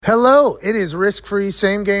Hello, it is Risk-Free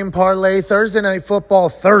Same Game Parlay Thursday Night Football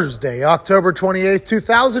Thursday, October 28th,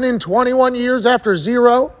 2021, years after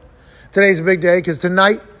zero. Today's a big day because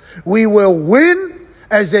tonight we will win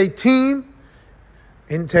as a team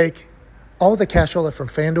and take all the cash roller from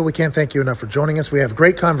FanDuel. We can't thank you enough for joining us. We have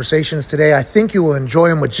great conversations today. I think you will enjoy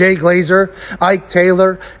them with Jay Glazer, Ike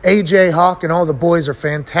Taylor, AJ Hawk, and all the boys are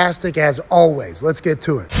fantastic as always. Let's get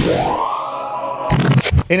to it.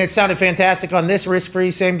 And it sounded fantastic on this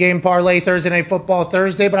Risk-Free Same Game Parlay Thursday Night Football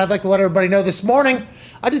Thursday, but I'd like to let everybody know this morning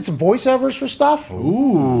I did some voiceovers for stuff.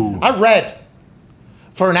 Ooh. I read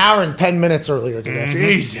for an hour and 10 minutes earlier today.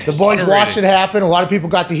 Jesus. The boys watched it happen. A lot of people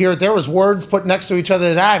got to hear it. There was words put next to each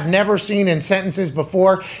other that I've never seen in sentences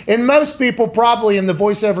before. And most people probably in the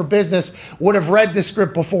voiceover business would have read the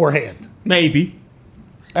script beforehand. Maybe.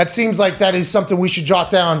 That seems like that is something we should jot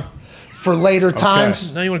down for later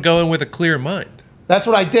times. Now you want to go in with a clear mind. That's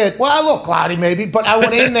what I did. Well, a little cloudy maybe, but I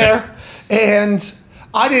went in there and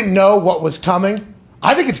I didn't know what was coming.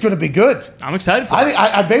 I think it's going to be good. I'm excited for it.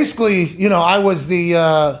 I basically,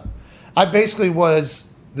 I basically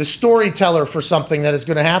was the storyteller for something that is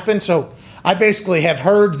going to happen. So I basically have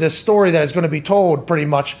heard the story that is going to be told pretty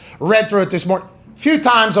much, read through it this morning. A few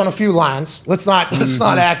times on a few lines. Let's not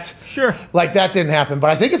act like that didn't happen.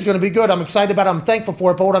 But I think it's going to be good. I'm excited about it. I'm thankful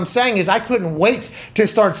for it. But what I'm saying is I couldn't wait to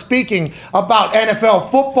start speaking about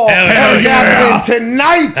NFL football that is happening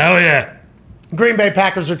tonight. Hell yeah. Green Bay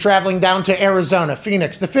Packers are traveling down to Arizona,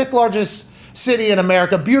 Phoenix, the fifth largest city in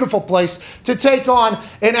America. Beautiful place to take on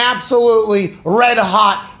an absolutely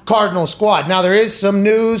red-hot Cardinals squad. Now, there is some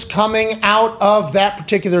news coming out of that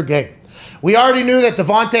particular game. We already knew that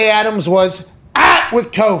Davante Adams was out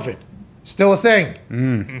with COVID. Still a thing.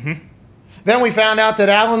 Then we found out that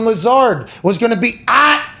Alan Lazard was going to be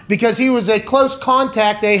out because he was a close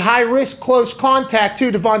contact, a high-risk close contact to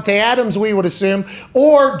Davante Adams, we would assume,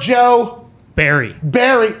 or Joe Barry.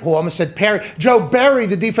 I almost said Perry. Joe Barry,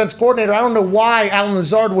 the defense coordinator. I don't know why Alan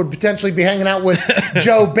Lazard would potentially be hanging out with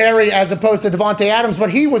Joe Barry as opposed to Davante Adams,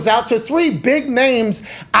 but he was out. So three big names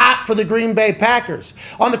out for the Green Bay Packers.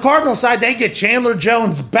 On the Cardinals side, they get Chandler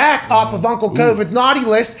Jones back off of Uncle COVID's naughty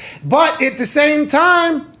list, but at the same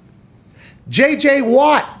time, J.J.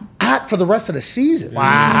 Watt out for the rest of the season.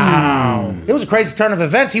 Wow. It was a crazy turn of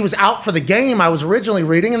events. He was out for the game I was originally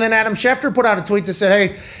reading, and then Adam Schefter put out a tweet that said,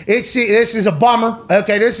 hey, this is a bummer.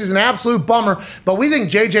 Okay, this is an absolute bummer, but we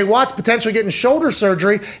think J.J. Watt's potentially getting shoulder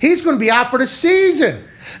surgery. He's going to be out for the season.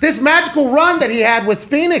 This magical run that he had with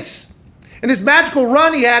Phoenix, and his magical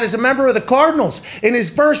run he had as a member of the Cardinals in his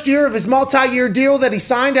first year of his multi-year deal that he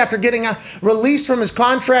signed after getting released from his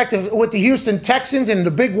contract with the Houston Texans in the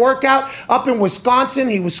big workout up in Wisconsin.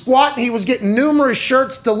 He was squatting. He was getting numerous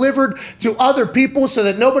shirts delivered to other people so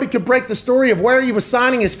that nobody could break the story of where he was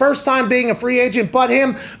signing. His first time being a free agent, but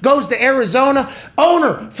him goes to Arizona.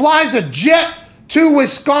 Owner flies a jet to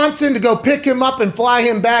Wisconsin to go pick him up and fly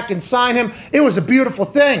him back and sign him. It was a beautiful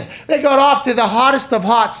thing. They got off to the hottest of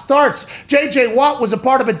hot starts. J.J. Watt was a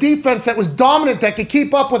part of a defense that was dominant, that could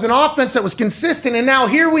keep up with an offense that was consistent. And now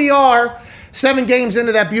here we are, 7 games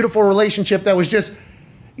into that beautiful relationship that was just,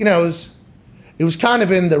 it was kind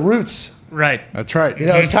of in the roots. Right. That's right.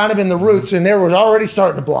 It was kind of in the roots, and they were already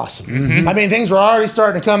starting to blossom. I mean, things were already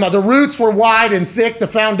starting to come out. The roots were wide and thick. The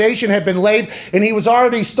foundation had been laid, and he was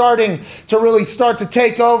already starting to really start to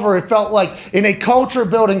take over, it felt like, in a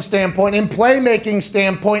culture-building standpoint, in playmaking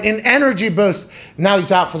standpoint, in energy boost. Now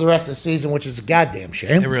he's out for the rest of the season, which is a goddamn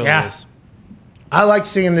shame. It really is. I like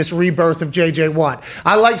seeing this rebirth of J.J. Watt.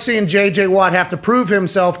 I like seeing J.J. Watt have to prove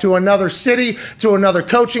himself to another city, to another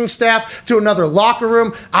coaching staff, to another locker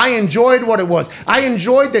room. I enjoyed what it was. I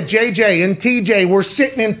enjoyed that J.J. and T.J. were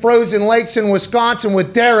sitting in frozen lakes in Wisconsin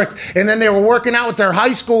with Derek, and then they were working out with their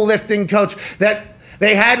high school lifting coach that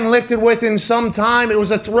they hadn't lifted with in some time. It was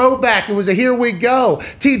a throwback. It was a here we go.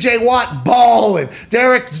 T.J. Watt balling.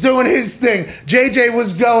 Derek's doing his thing. J.J.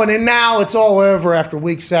 was going, and now it's all over after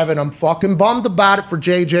week 7. I'm fucking bummed about it for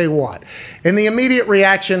J.J. Watt. And the immediate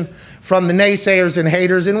reaction from the naysayers and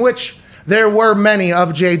haters, in which there were many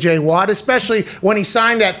of J.J. Watt, especially when he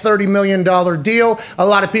signed that $30 million deal. A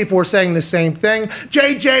lot of people were saying the same thing.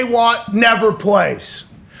 J.J. Watt never plays.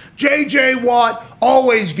 J.J. Watt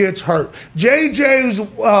always gets hurt. J.J.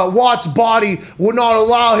 Watt's body would not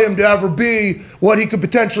allow him to ever be what he could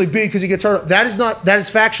potentially be because he gets hurt. That is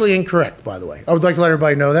factually incorrect, by the way. I would like to let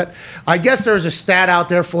everybody know that. I guess there's a stat out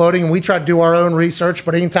there floating, and we try to do our own research,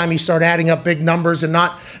 but anytime you start adding up big numbers and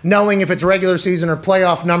not knowing if it's regular season or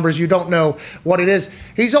playoff numbers, you don't know what it is.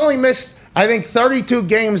 He's only missed, I think, 32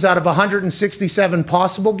 games out of 167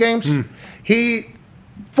 possible games. He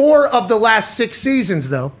 4 of the last 6 seasons,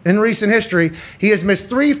 though, in recent history, he has missed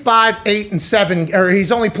 3, 5, 8, and 7, or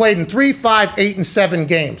he's only played in 3, 5, 8, and 7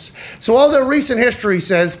 games. So although recent history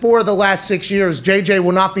says 4 of the last 6 years, JJ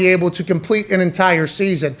will not be able to complete an entire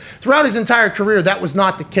season, throughout his entire career, that was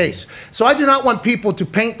not the case. So I do not want people to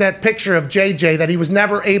paint that picture of JJ that he was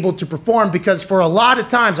never able to perform, because for a lot of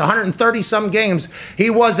times, 130-some games, he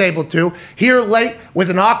was able to. Here late, with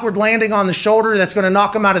an awkward landing on the shoulder that's going to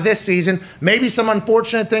knock him out of this season, maybe some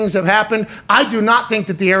unfortunate things have happened. I do not think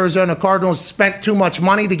that the Arizona Cardinals spent too much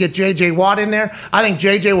money to get J.J. Watt in there. I think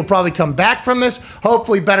J.J. will probably come back from this,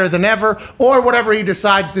 hopefully better than ever, or whatever he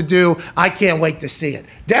decides to do. I can't wait to see it.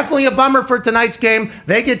 Definitely a bummer for tonight's game.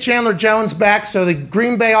 They get Chandler Jones back, so the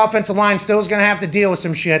Green Bay offensive line still is going to have to deal with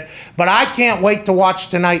some shit. But I can't wait to watch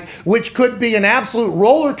tonight, which could be an absolute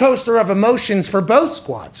roller coaster of emotions for both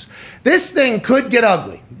squads. This thing could get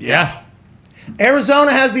ugly. Yeah.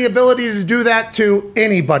 Arizona has the ability to do that to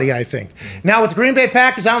anybody, I think. Now, with the Green Bay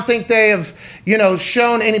Packers, I don't think they have,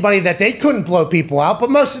 shown anybody that they couldn't blow people out, but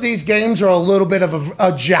most of these games are a little bit of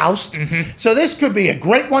a joust. So this could be a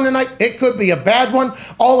great one tonight. It could be a bad one.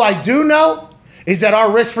 All I do know is that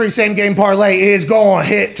our risk-free same-game parlay is going to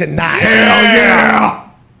hit tonight. Hell yeah.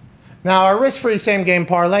 Now, our risk-free same-game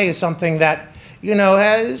parlay is something that,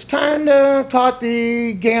 has kind of caught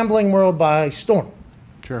the gambling world by storm.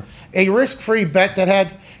 Sure. A risk-free bet that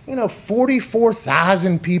had,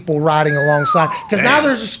 44,000 people riding alongside. Because now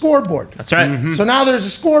there's a scoreboard. That's right. So now there's a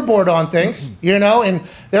scoreboard on things, and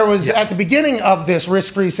there was, at the beginning of this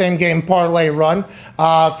risk-free same-game parlay run,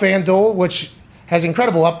 FanDuel, which has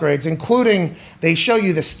incredible upgrades, including they show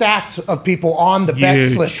you the stats of people on the bet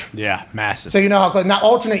slip. Yeah, massive. So now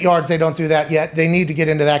alternate yards, they don't do that yet. They need to get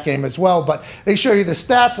into that game as well, but they show you the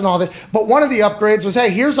stats and all that. But one of the upgrades was, hey,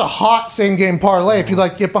 here's a hot same-game parlay if you'd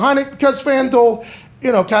like to get behind it, because FanDuel,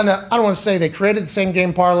 kind of, I don't want to say they created the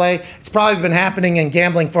same-game parlay. It's probably been happening in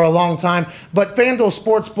gambling for a long time, but FanDuel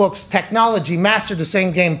Sportsbook's technology mastered the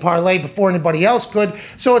same-game parlay before anybody else could,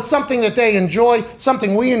 so it's something that they enjoy,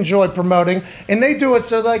 something we enjoy promoting, and they do it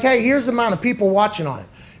so like, hey, here's the amount of people watching on it.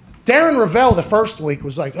 Darren Ravel the first week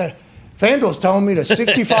was like, hey, FanDuel's telling me that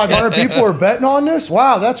 6,500 people are betting on this?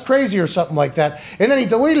 Wow, that's crazy, or something like that. And then he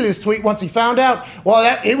deleted his tweet once he found out,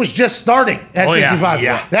 it was just starting at 65.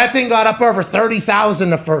 Yeah. That thing got up over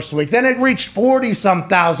 30,000 the first week. Then it reached 40-some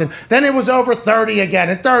thousand. Then it was over 30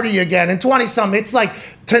 again, and 30 again, and 20-some. It's like,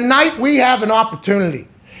 tonight we have an opportunity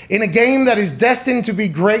in a game that is destined to be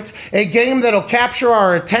great, a game that'll capture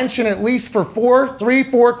our attention at least for 4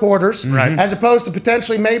 quarters, as opposed to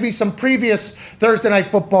potentially maybe some previous Thursday night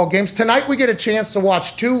football games. Tonight we get a chance to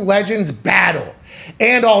watch 2 legends battle,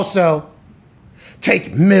 and also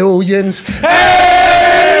take millions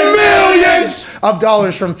and millions of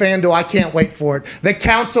dollars from FanDuel. I can't wait for it. The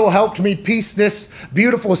council helped me piece this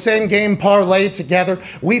beautiful same-game parlay together.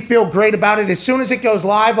 We feel great about it. As soon as it goes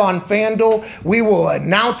live on FanDuel, we will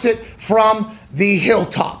announce it from the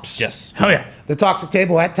hilltops. Yes. Oh, yeah. The Toxic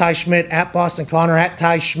Table, at Ty Schmidt, at Boston Connor, at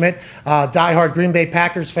Ty Schmidt, diehard Green Bay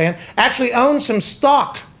Packers fan, actually owns some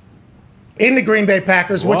stock in the Green Bay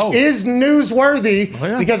Packers, which is newsworthy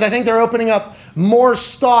because I think they're opening up more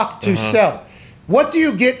stock to sell. What do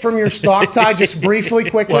you get from your stock, Ty, just briefly,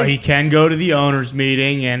 quickly? Well, he can go to the owners'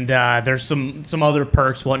 meeting, and there's some other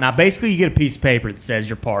perks, whatnot. Basically, you get a piece of paper that says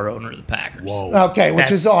you're part owner of the Packers. Whoa. Okay,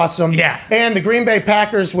 which is awesome. Yeah. And the Green Bay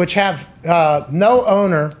Packers, which have no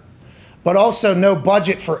owner, but also no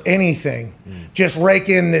budget for anything, just rake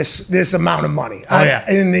in this amount of money.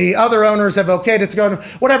 And the other owners have okayed it to go.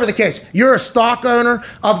 Whatever the case, you're a stock owner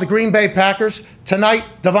of the Green Bay Packers. Tonight,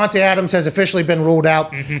 Davante Adams has officially been ruled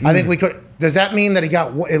out. I think we could. Does that mean that he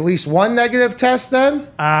got at least one negative test then?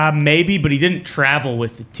 Maybe, but he didn't travel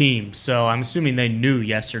with the team, so I'm assuming they knew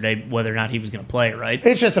yesterday whether or not he was going to play, right?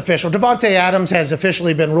 It's just official. Davante Adams has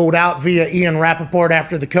officially been ruled out via Ian Rappaport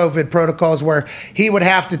after the COVID protocols, where he would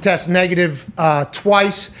have to test negative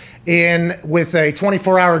twice with a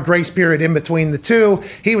 24-hour grace period in between the two.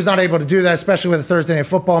 He was not able to do that, especially with a Thursday Night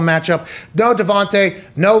Football matchup. No Davante,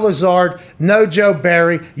 no Lazard, no Joe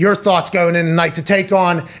Barry. Your thoughts going in tonight to take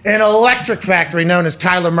on an electric factory known as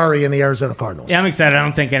Kyler Murray and the Arizona Cardinals? Yeah, I'm excited. I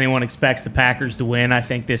don't think anyone expects the Packers to win. I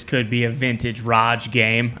think this could be a vintage Raj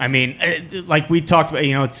game. I mean, like we talked about,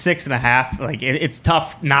 it's 6.5. Like it's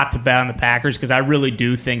tough not to bet on the Packers because I really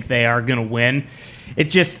do think they are going to win. It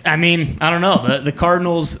just, I don't know. The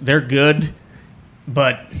Cardinals, they're good,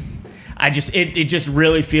 but it just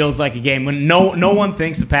really feels like a game when no one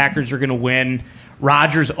thinks the Packers are going to win.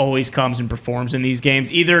 Rodgers always comes and performs in these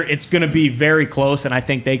games. Either it's going to be very close, and I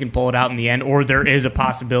think they can pull it out in the end, or there is a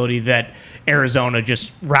possibility that Arizona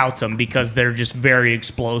just routs them because they're just very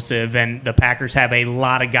explosive, and the Packers have a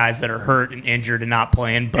lot of guys that are hurt and injured and not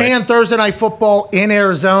playing. But and Thursday Night Football in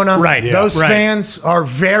Arizona. Right, yeah. Those Right. fans are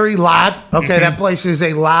very loud. Okay, that place is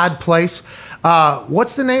a loud place.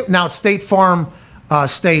 What's the name? Now it's State Farm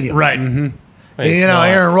Stadium. right. Hey,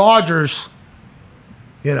 Aaron Rodgers,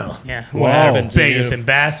 Yeah. What happened to Vegas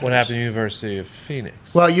ambassadors. What happened to University of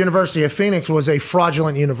Phoenix? well, University of Phoenix was a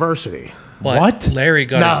fraudulent university. What? Larry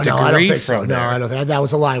got his No, degree I don't think so. from No, there. I don't think that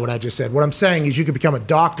was a lie. What I just said. What I'm saying is, you could become a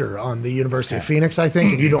doctor on the University of Phoenix, I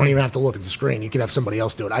think, and you don't even have to look at the screen. You could have somebody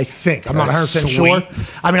else do it. I think. I'm not 100% sure.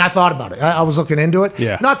 I mean, I thought about it. I was looking into it.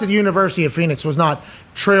 Yeah. Not that the University of Phoenix was not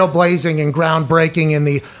trailblazing and groundbreaking in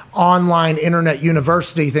the online internet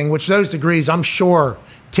university thing, which those degrees, I'm sure,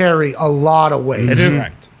 carry a lot of weight. They do.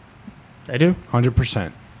 Correct. They do.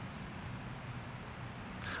 100%.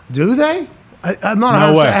 Do they? I'm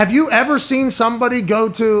not. No 100%. way. Have you ever seen somebody go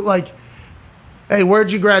to hey,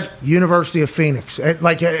 where'd you graduate? University of Phoenix.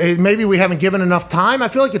 Maybe we haven't given enough time. I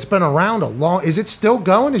feel like it's been around a long. Is it still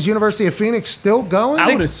going? Is University of Phoenix still going?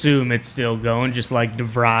 I would assume it's still going, just like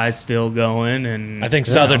DeVry's still going. And I think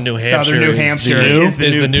Southern New Hampshire, Southern New is Hampshire the, is the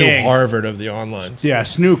is new the new king. Harvard of the online. Yeah,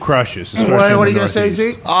 Snoo crushes. What especially are in you the going to say,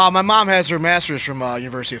 Northeast. Zeke? My mom has her master's from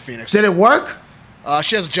University of Phoenix. Did it work?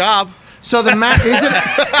 She has a job. So the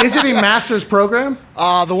is it a master's program?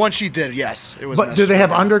 The one she did, yes. It was. a But do they master's have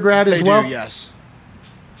program. undergrad as They well? do, yes.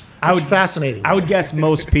 That's fascinating. I would guess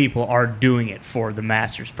most people are doing it for the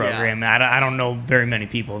master's program. I don't know very many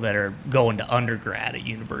people that are going to undergrad at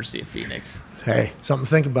University of Phoenix. Hey, something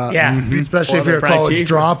to think about. Yeah. Especially Well, if you're a they're probably college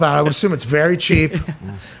cheaper. dropout. I would assume it's very cheap.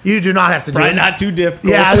 You do not have to do Probably it. not too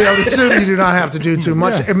difficult. Yeah, I would assume you do not have to do too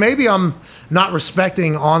much. And maybe I'm not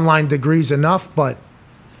respecting online degrees enough, but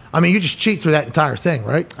I mean, you just cheat through that entire thing,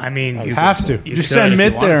 right? I mean, You have to. you Just could send if you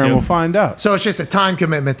Mitt want there to. and we'll find out. So it's just a time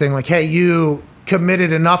commitment thing. Like, hey, you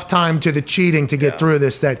committed enough time to the cheating to get through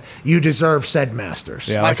this that you deserve said masters.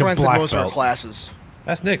 Yeah, My like a friends did black most of her belt. classes.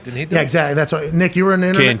 That's Nick. Didn't he do Yeah, it? exactly. That's what Nick, you were in the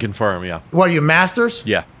internet. Can confirm, yeah. What are you, masters?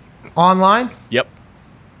 Yeah. Online? Yep.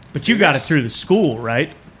 But you got it through the school,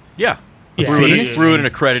 right? Yeah. Yeah. Through, an, Phoenix? through an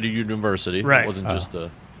accredited university. Right. It wasn't just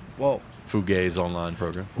a Whoa. Fugazi online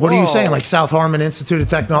program. What are you Whoa. saying? Like South Harmon Institute of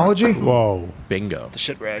Technology? Whoa. Bingo. The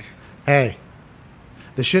shit rag. Hey,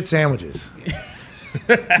 the shit sandwiches.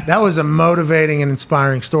 That was a motivating and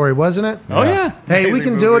inspiring story, wasn't it? Oh, yeah. Hey, we Amazing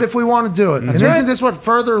can do movie. it if we want to do it. And isn't this what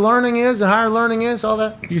further learning is and higher learning is? All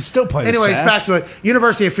that? You still play Anyways, the back to it.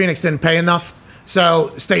 University of Phoenix didn't pay enough,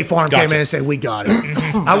 so State Farm came in and said, we got it.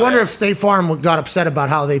 I wonder if State Farm got upset about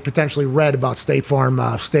how they potentially read about State Farm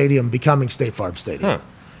Stadium becoming State Farm Stadium.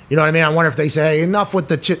 You know what I mean? I wonder if they say, hey, enough with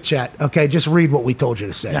the chit-chat. Okay, just read what we told you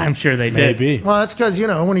to say. I'm sure they did. Maybe. Well, that's because,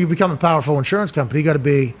 when you become a powerful insurance company, you got to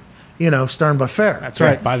be, stern but fair. That's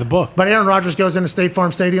right. By the book. But Aaron Rodgers goes into State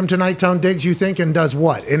Farm Stadium tonight, Tone Diggs, you think, and does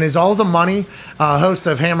what? And is all the money, host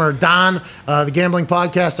of Hammer Don, the gambling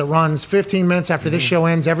podcast that runs 15 minutes after this show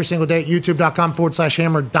ends every single day at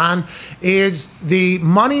youtube.com/Hammer Don, is the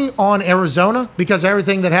money on Arizona because of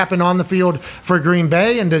everything that happened on the field for Green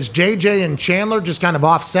Bay? And does JJ and Chandler just kind of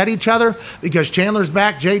offset each other because Chandler's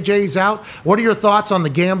back, JJ's out? What are your thoughts on the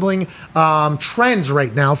gambling trends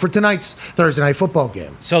right now for tonight's Thursday Night Football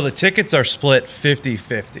game? So the tickets are split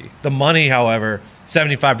 50-50. The money, however,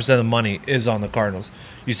 75% of the money is on the Cardinals.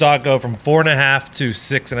 You saw it go from 4.5 to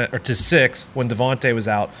 6 when Devontae was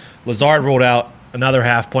out. Lazard rolled out another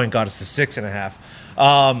half point, got us to 6.5.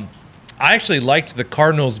 I actually liked the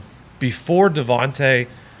Cardinals before Devontae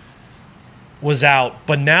was out,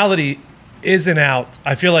 but now that he isn't out,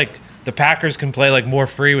 I feel like the Packers can play more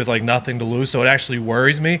free with nothing to lose, so it actually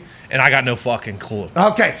worries me, and I got no fucking clue.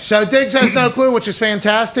 Okay, so Diggs has no clue, which is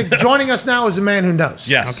fantastic. Joining us now is a man who knows.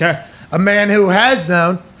 Yes. Okay. A man who has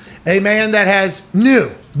known, a man that knew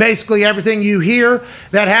basically everything you hear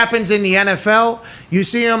that happens in the NFL. You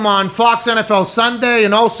see him on Fox NFL Sunday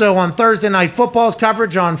and also on Thursday Night Football's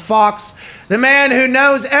coverage on Fox. The man who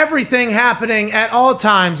knows everything happening at all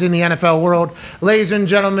times in the NFL world. Ladies and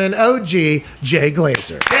gentlemen, OG Jay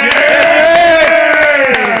Glazer.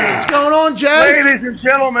 What's going on, Jay? Ladies and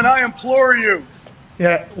gentlemen, I implore you.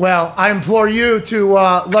 Yeah, well, I implore you to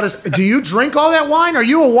let us. Do you drink all that wine? Are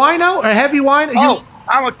you a wino? A heavy wine? Are you,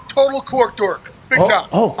 I'm a total cork dork. Big time.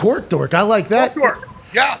 oh, court dork. I like that. Cork dork.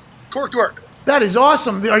 Yeah, cork dork. That is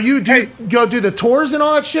awesome. Do you go do the tours and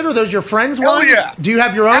all that shit? Or are those your friends' Hell wines? yeah. Do you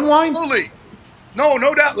have your own wine? Absolutely. No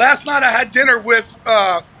doubt. Last night I had dinner with,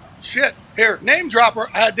 name dropper.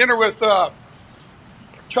 I had dinner with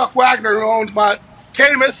Chuck Wagner, who owns my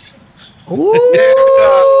Camus.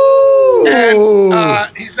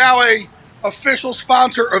 And he's now a official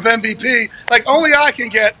sponsor of MVP. Like, only I can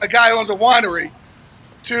get a guy who owns a winery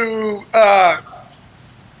to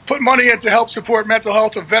put money in to help support mental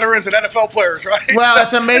health of veterans and NFL players, right? Well,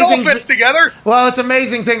 it's amazing. It all fits together. Well, it's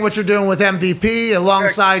amazing thing what you're doing with MVP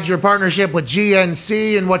alongside your partnership with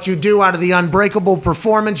GNC and what you do out of the Unbreakable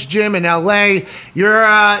Performance Gym in LA. You're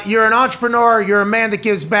an entrepreneur. You're a man that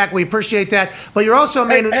gives back. We appreciate that. But you're also a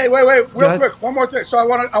man. Hey, wait, real quick, one more thing. So I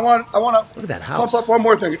want to Look at that house. pump up one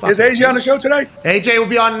more thing. It's Is fucking AJ on the show today? AJ will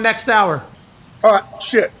be on the next hour. All right,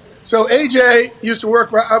 shit. So AJ used to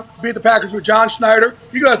beat the Packers with John Schneider.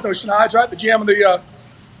 You guys know Schneider, right? The GM of the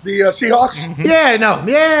Seahawks. Mm-hmm. Yeah, no,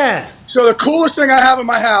 yeah. So the coolest thing I have in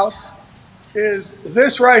my house is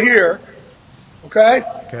this right here. Okay.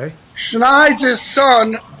 Okay. Schneider's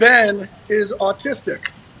son Ben is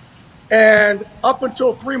autistic, and up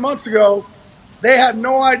until 3 months ago, they had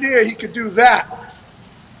no idea he could do that.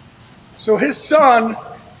 So his son,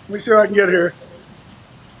 let me see if I can get here.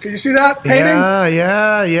 Can you see that painting?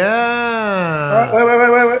 Yeah.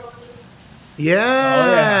 Wait.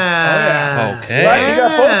 Yeah. Okay. Right? You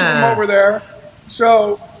got both of them over there.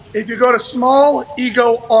 So if you go to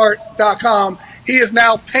smallegoart.com, he is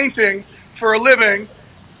now painting for a living,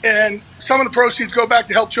 and some of the proceeds go back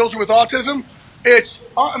to help children with autism.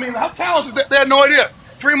 How talented, they had no idea.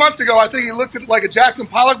 3 months ago, I think he looked at it like a Jackson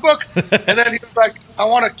Pollock book, and then he was like, I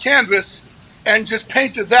want a canvas, and just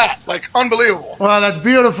painted that. Like, unbelievable. Well, that's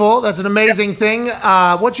beautiful. That's an amazing thing.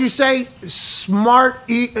 What'd you say? Small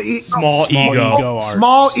ego.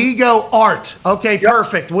 Small ego art. Okay,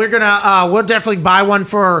 perfect. We're gonna we'll definitely buy one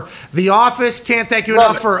for the office. Can't thank you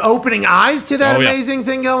enough for opening eyes to that amazing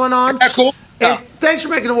thing going on. Yeah, cool. And thanks for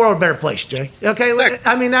making the world a better place, Jay. Okay,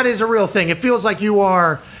 I mean, that is a real thing. It feels like you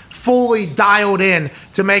are fully dialed in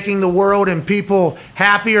to making the world and people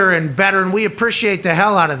happier and better, and we appreciate the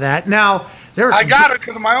hell out of that. Now, I got it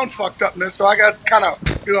because of my own fucked upness, so I got kind of,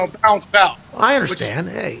 balanced out. I understand.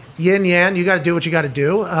 Hey, yin yang, you got to do what you got to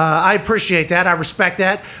do. I appreciate that. I respect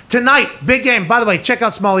that. Tonight, big game. By the way, check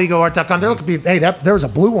out smallegoart.com. There there was a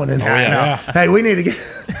blue one in there. Yeah. Hey, we need to get.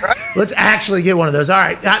 Let's actually get one of those. All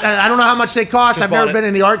right. I don't know how much they cost. I've never been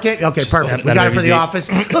in the art game. Okay, perfect. We got it for the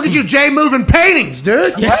office. Look at you, Jay, moving paintings,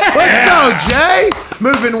 dude. Let's go, Jay.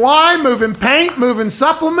 Moving wine, moving paint, moving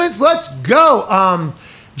supplements. Let's go.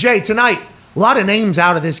 Jay, tonight, a lot of names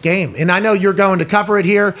out of this game. And I know you're going to cover it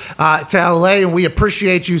here to LA, and we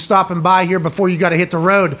appreciate you stopping by here before you got to hit the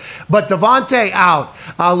road. But Devontae out,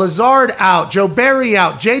 Lazard out, Joe Barry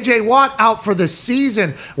out, J.J. Watt out for the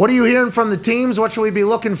season. What are you hearing from the teams? What should we be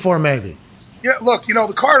looking for maybe? Yeah, look,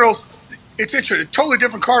 the Cardinals, it's interesting. A totally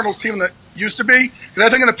different Cardinals team than it used to be. Because I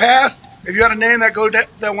think in the past, if you had a name that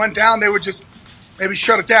went down, they would just maybe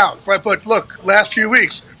shut it down. Right? But look, last few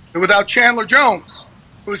weeks, they're without Chandler Jones,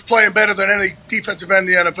 who's playing better than any defensive end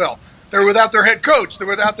in the NFL. They're without their head coach. They're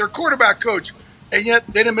without their quarterback coach. And yet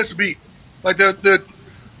they didn't miss a beat. Like the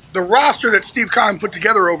roster that Steve Keim put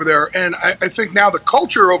together over there, and I think now the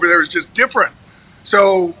culture over there is just different.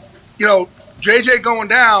 So, JJ going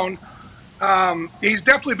down, he's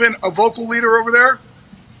definitely been a vocal leader over there,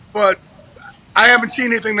 but I haven't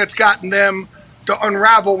seen anything that's gotten them to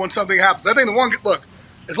unravel when something happens. I think look,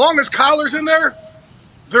 as long as Kyler's in there,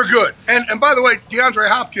 they're good. And by the way, DeAndre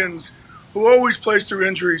Hopkins, who always plays through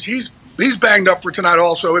injuries, he's banged up for tonight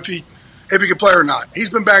also, if he can play or not. He's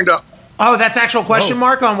been banged up. Oh, that's actual question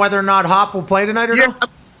mark on whether or not Hop will play tonight or no?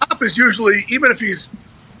 Hop is usually, even if he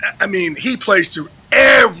plays through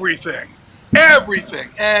everything.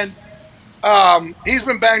 And he's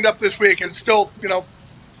been banged up this week, and still,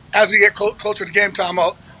 as we get closer to game time,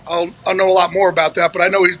 I'll know a lot more about that. But I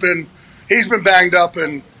know he's been banged up,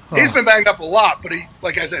 and he's been banged up a lot, but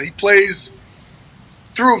like I said, he plays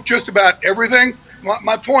through just about everything.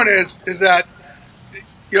 My point is that,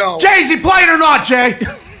 Jay, is he playing or not, Jay?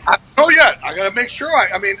 I don't know yet. I got to make sure.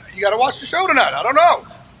 You got to watch the show tonight. I don't know.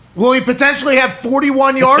 Will he potentially have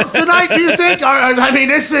 41 yards tonight, do you think?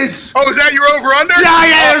 This is... Oh, is that your over-under?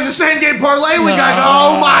 Yeah, there's a same-game parlay we got.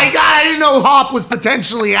 Oh, my God, I didn't know Hop was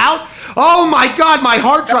potentially out. Oh, my God, my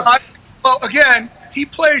heart dropped. Well, again, he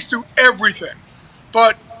plays through everything.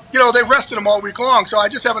 But... they rested him all week long, so I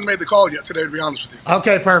just haven't made the call yet today, to be honest with you.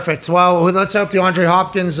 Okay, perfect. Well, let's hope DeAndre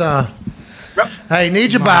Hopkins. Hey,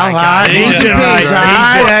 need you, Bow. I need you, Beach.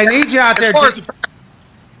 I need you out there.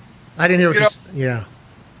 I didn't hear what you said. Yeah.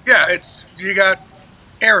 Yeah, you got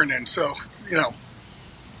Aaron in, so,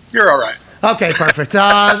 you're all right. Okay, perfect.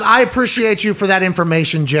 I appreciate you for that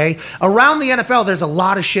information, Jay. Around the NFL, there's a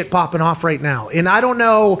lot of shit popping off right now. And I don't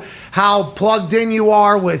know how plugged in you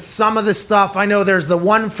are with some of the stuff. I know there's the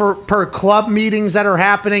per club meetings that are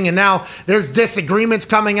happening, and now there's disagreements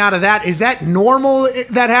coming out of that. Is that normal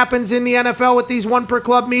that happens in the NFL with these per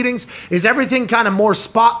club meetings? Is everything kind of more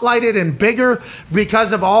spotlighted and bigger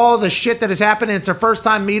because of all the shit that has happened? And it's a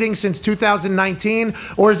first-time meeting since 2019?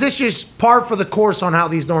 Or is this just par for the course on how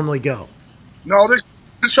these normally go? No, there's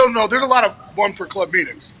a lot of per club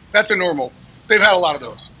meetings. That's a normal. They've had a lot of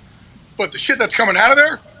those, but the shit that's coming out of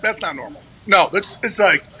there, that's not normal. No, it's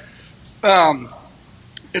like,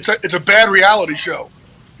 it's a bad reality show,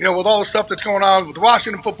 with all the stuff that's going on with the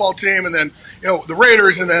Washington football team, and then the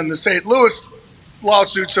Raiders, and then the St. Louis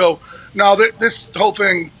lawsuit. So no, this whole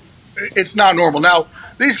thing, it's not normal. Now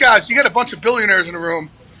these guys, you get a bunch of billionaires in the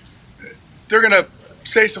room, they're gonna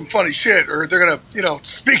say some funny shit, or they're gonna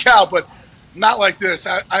speak out, but not like this.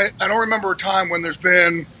 I don't remember a time when there's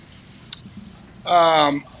been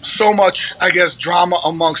so much, I guess, drama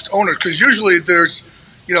amongst owners. Because usually there's,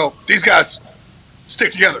 these guys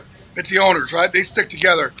stick together. It's the owners, right? They stick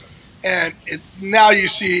together. And now you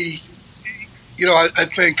see, I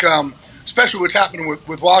think, especially what's happening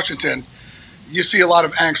with Washington, you see a lot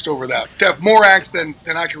of angst over that. More angst than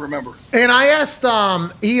I can remember. And I asked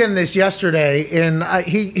Ian this yesterday, and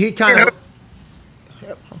he kind of...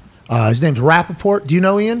 his name's Rappaport. Do you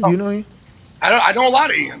know Ian? I know a lot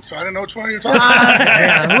of Ian, so I don't know which one you're talking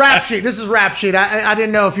about. Rap Sheet. This is Rap Sheet. I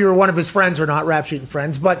didn't know if you were one of his friends or not, Rap Sheet and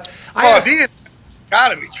friends. But Ian,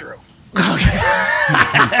 gotta be true.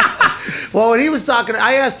 Well, when he was talking,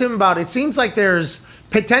 I asked him about it. It seems like there's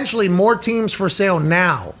potentially more teams for sale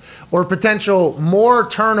now, or potential more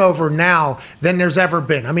turnover now than there's ever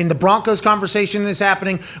been. I mean, the Broncos conversation is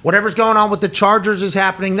happening. Whatever's going on with the Chargers is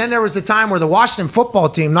happening. Then there was the time where the Washington football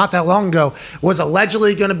team, not that long ago, was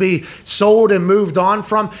allegedly going to be sold and moved on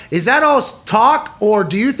from. Is that all talk, or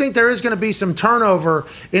do you think there is going to be some turnover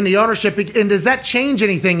in the ownership? And does that change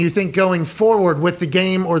anything, you think, going forward with the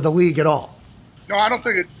game or the league at all? No, I don't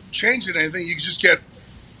think it changes anything. You just get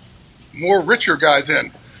more richer guys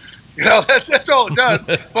in. That's all it does.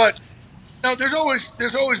 But there's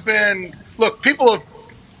always been, look, people have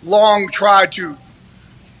long tried to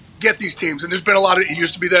get these teams, and there's been a lot of, it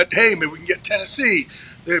used to be that, hey, maybe we can get Tennessee.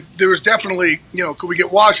 There was definitely, could we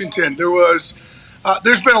get Washington? There's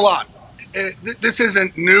been a lot. This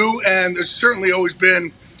isn't new, and there's certainly always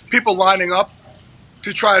been people lining up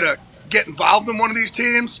to try to get involved in one of these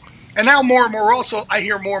teams. And now more and more also, I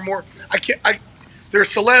hear more and more, there's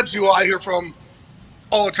celebs who I hear from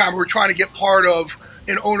all the time who are trying to get part of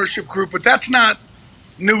an ownership group, but that's not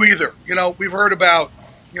new either. We've heard about,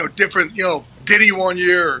 different, Diddy one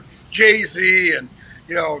year, or Jay-Z, and,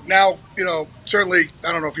 now, certainly,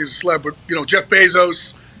 I don't know if he's a celeb, but, Jeff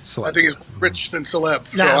Bezos, celeb. I think he's rich than celeb,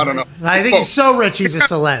 so I don't know. I think he's so rich he's a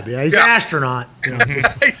celeb. Yeah, he's an astronaut.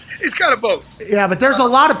 He's kind of both. Yeah, but there's a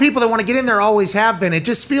lot of people that want to get in there, always have been. It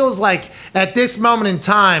just feels like at this moment in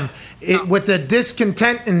time, with the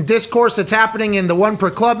discontent and discourse that's happening in the per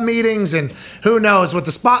club meetings, and who knows, with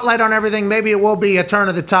the spotlight on everything, maybe it will be a turn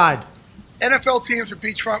of the tide. NFL teams are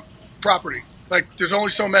beachfront property. Like, there's only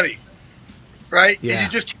so many, right? Yeah. And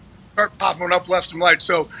you just start popping up left and right.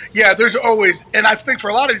 So, yeah, there's always, and I think for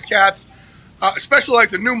a lot of these cats, especially like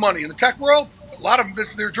the new money in the tech world, a lot of them, this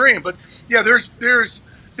is their dream. But, yeah, there's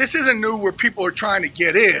this isn't new where people are trying to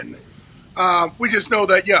get in. We just know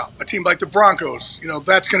that, a team like the Broncos,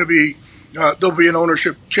 that's going to be, there'll be an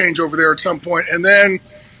ownership change over there at some point. And then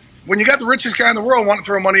when you got the richest guy in the world wanting to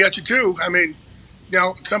throw money at you too, I mean,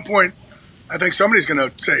 at some point, I think somebody's going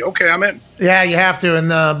to say, okay, I'm in. Yeah, you have to. And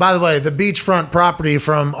by the way, the beachfront property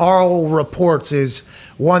from all reports is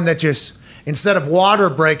one that just, instead of water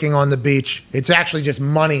breaking on the beach, it's actually just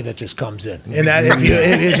money that just comes in. And that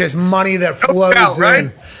it's just money that flows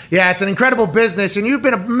in. Yeah, it's an incredible business. And you've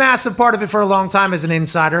been a massive part of it for a long time as an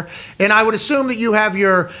insider. And I would assume that you have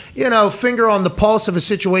your, finger on the pulse of a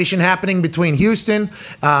situation happening between Houston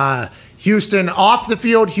off the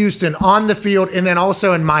field, Houston on the field, and then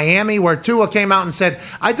also in Miami, where Tua came out and said,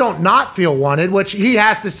 I don't not feel wanted, which he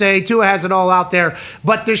has to say. Tua has it all out there.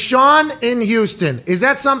 But Deshaun in Houston, is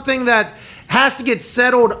that something that has to get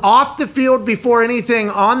settled off the field before anything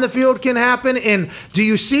on the field can happen? And do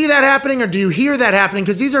you see that happening, or do you hear that happening?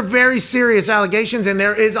 Because these are very serious allegations, and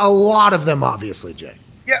there is a lot of them, obviously, Jay.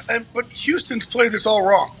 Yeah, but Houston's played this all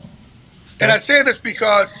wrong. And I say this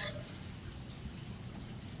because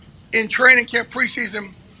in training camp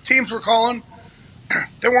preseason, teams were calling.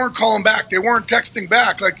 They weren't calling back. They weren't texting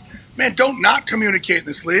back. Like, man, don't not communicate in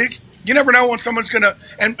this league. You never know when someone's going to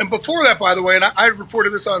 – and before that, by the way, and I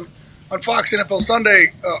reported this on on Fox NFL Sunday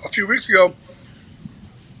a few weeks ago.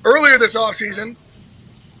 Earlier this offseason,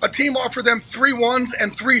 a team offered them 3 1s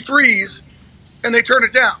and 3 3s, and they turned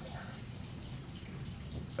it down.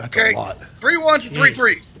 That's a lot. 3 1s and 3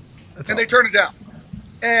 3s, and they turned it down.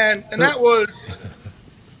 And that was...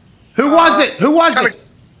 Who was it? Who was it?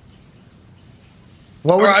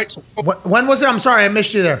 What was right. When was it? I'm sorry, I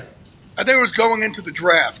missed you there. I think it was going into the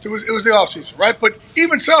draft. It was the offseason, right? But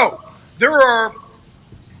even so, there were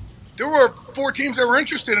 4 teams that were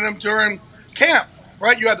interested in him during camp,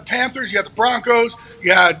 right? You had the Panthers, you had the Broncos,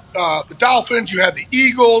 you had the Dolphins, you had the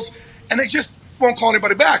Eagles, and they just won't call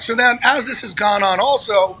anybody back. So then, as this has gone on,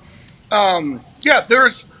 also, there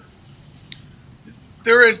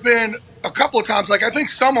has been a couple of times, like I think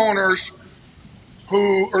some owners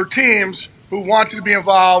or teams who wanted to be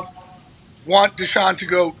involved want Deshaun to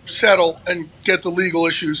go settle and get the legal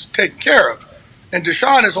issues taken care of. And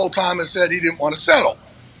Deshaun his whole time has said he didn't want to settle,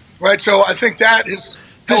 right? So I think that is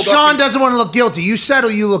Deshaun doesn't want to look guilty. You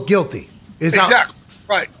settle, you look guilty. Exactly,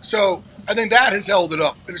 right. So I think that has held it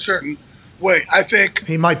up in a certain way. I think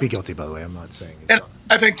he might be guilty, by the way. I'm not saying he's and not.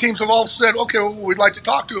 I think teams have all said, okay, well, we'd like to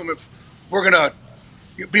talk to him if we're going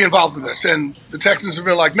to be involved in this. And the Texans have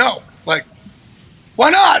been like, no. Like, why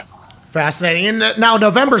not? Fascinating. And now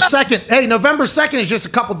November 2nd. Hey, November 2nd is just a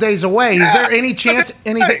couple days away. Is there any chance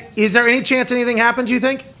anything? Is there any chance anything happens? You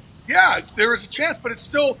think? Yeah, there is a chance, but it's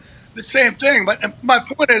still the same thing. But my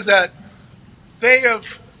point is that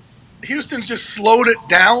Houston's just slowed it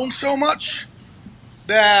down so much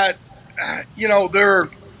that they're.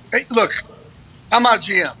 Hey, look, I'm not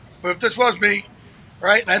GM, but if this was me,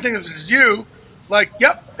 right, and I think if this is you. Like,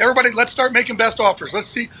 yep, everybody, let's start making best offers. Let's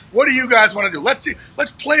see, what do you guys want to do? Let's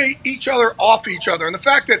play each other off each other. And the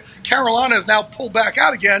fact that Carolina has now pulled back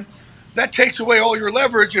out again, that takes away all your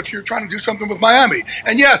leverage if you're trying to do something with Miami.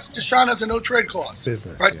 And yes, Deshaun has a no-trade clause.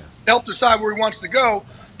 Business, right? yeah. Help decide where he wants to go.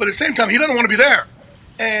 But at the same time, he doesn't want to be there.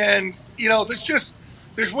 And,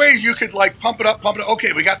 there's ways you could, like, pump it up.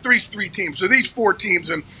 Okay, we got three teams. So these 4 teams.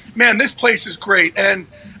 And, man, this place is great. And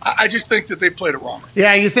I just think that they played it wrong.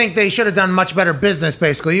 Yeah, you think they should have done much better business,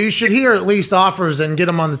 basically. You should hear at least offers and get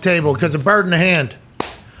them on the table because a bird in the hand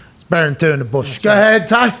is better than 2 in the bush. Go ahead,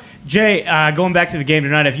 Ty. Jay, going back to the game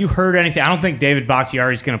tonight, have you heard anything? I don't think David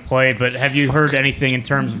Bakhtiari is going to play, but have you heard anything in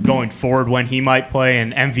terms of going forward when he might play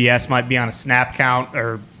and MVS might be on a snap count,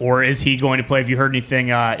 or is he going to play? Have you heard anything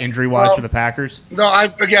injury-wise for the Packers? No, I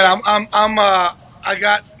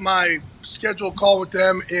got my scheduled call with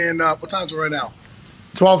them in what time is it right now?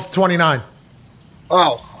 12:29.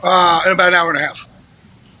 Oh, in about an hour and a half.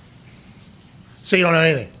 So you don't know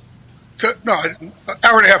anything? No, an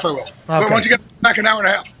hour and a half I will. Okay. But once you get back an hour and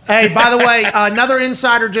a half. Hey, by the way, another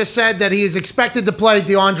insider just said that he is expected to play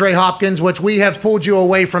DeAndre Hopkins, which we have pulled you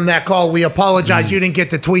away from that call. We apologize. You didn't get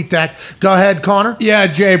to tweet that. Go ahead, Connor. Yeah,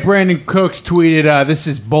 Jay, Brandon Cooks tweeted, this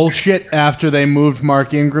is bullshit after they moved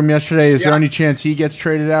Mark Ingram yesterday. Is there any chance he gets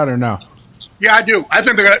traded out or no? Yeah, I do. I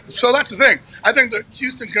think they're going to. So that's the thing. I think that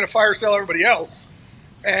Houston's going to fire sell everybody else,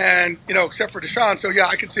 and except for Deshaun. So yeah,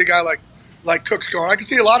 I can see a guy like Cooks going. I can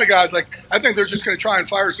see a lot of guys I think they're just going to try and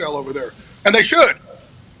fire sell over there, and they should.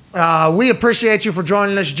 We appreciate you for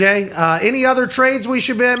joining us, Jay. Any other trades we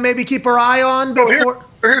should maybe keep our eye on before?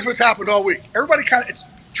 Here's what's happened all week. Everybody it's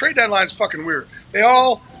trade deadline's fucking weird. They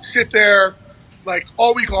all sit there like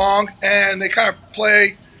all week long, and they kind of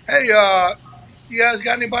play. Hey, you guys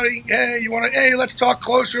got anybody? Hey, you want to? Hey, let's talk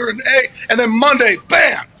closer. And and then Monday,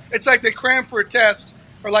 bam! It's like they cram for a test,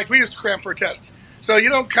 or like we used to cram for a test. So you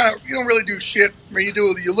don't really do shit.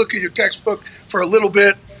 You look at your textbook for a little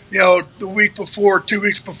bit, the week before, 2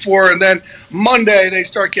 weeks before, and then Monday they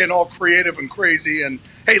start getting all creative and crazy. And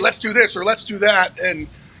hey, let's do this or let's do that. And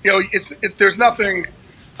there's nothing.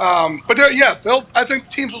 But I think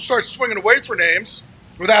teams will start swinging away for names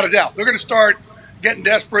without a doubt. They're going to start getting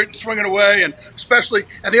desperate and swinging away, and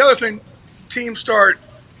the other thing, teams start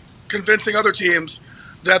convincing other teams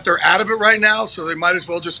that they're out of it right now, so they might as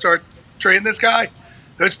well just start trading this guy.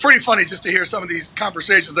 It's pretty funny just to hear some of these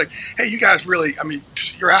conversations like, hey, you guys really,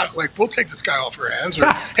 you're out, like, we'll take this guy off your hands, or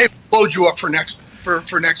hey, we'll load you up for next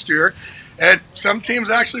year. And some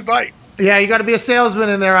teams actually bite. Yeah, you got to be a salesman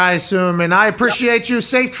in there, I assume. And I appreciate you.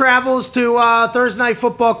 Safe travels to Thursday Night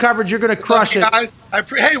Football coverage. You're going to crush it. Guys, how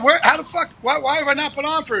the fuck? Why have I not been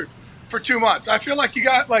on for 2 months? I feel like you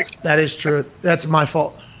got That is true. That's my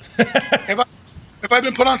fault. Have I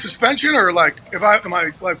been put on suspension, or am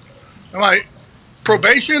I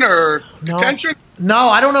probation or detention? No,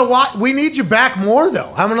 I don't know why. We need you back more,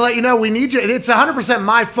 though. I'm going to let you know we need you. It's 100%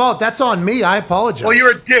 my fault. That's on me. I apologize. Well,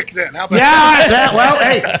 you're a dick then. How about well,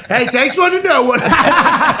 hey, takes one to know one.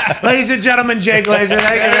 Ladies and gentlemen, Jay Glazer.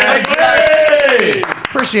 Thank you, man.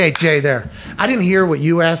 Appreciate Jay there. I didn't hear what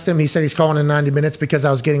you asked him. He said he's calling in 90 minutes because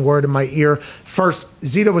I was getting word in my ear. First,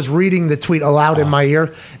 Zito was reading the tweet aloud in my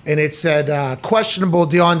ear, and it said questionable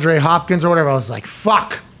DeAndre Hopkins or whatever. I was like,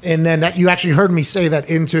 fuck. And then you actually heard me say that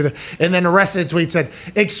and then the rest of the tweet said,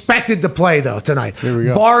 expected to play, though, tonight. Here we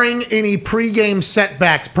go. Barring any pregame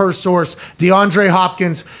setbacks, per source, DeAndre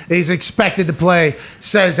Hopkins is expected to play,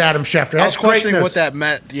 says Adam Schefter. I That's was questioning great what news. that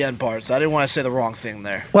meant at the end part, so I didn't want to say the wrong thing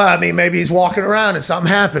there. Well, I mean, maybe he's walking around and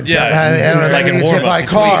something happens. Yeah. I don't know, Like maybe in he's hit warm-ups, by a he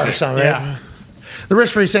car tweets or it. something. Yeah. The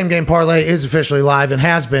risk-free same-game parlay is officially live and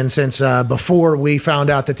has been since before we found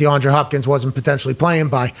out that DeAndre Hopkins wasn't potentially playing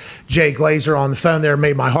by Jay Glazer on the phone there.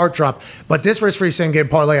 Made my heart drop. But this risk-free same-game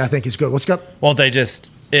parlay, I think, is good. What's up? Won't they just,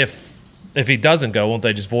 if he doesn't go, won't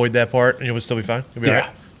they just void that part and you'll still be fine? You'll be all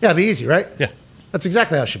right? Yeah, it'd be easy, right? Yeah. That's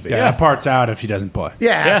exactly how it should be. Yeah, that part's out if he doesn't play.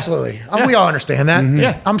 Yeah, absolutely. We all understand that.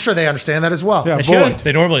 Yeah. I'm sure they understand that as well. Yeah, They void. should.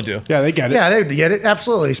 They normally do. Yeah, they get it. Yeah, they get it.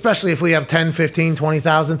 Absolutely. Especially if we have 10, 15,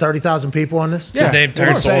 20,000, 30,000 people on this. Yeah.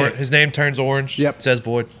 His name turns orange. Yep. It says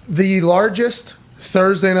void. The largest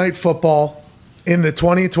Thursday night football in the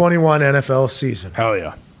 2021 NFL season. Hell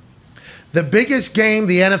yeah. The biggest game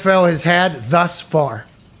the NFL has had thus far.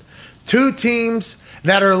 Two teams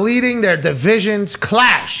that are leading their divisions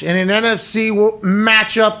clash in an NFC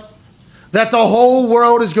matchup that the whole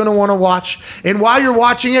world is going to want to watch. And while you're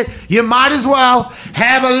watching it, you might as well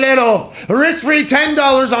have a little risk-free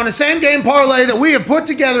 $10 on a same-game parlay that we have put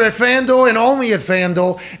together at FanDuel and only at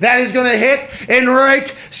FanDuel that is going to hit and rake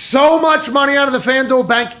so much money out of the FanDuel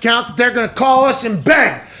bank account that they're going to call us and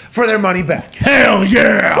beg for their money back. Hell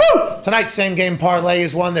yeah. Woo! Tonight's same-game parlay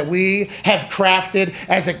is one that we have crafted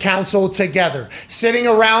as a council together. Sitting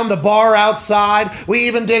around the bar outside, we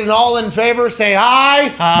even did an all-in-favor, say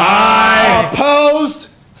aye. Aye. Opposed.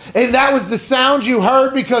 And that was the sound you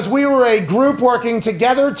heard because we were a group working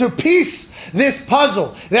together to piece this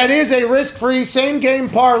puzzle that is a risk-free same-game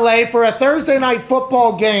parlay for a Thursday night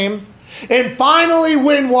football game and finally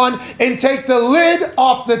win one and take the lid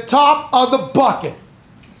off the top of the bucket.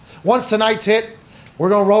 Once tonight's hit, we're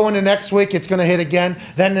going to roll into next week. It's going to hit again.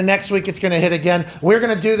 Then the next week, it's going to hit again. We're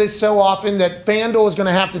going to do this so often that FanDuel is going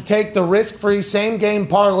to have to take the risk-free same-game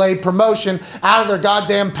parlay promotion out of their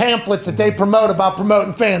goddamn pamphlets that they promote about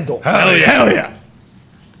promoting FanDuel. Hell yeah. Hell yeah.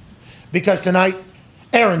 Because tonight,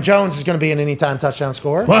 Aaron Jones is going to be an anytime touchdown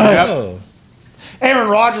scorer. Oh. Aaron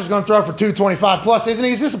Rodgers is going to throw for 225 plus, isn't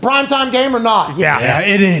he? Is this a primetime game or not? Yeah,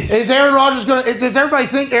 it is. Is Aaron Rodgers going to? Does everybody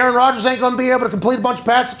think Aaron Rodgers ain't going to be able to complete a bunch of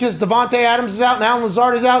passes because Devontae Adams is out and Allen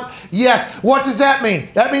Lazard is out? Yes. What does that mean?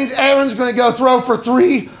 That means Aaron's going to go throw for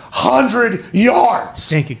 300 yards.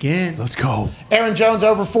 Think again. Let's go. Aaron Jones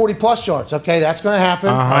over 40 plus yards. Okay, that's going to happen.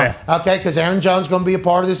 Okay, because Aaron Jones is going to be a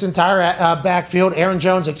part of this entire backfield. Aaron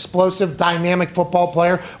Jones, explosive, dynamic football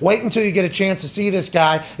player. Wait until you get a chance to see this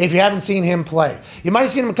guy if you haven't seen him play. You might have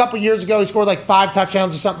seen him a couple years ago. He scored like 5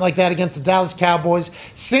 touchdowns or something like that against the Dallas Cowboys.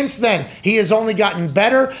 Since then, he has only gotten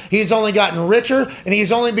better. He's only gotten richer, and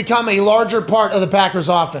he's only become a larger part of the Packers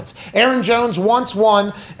offense. Aaron Jones once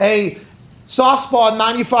won a softball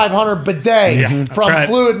 9,500 bidet from right.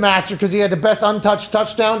 Fluid Master because he had the best untouched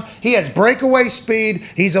touchdown. He has breakaway speed.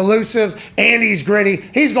 He's elusive and he's gritty.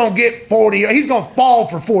 He's going to get 40. He's going to fall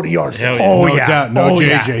for 40 yards. Hell yeah. Oh, no doubt. No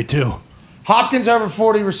JJ, too. Hopkins over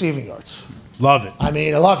 40 receiving yards. Love it. I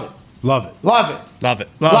mean, I love it. Love it. Love it. Love it.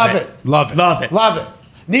 Love it. Love it. Love it. Love it.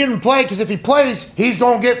 Need him to play because if he plays, he's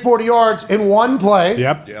going to get 40 yards in one play.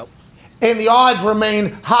 Yep. And the odds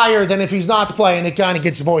remain higher than if he's not to play, and it kind of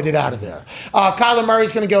gets voided out of there. Kyler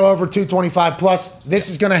Murray's going to go over 225 plus.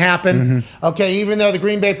 This is going to happen. Okay, even though the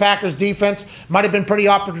Green Bay Packers defense might have been pretty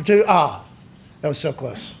opportunistic. That was so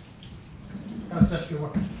close. That was such good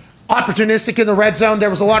work. Opportunistic in the red zone.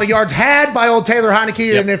 There was a lot of yards had by old Taylor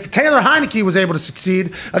Heineke, and if Taylor Heineke was able to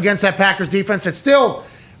succeed against that Packers defense, it still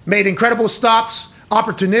made incredible stops.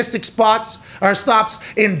 Opportunistic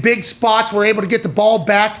stops in big spots. We're able to get the ball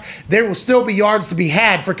back. There will still be yards to be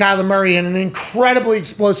had for Kyler Murray and an incredibly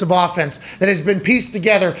explosive offense that has been pieced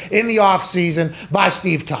together in the offseason by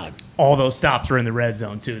Steve Keim. All those stops were in the red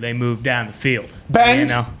zone, too. They moved down the field. Bend.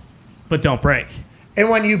 You know? But don't break. And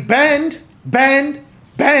when you bend,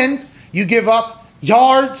 you give up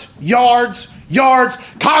yards, yards.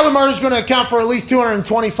 Kyler Murray's going to account for at least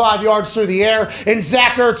 225 yards through the air. And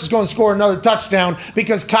Zach Ertz is going to score another touchdown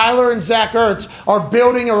because Kyler and Zach Ertz are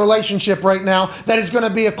building a relationship right now that is going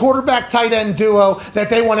to be a quarterback tight end duo that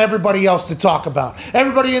they want everybody else to talk about.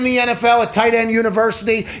 Everybody in the NFL at tight end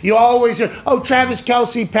university, you always hear, Travis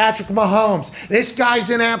Kelce, Patrick Mahomes. This guy's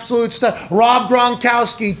an absolute stud. Rob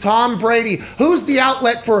Gronkowski, Tom Brady. Who's the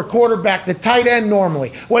outlet for a quarterback? The tight end normally.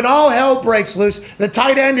 When all hell breaks loose, the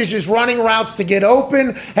tight end is just running routes to get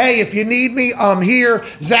open. Hey, if you need me, I'm here.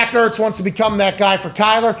 Zach Ertz wants to become that guy for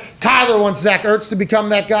Kyler. Kyler wants Zach Ertz to become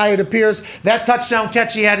that guy, it appears. That touchdown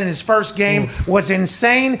catch he had in his first game was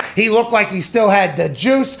insane. He looked like he still had the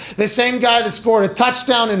juice. The same guy that scored a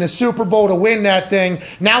touchdown in the Super Bowl to win that thing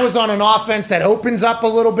now is on an offense that opens up a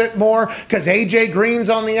little bit more because A.J. Green's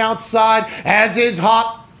on the outside, as is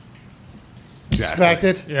Hawk.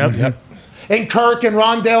 Expected. Yep. And Kirk and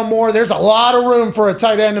Rondale Moore, there's a lot of room for a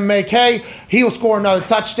tight end to make hay. He will score another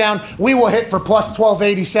touchdown. We will hit for plus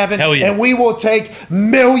 1287. Hell yeah. And we will take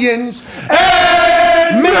millions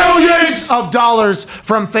and millions of dollars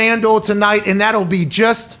from FanDuel tonight. And that'll be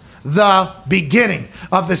just the beginning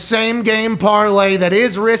of the same game parlay that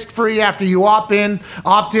is risk-free after you opt in for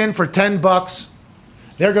 $10.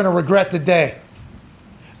 They're going to regret the day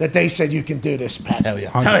that they said you can do this, Pat. Hell yeah.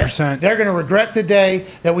 100%. They're going to regret the day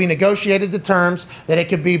that we negotiated the terms that it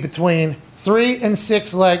could be between 3 and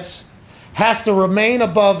 6 legs, has to remain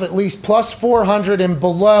above at least plus 400 and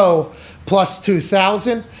below plus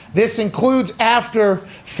 2,000. This includes after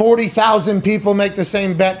 40,000 people make the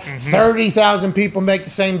same bet, 30,000 people make the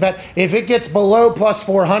same bet. If it gets below plus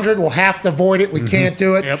 400, we'll have to void it. We can't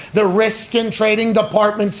do it. Yep. The risk and trading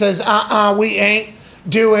department says, we ain't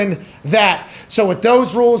doing that. So with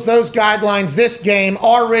those rules, those guidelines, this game,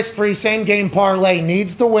 our risk-free same-game parlay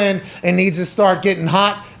needs to win and needs to start getting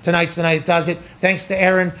hot. Tonight's the night it does it. Thanks to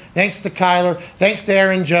Aaron. Thanks to Kyler. Thanks to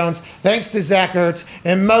Aaron Jones. Thanks to Zach Ertz.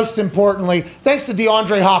 And most importantly, thanks to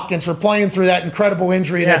DeAndre Hopkins for playing through that incredible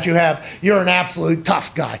injury that you have. You're an absolute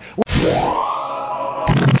tough guy.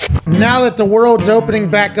 Now that the world's opening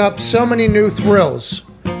back up, so many new thrills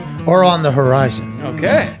are on the horizon.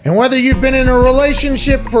 Okay. And whether you've been in a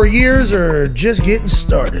relationship for years or just getting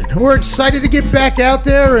started, we're excited to get back out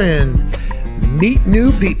there and meet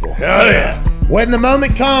new people. Hell yeah. When the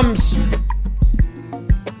moment comes,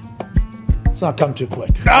 let's not come too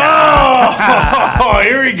quick. Oh,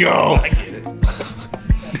 here we go.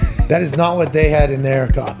 That is not what they had in their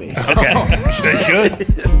copy. Okay. They should.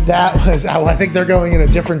 That was, I think they're going in a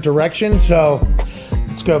different direction, so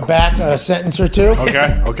let's go back a sentence or two.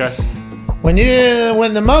 Okay. When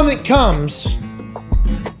the moment comes,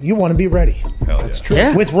 you want to be ready. That's true.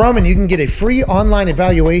 Yeah. With Roman, you can get a free online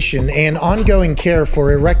evaluation and ongoing care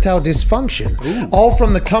for erectile dysfunction, all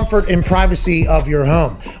from the comfort and privacy of your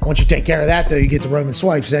home. Once you take care of that, though, you get the Roman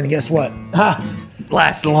swipes, and guess what?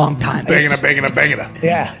 Lasts a long time. Banging it.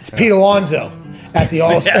 Yeah, it's Pete Alonso at the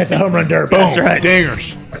at the home run derby. That's right.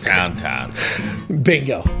 Dingers. Downtown.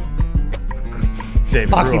 Bingo.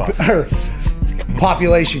 David Ruoff.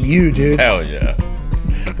 Population, you, dude. Hell yeah.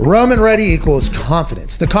 Roman Ready equals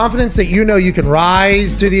confidence. The confidence that you know you can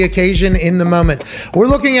rise to the occasion in the moment. We're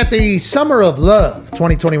looking at the Summer of Love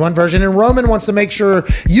 2021 version, and Roman wants to make sure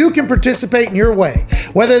you can participate in your way.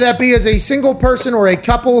 Whether that be as a single person or a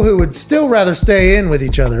couple who would still rather stay in with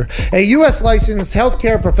each other, a U.S. licensed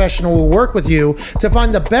healthcare professional will work with you to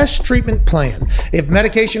find the best treatment plan. If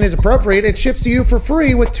medication is appropriate, it ships to you for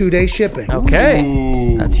free with 2-day shipping. Okay.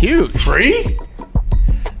 Ooh. That's huge. Free?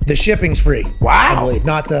 The shipping's free. Wow. I believe,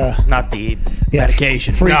 not the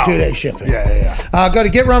medication. Free No. 2-day shipping. Yeah. Go to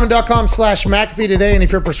GetRoman.com/McAfee today, and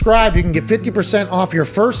if you're prescribed, you can get 50% off your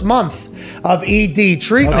first month of ED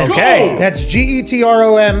treatment. Okay. That's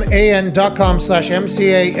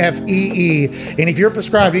GetRoman.com/MCAFEE, and if you're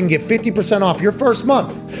prescribed, you can get 50% off your first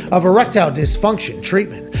month of erectile dysfunction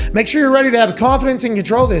treatment. Make sure you're ready to have confidence and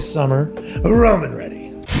control this summer. Roman Ready.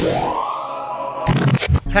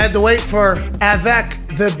 Had to wait for avec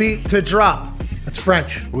the beat to drop. That's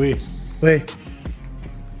French. Oui. Oui.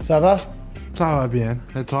 Ça va? Ça va bien.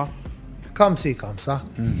 Et toi? Comme ci, comme ça.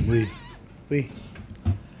 Oui. Oui.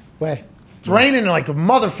 Ouais. It's raining like a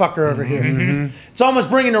motherfucker over here. It's almost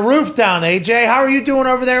bringing the roof down, AJ. How are you doing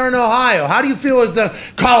over there in Ohio? How do you feel as the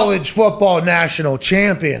college football national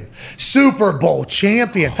champion, Super Bowl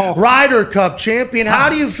champion, Ryder Cup champion? How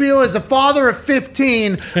do you feel as the father of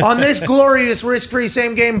 15 on this glorious risk-free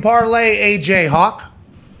same-game parlay, AJ Hawk?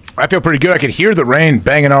 I feel pretty good. I could hear the rain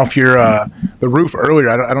banging off your the roof earlier.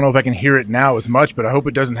 I don't know if I can hear it now as much, but I hope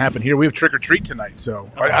it doesn't happen here. We have trick or treat tonight, so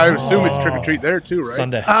I assume it's trick or treat there too, right?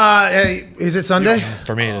 Sunday. Is it Sunday?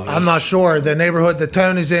 For me, it is. I'm not sure. The neighborhood that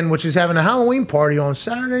Tone is in, which is having a Halloween party on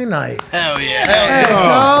Saturday night. Hell yeah. Hey,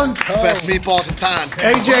 Tone. Best meatballs in town.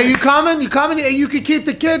 AJ, you coming? You coming? You could keep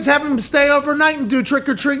the kids, have them stay overnight and do trick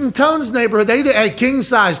or treat in Tone's neighborhood. They do king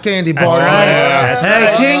size candy bars.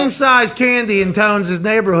 King size candy in Tone's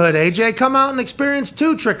neighborhood. AJ, come out and experience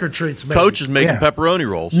 2 trick or treats, man. Coach is making pepperoni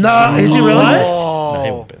rolls. No, is he really?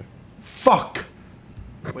 Oh. Fuck.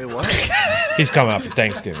 Wait, what? He's coming out for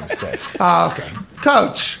Thanksgiving steak. Oh, okay.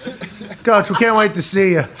 Coach, we can't wait to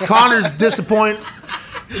see you. Connor's disappointment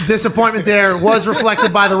there was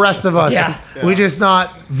reflected by the rest of us. Yeah. We just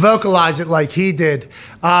not vocalize it like he did.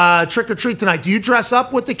 Trick or treat tonight. Do you dress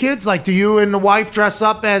up with the kids? Like, do you and the wife dress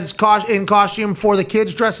up as in costume for the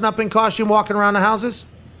kids dressing up in costume walking around the houses?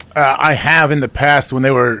 I have in the past when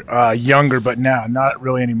they were younger, but now not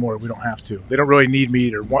really anymore. We don't have to. They don't really need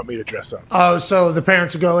me or want me to dress up. Oh, so the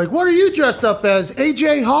parents will go like, "What are you dressed up as,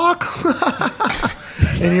 AJ Hawk?"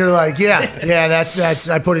 And you're like, yeah, that's.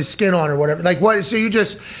 I put his skin on or whatever. Like what? So you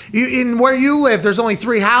in where you live, there's only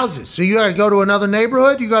 3 houses. So you got to go to another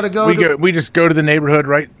neighborhood. You got to go. We just go to the neighborhood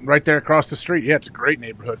right there across the street. Yeah, it's a great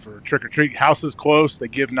neighborhood for trick or treat. House is close. They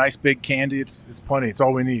give nice big candy. It's plenty. It's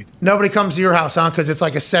all we need. Nobody comes to your house, huh? Because it's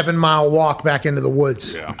like a 7-mile walk back into the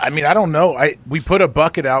woods. Yeah. I mean, I don't know. We put a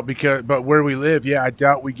bucket out but where we live, I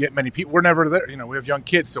doubt we get many people. We're never there. We have young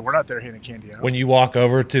kids, so we're not there handing candy out. When you walk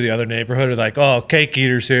over to the other neighborhood, they're like, "Oh, cake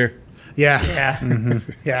eaters here." Yeah.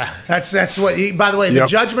 Yeah. That's what. By the way, the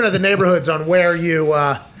judgment of the neighborhoods on where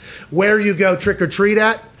you go trick or treat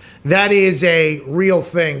at, that is a real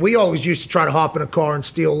thing. We always used to try to hop in a car and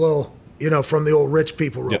steal a little, from the old rich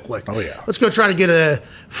people real quick. Oh yeah. Let's go try to get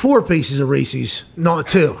 4 pieces of Reese's, not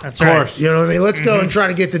 2. That's right. Of course. You know what I mean? Let's go and try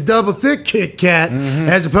to get the double thick Kit Kat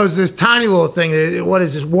as opposed to this tiny little thing. What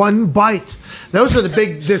is this? 1 bite. Those are the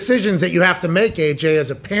big decisions that you have to make, AJ,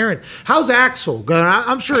 as a parent. How's Axel going?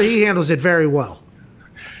 I'm sure he handles it very well.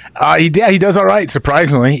 He does all right.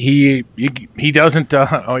 Surprisingly, he doesn't.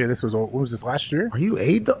 Oh yeah, this was what was this last year? Are you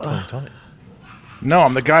Aid? No,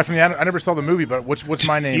 I'm the guy from the. I never saw the movie, but what's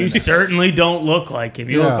my name? You certainly don't look like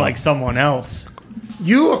him. You look like someone else.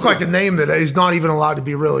 You look like a name that is not even allowed to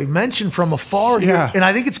be really mentioned from afar. Yeah. And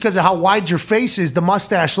I think it's because of how wide your face is. The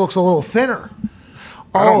mustache looks a little thinner.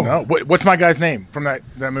 I don't know. What's my guy's name from that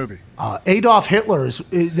movie? Adolf Hitler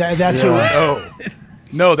that's who. Oh.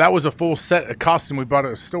 No, that was a full set, a costume we bought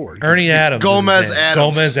at a store. Ernie Adams. Gomez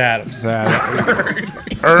Adams.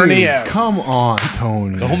 Ernie Adams. Come on,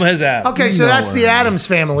 Tony. Gomez Adams. Okay, so that's the Adams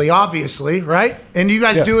family, obviously, right? And you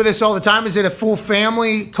guys do this all the time? Is it a full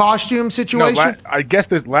family costume situation? No, I guess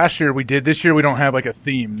this last year we did. This year we don't have like a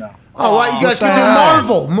theme, no. Oh, well, you guys can do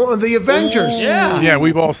Marvel, the Avengers. Yeah,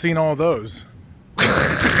 we've all seen all those.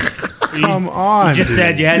 Come on. You just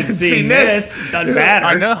said you hadn't seen this. Doesn't matter.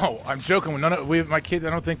 I know. I'm joking. My kids, I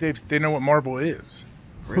don't think they know what Marvel is.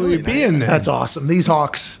 Who you being there? That's awesome. These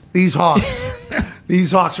Hawks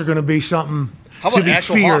are going to be something to be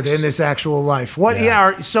feared in this actual life. What?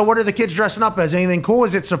 Yeah. So what are the kids dressing up as? Anything cool?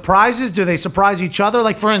 Is it surprises? Do they surprise each other?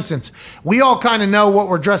 Like, for instance, we all kind of know what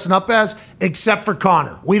we're dressing up as, except for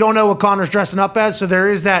Connor. We don't know what Connor's dressing up as, so there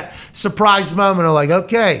is that surprise moment of like,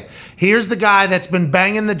 okay, here's the guy that's been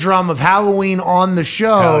banging the drum of Halloween on the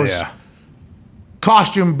shows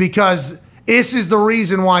costume because this is the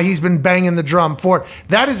reason why he's been banging the drum for it.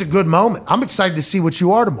 That is a good moment. I'm excited to see what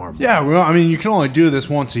you are tomorrow. Yeah, well, I mean, you can only do this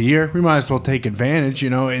once a year. We might as well take advantage,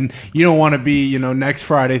 and you don't want to be, next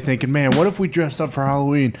Friday thinking, man, what if we dressed up for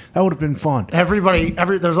Halloween? That would have been fun. There's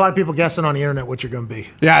a lot of people guessing on the internet what you're going to be.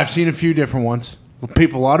 Yeah, I've seen a few different ones. A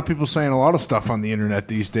lot of people saying a lot of stuff on the internet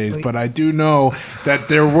these days, but I do know that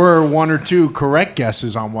there were 1 or 2 correct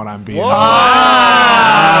guesses on what I'm being. Hey,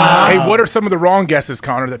 what are some of the wrong guesses,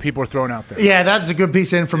 Connor, that people are throwing out there? Yeah, that's a good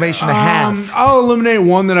piece of information to have. I'll eliminate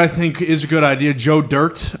one that I think is a good idea. Joe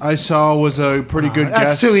Dirt, I saw, was a pretty good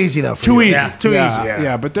guess. That's too easy, though. Too easy.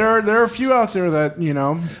 Yeah. But there are a few out there that,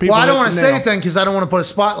 people I don't want to say it then because I don't want to put a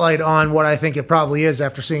spotlight on what I think it probably is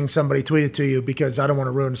after seeing somebody tweet it to you because I don't want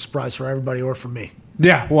to ruin the surprise for everybody or for me.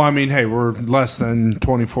 Yeah, well, I mean, hey, we're less than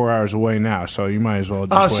 24 hours away now, so you might as well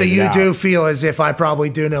just so you do feel as if I probably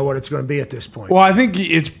do know what it's going to be at this point. Well, I think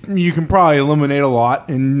you can probably eliminate a lot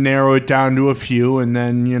and narrow it down to a few and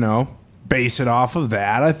then, base it off of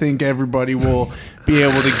that. I think everybody will be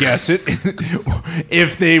able to guess it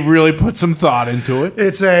if they really put some thought into it.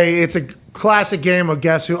 It's a Classic game of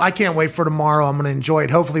Guess Who. I can't wait for tomorrow. I'm going to enjoy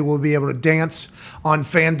it. Hopefully, we'll be able to dance on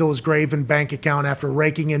FanDuel's Graven bank account after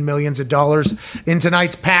raking in millions of dollars in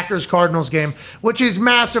tonight's Packers-Cardinals game, which is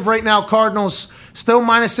massive right now. Cardinals still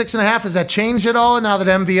minus 6.5. Has that changed at all now that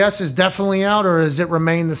MVS is definitely out, or has it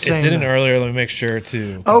remained the same? It didn't earlier. Let me make sure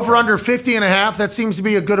to. Over under 50.5. That seems to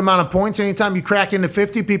be a good amount of points. Anytime you crack into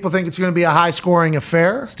 50, people think it's going to be a high-scoring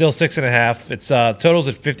affair. Still 6.5. It's totals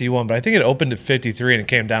at 51, but I think it opened at 53 and it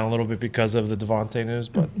came down a little bit because of the Devontae news.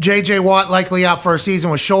 But J.J. Watt likely out for a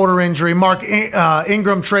season with shoulder injury. Mark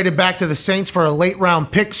Ingram traded back to the Saints for a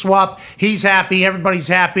late-round pick swap. He's happy. Everybody's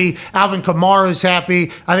happy. Alvin Kamara's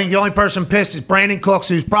happy. I think the only person pissed is Brandon Cooks,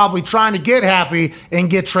 who's probably trying to get happy and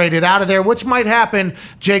get traded out of there, which might happen,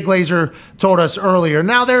 Jay Glazer told us earlier.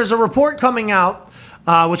 Now, there's a report coming out,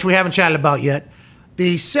 which we haven't chatted about yet,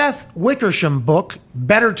 the Seth Wickersham book,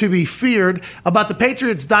 Better to Be Feared, about the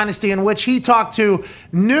Patriots dynasty, in which he talked to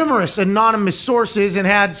numerous anonymous sources and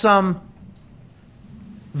had some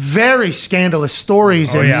very scandalous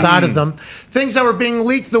stories inside of them. Things that were being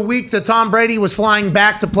leaked the week that Tom Brady was flying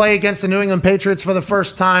back to play against the New England Patriots for the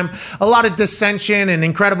first time. A lot of dissension and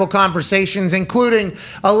incredible conversations, including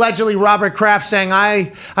allegedly Robert Kraft saying,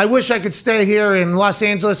 I wish I could stay here in Los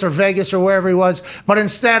Angeles or Vegas or wherever he was, but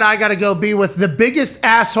instead I got to go be with the biggest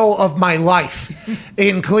asshole of my life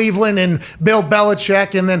in Cleveland, and Bill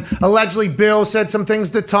Belichick. And then allegedly Bill said some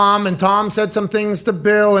things to Tom, and Tom said some things to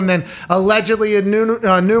Bill, and then allegedly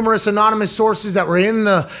numerous anonymous sources that were in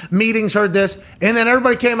the meetings heard this, and then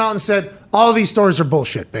everybody came out and said, all these stories are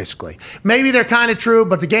bullshit, basically. Maybe they're kind of true,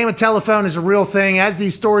 but the game of telephone is a real thing. As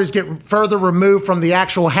these stories get further removed from the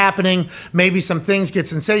actual happening, maybe some things get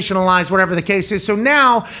sensationalized, whatever the case is. So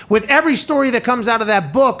now, with every story that comes out of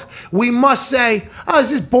that book, we must say, oh,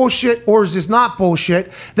 is this bullshit or is this not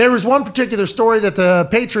bullshit? There was one particular story that the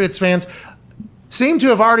Patriots fans seem to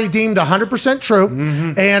have already deemed 100% true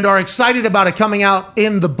and are excited about it coming out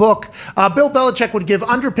in the book. Bill Belichick would give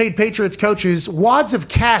underpaid Patriots coaches wads of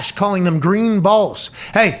cash, calling them green balls.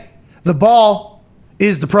 Hey, the ball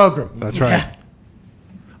is the program. That's right.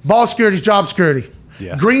 Ball security is job security.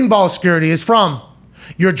 Yes. Green ball security is from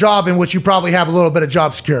your job, in which you probably have a little bit of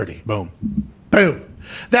job security. Boom. Boom.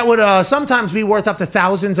 That would sometimes be worth up to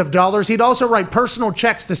thousands of dollars. He'd also write personal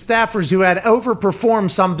checks to staffers who had overperformed,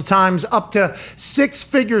 sometimes up to 6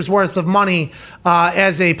 figures worth of money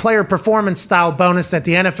as a player performance style bonus that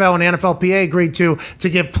the NFL and NFLPA agreed to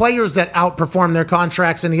give players that outperform their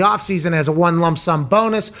contracts in the offseason as a one lump sum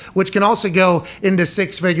bonus, which can also go into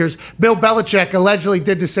 6 figures. Bill Belichick allegedly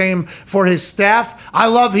did the same for his staff. I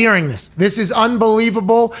love hearing this. This is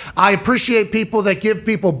unbelievable. I appreciate people that give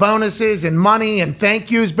people bonuses and money and thank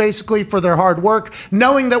yous basically for their hard work,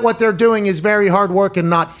 knowing that what they're doing is very hard work and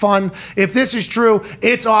not fun. If this is true,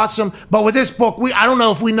 it's awesome. But with this book, I don't know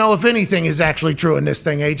if we know if anything is actually true in this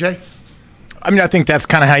thing, AJ. I mean, I think that's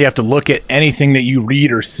kind of how you have to look at anything that you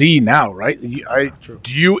read or see now, right?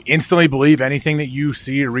 Do you instantly believe anything that you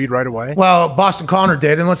see or read right away? Well, Boston Connor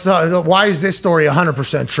did, and let's why is this story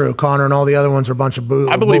 100% true? Connor and all the other ones are a bunch of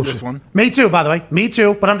bullshit. I believe this one. Me too, by the way. Me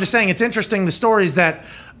too. But I'm just saying it's interesting, the stories that,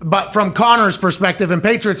 but from Connor's perspective and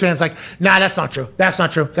Patriots fans, like, nah, that's not true. That's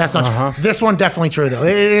not true. That's not true. This one definitely true, though.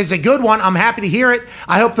 It is a good one. I'm happy to hear it.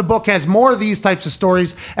 I hope the book has more of these types of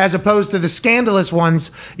stories as opposed to the scandalous ones,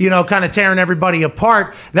 kind of tearing everybody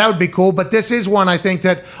apart. That would be cool. But this is one, I think,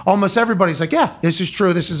 that almost everybody's like, yeah, this is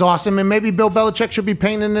true. This is awesome. And maybe Bill Belichick should be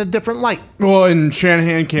painted in a different light. Well, and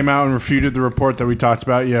Shanahan came out and refuted the report that we talked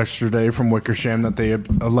about yesterday from Wickersham that they had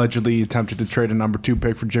allegedly attempted to trade a number 2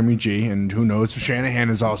 pick for Jimmy G. And who knows if Shanahan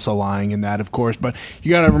is also lying in that, of course. But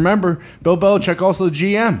you got to remember, Bill Belichick, also the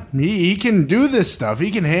GM. He can do this stuff. He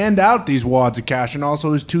can hand out these wads of cash, and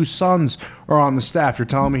also his 2 sons are on the staff. You're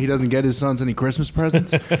telling me he doesn't get his sons any Christmas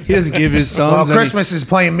presents? He doesn't give his sons Christmas is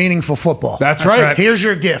playing meaningful football. That's right. Here's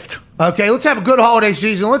your gift. Okay, let's have a good holiday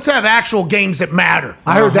season. Let's have actual games that matter.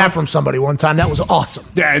 I heard that from somebody one time. That was awesome.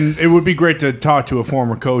 Yeah, and it would be great to talk to a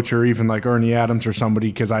former coach or even like Ernie Adams or somebody,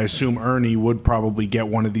 because I assume Ernie would probably get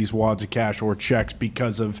one of these wads of cash or checks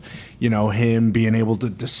because of, him being able to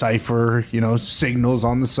decipher, signals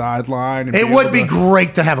on the sideline. It would be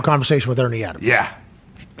great to have a conversation with Ernie Adams. Yeah.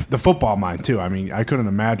 The football mind, too. I mean, I couldn't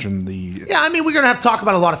imagine the... Yeah, I mean, we're going to have to talk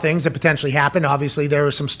about a lot of things that potentially happened. Obviously, there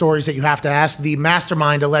are some stories that you have to ask. The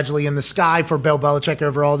mastermind allegedly in the sky for Bill Belichick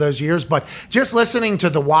over all those years. But just listening to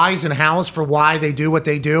the whys and hows for why they do what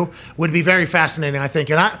they do would be very fascinating, I think.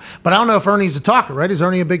 But I don't know if Ernie's a talker, right? Is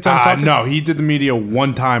Ernie a big-time talker? No, he did the media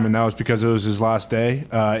one time, and that was because it was his last day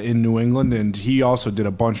in New England. And he also did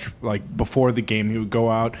a bunch, like, before the game. He would go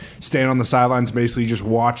out, stand on the sidelines, basically just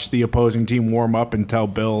watch the opposing team warm up and tell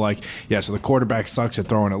Bill still like, so the quarterback sucks at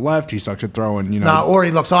throwing it left. He sucks at throwing, or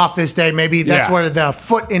he looks off this day. Maybe that's Yeah. where the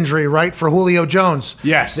foot injury, right, for Julio Jones.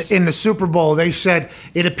 Yes. In the Super Bowl, they said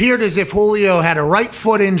it appeared as if Julio had a right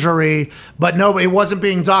foot injury, but no, it wasn't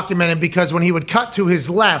being documented because when he would cut to his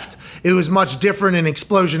left, it was much different in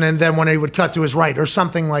explosion than when he would cut to his right or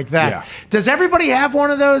something like that. Yeah. Does everybody have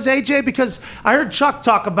one of those, AJ? Because I heard Chuck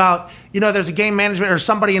talk about, there's a game management or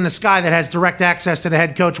somebody in the sky that has direct access to the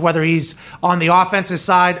head coach, whether he's on the offensive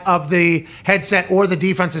side of the headset or the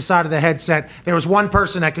defensive side of the headset. There was one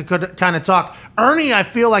person that could kind of talk. Ernie, I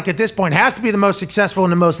feel like at this point, has to be the most successful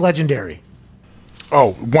and the most legendary.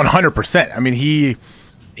 Oh, 100%. I mean, he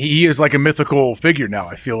is like a mythical figure now,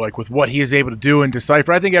 I feel like, with what he is able to do and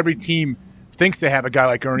decipher. I think every team thinks they have a guy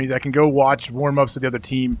like Ernie that can go watch warm-ups of the other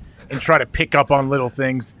team and try to pick up on little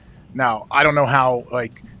things. Now, I don't know how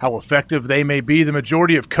effective they may be. The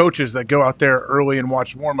majority of coaches that go out there early and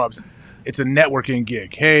watch warm-ups, it's a networking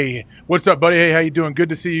gig. Hey, what's up, buddy? Hey, how you doing? Good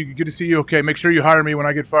to see you. Good to see you. Okay, make sure you hire me when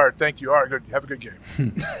I get fired. Thank you. All right, good. Have a good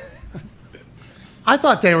game. I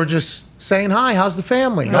thought they were just saying, hi, how's the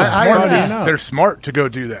family? They're smart to go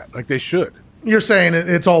do that, like they should. You're saying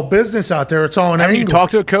it's all business out there. It's all an I mean, you angle.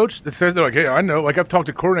 talk to a coach that says, they're like, hey, I know. Like, I've talked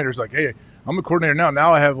to coordinators like, hey, I'm a coordinator now.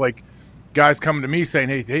 Now I have, like, guys coming to me saying,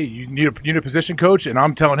 hey, you need a position coach? And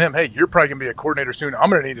I'm telling him, hey, you're probably going to be a coordinator soon.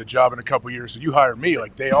 I'm going to need a job in a couple years, so you hire me.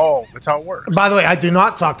 Like, that's how it works. By the way, I do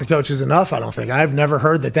not talk to coaches enough, I don't think. I've never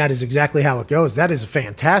heard that is exactly how it goes. That is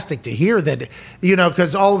fantastic to hear that,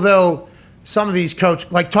 because although some of these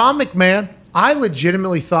coaches, like Tom McMahon, I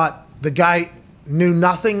legitimately thought the guy knew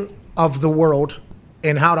nothing of the world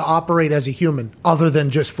and how to operate as a human other than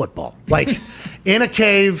just football. Like in a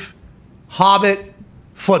cave, hobbit,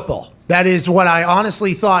 football. That is what I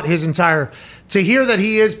honestly thought to hear that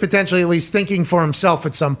he is potentially at least thinking for himself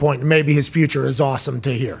at some point, and maybe his future is awesome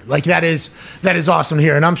to hear. Like that is awesome to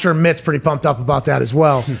hear. And I'm sure Mitt's pretty pumped up about that as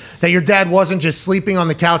well. That your dad wasn't just sleeping on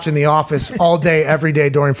the couch in the office all day, every day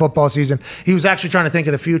during football season. He was actually trying to think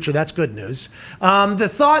of the future. That's good news. The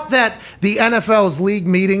thought that the NFL's league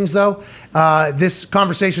meetings, though, this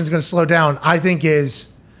conversation is going to slow down, I think is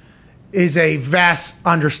a vast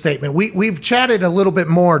understatement. We've chatted a little bit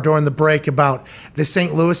more during the break about the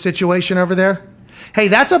St. Louis situation over there. Hey,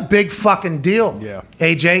 that's a big fucking deal,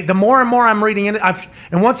 AJ. The more and more I'm reading it,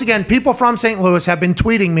 and once again, people from St. Louis have been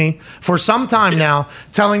tweeting me for some time now,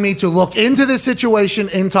 telling me to look into this situation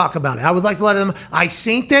and talk about it. I would like to let them, I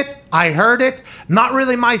synced it, I heard it, not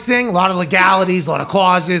really my thing, a lot of legalities, a lot of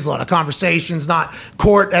clauses, a lot of conversations, not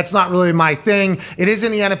court, that's not really my thing. It is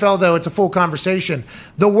in the NFL, though, it's a full conversation.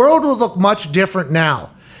 The world would look much different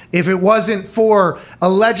now if it wasn't for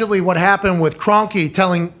allegedly what happened with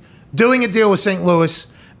Kroenke doing a deal with St. Louis,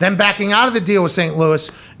 then backing out of the deal with St. Louis,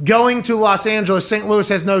 going to Los Angeles. St. Louis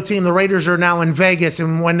has no team. The Raiders are now in Vegas,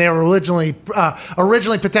 and when they were originally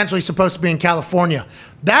potentially supposed to be in California.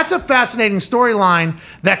 That's a fascinating storyline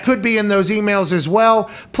that could be in those emails as well,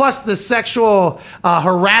 plus the sexual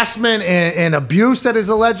harassment and abuse that is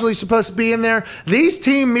allegedly supposed to be in there. These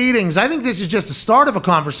team meetings, I think this is just the start of a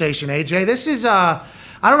conversation, AJ. This is, I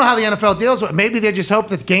don't know how the NFL deals with it. Maybe they just hope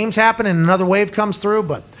that games happen and another wave comes through,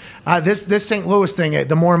 but this St. Louis thing,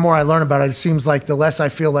 the more and more I learn about it seems like the less I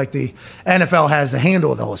feel like the NFL has the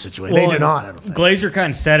handle of the whole situation. Well, they do not, I don't think. Glazer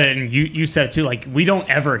kind of said it, and you said it too. Like, we don't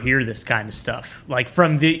ever hear this kind of stuff. Like,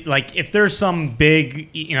 if there's some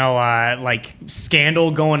big, like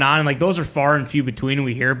scandal going on, and like those are far and few between, and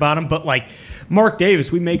we hear about them. But like Mark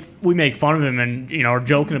Davis, we make fun of him and are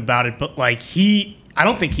joking about it, but like I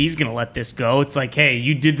don't think he's going to let this go. It's like, hey,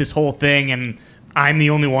 you did this whole thing, and I'm the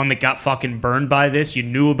only one that got fucking burned by this. You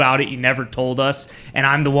knew about it. You never told us. And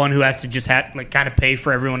I'm the one who has to just kind of pay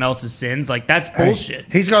for everyone else's sins. Like, that's bullshit.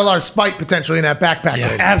 He's got a lot of spite potentially in that backpack.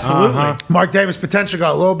 Yeah, absolutely. Mark Davis potentially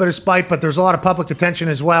got a little bit of spite, but there's a lot of public attention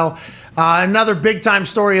as well. Another big-time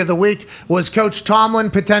story of the week was Coach Tomlin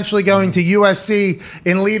potentially going to USC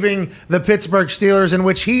and leaving the Pittsburgh Steelers, in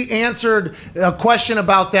which he answered a question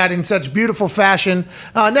about that in such beautiful fashion.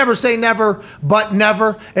 Never say never, but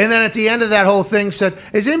never. And then at the end of that whole thing said,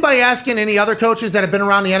 is anybody asking any other coaches that have been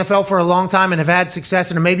around the NFL for a long time and have had success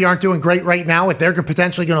and maybe aren't doing great right now if they're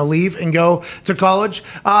potentially going to leave and go to college?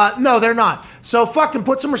 No, they're not. So fucking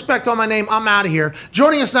put some respect on my name. I'm out of here.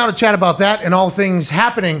 Joining us now to chat about that and all things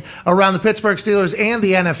happening around the Pittsburgh Steelers and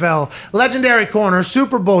the NFL, legendary corner,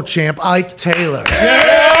 Super Bowl champ, Ike Taylor.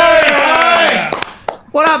 Yeah!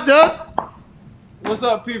 What up, dude? What's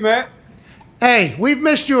up, P-Mac? Hey, we've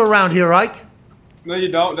missed you around here, Ike. No,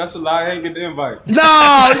 you don't. That's a lie. I ain't get the invite. No,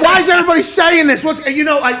 why is everybody saying this? What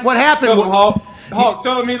happened? Hawk,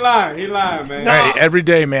 tell him he lying. He lying, man. No. Hey, every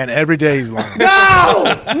day, man. Every day he's lying. No,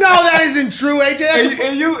 that isn't true, AJ. That's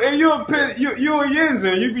And you a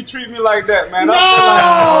Yinzer. You be treating me like that, man.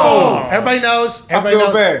 no. Everybody knows. Everybody feel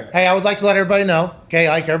knows. bad. Hey, I would like to let everybody know. Okay,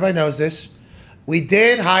 Ike, everybody knows this. We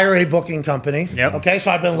did hire a booking company. Yep. Okay,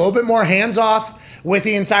 so I've been a little bit more hands off with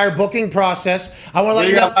the entire booking process. I want to let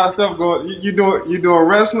You you got a know. lot of stuff going. You doing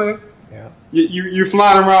wrestling. Yeah. You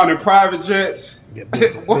flying around in private jets. Yeah,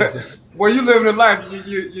 business, What- business. Where you living in life?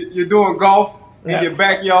 You're doing golf Yeah. in your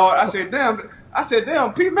backyard. I said,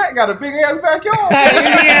 damn, P. Mac got a big ass backyard.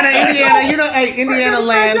 Hey, Indiana, you know, Indiana Right,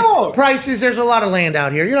 land backyard. prices. There's a lot of land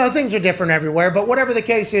out here. You know, things are different everywhere. But whatever the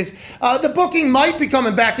case is, the booking might be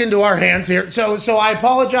coming back into our hands here. So I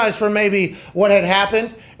apologize for maybe what had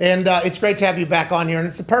happened, and it's great to have you back on here. And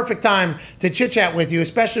it's the perfect time to chit chat with you,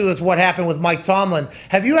 especially with what happened with Mike Tomlin.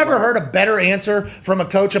 Have you ever heard a better answer from a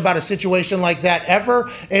coach about a situation like that ever?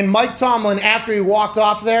 And Mike Tomlin, after he walked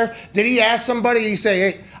off there, did he ask somebody? He say,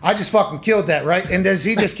 "Hey, I just fucking killed that, right?" And does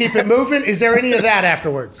he just keep it moving? Is there any of that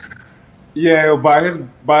afterwards? Yeah, by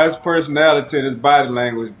his personality and his body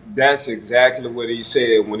language, that's exactly what he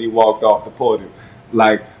said when he walked off the podium.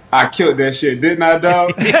 Like, I killed that shit, didn't I,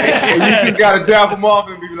 dog? And you just gotta drop him off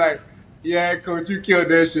and be like, "Yeah, coach, you killed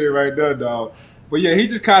that shit right there, dog." But yeah, he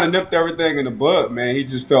just kind of nipped everything in the bud, man. He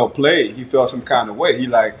just felt played. He felt some kind of way. He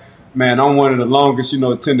like, man, I'm one of the longest,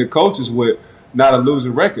 tenured coaches with not a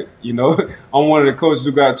losing record. I'm one of the coaches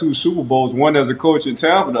who got 2 Super Bowls, one as a coach in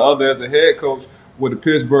Tampa, the other as a head coach with the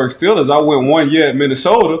Pittsburgh Steelers. I went 1 year at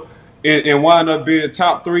Minnesota and wound up being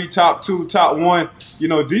top 3, top 2, top 1,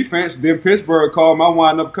 defense. Then Pittsburgh called me. I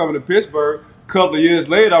wound up coming to Pittsburgh. A couple of years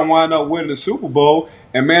later, I wound up winning the Super Bowl.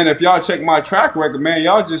 And man, if y'all check my track record, man,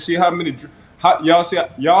 y'all just see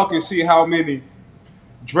y'all can see how many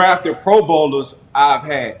drafted Pro Bowlers I've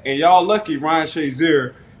had. And y'all lucky Ryan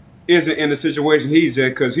Shazier isn't in the situation he's in,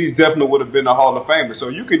 because he's definitely would have been a Hall of Famer. So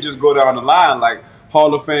you can just go down the line like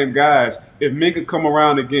Hall of Fame guys. If Minka come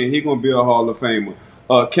around again, he gonna be a Hall of Famer.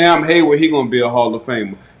 Cam Hayward, he gonna be a Hall of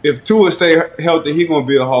Famer. If Tua stay healthy, he gonna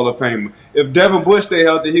be a Hall of Famer. If Devin Bush stay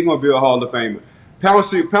healthy, he gonna be a Hall of Famer.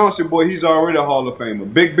 Pouncey boy, he's already a Hall of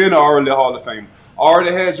Famer. Big Ben already a Hall of Famer.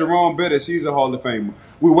 Already had Jerome Bettis, he's a Hall of Famer.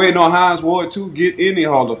 We waiting on Hines Ward to get in the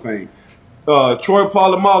Hall of Fame. Troy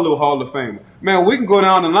Polamalu, Hall of Famer. Man, we can go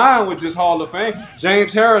down the line with just Hall of Fame.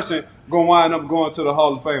 James Harrison gonna wind up going to the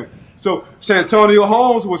Hall of Fame. So Santonio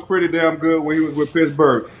Holmes was pretty damn good when he was with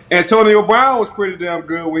Pittsburgh. Antonio Brown was pretty damn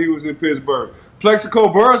good when he was in Pittsburgh.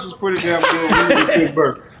 Plexico Burress was pretty damn good when he was in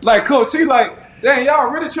Pittsburgh. Like, Coach, he like, dang, y'all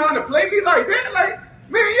really trying to play me like that? Like,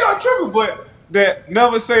 man, y'all tripping. But that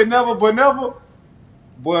never say never, but never.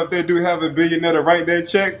 Boy, if they do have a billionaire to write that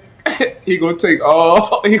check, he gonna take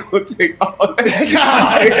all that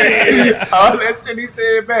all that shit he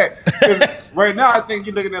said back. Because right now I think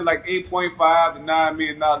you're looking at like $8.5 to $9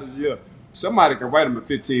 million a year. Somebody can write him a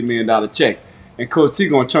 $15 million check, and Coach T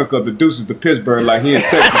gonna chunk up the deuces to Pittsburgh like he in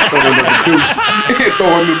Texas, throwing up the deuce and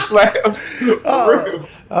throwing them slabs. For real.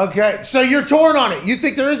 Okay, so you're torn on it. You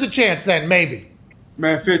think there is a chance then, maybe?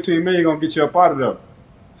 Man, $15 million gonna get you up out of there.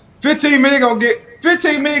 $15 million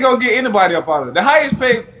gonna get anybody up out of there. The highest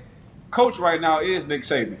paid coach right now is Nick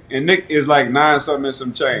Saban, and Nick is like 9-something and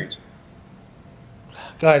some change.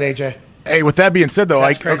 Go ahead, AJ. Hey, with that being said, though,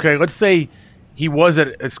 That's like, crazy. okay, let's say he was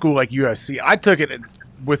at a school like USC. I took it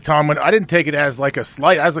with Tomlin. I didn't take it as like a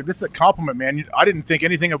slight. I was like, this is a compliment, man. I didn't think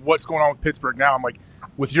anything of what's going on with Pittsburgh now. I'm like,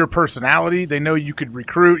 with your personality, they know you could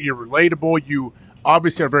recruit. You're relatable. You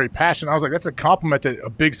obviously are very passionate. I was like, that's a compliment that a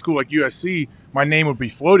big school like USC, my name would be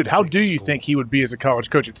floated. How do you think he would be as a college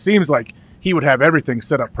coach? It seems like he would have everything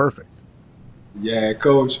set up perfect. Yeah,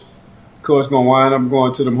 Coach gonna wind up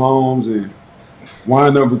going to them homes and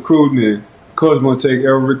wind up recruiting, and Coach gonna take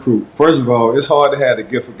every recruit. First of all, it's hard to have the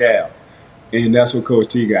gift of gab, and that's what Coach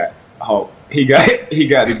T got. He got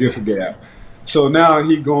the gift of gab. So now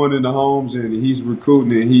he going in the homes and he's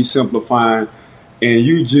recruiting and he's simplifying. And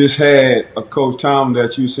you just had a Coach Tom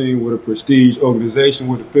that you seen with a prestige organization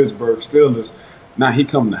with the Pittsburgh Steelers. Now he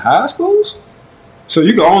coming to high schools. So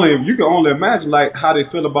you can only imagine like how they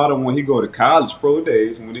feel about him when he go to college pro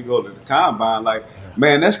days and when he go to the combine. Like,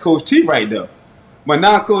 man, that's Coach T right there. But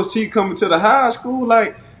now Coach T coming to the high school,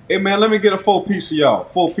 like, hey man, let me get a 4-piece of y'all,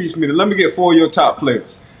 4-piece meeting. Let me get 4 of your top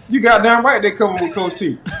players. You goddamn right they coming with Coach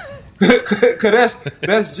T. Cause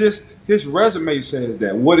that's just his resume says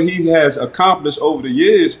that. What he has accomplished over the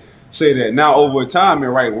years say that. Now over time,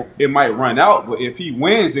 it might run out, but if he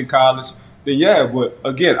wins in college, then yeah. But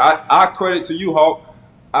again, I credit to you, Hawk.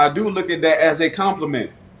 I do look at that as a compliment.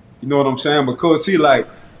 You know what I'm saying? Because see, like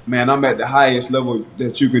man, I'm at the highest level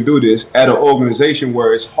that you can do this at an organization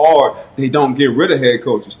where it's hard. They don't get rid of head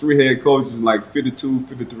coaches. 3 head coaches in like 52,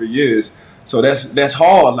 53 years. So that's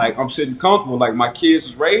hard. Like, I'm sitting comfortable. Like, my kids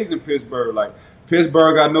was raised in Pittsburgh. Like,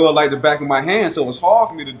 Pittsburgh, I know it like the back of my hand, so it's hard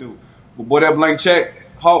for me to do. But boy, that blank check,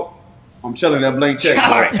 Hawk, I'm telling that blank check.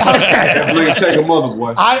 Like, that blank check a mother,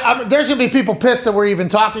 boy. There's going to be people pissed that we're even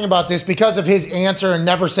talking about this because of his answer and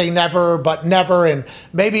never say never, but never. And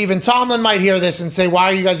maybe even Tomlin might hear this and say, why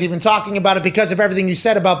are you guys even talking about it? Because of everything you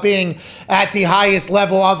said about being at the highest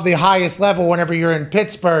level of the highest level whenever you're in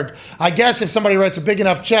Pittsburgh. I guess if somebody writes a big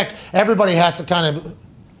enough check, everybody has to kind of...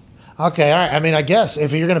 Okay, all right. I mean, I guess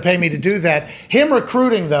if you're going to pay me to do that. Him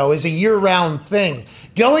recruiting, though, is a year-round thing.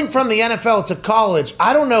 Going from the NFL to college,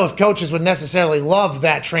 I don't know if coaches would necessarily love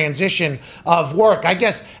that transition of work. I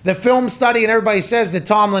guess the film study, and everybody says that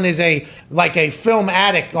Tomlin is a film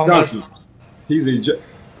addict almost. He's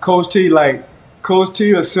Coach T. Like, Coach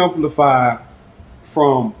T will simplify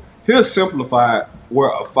where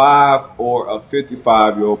a 5 or a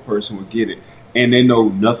 55-year-old person would get it. And they know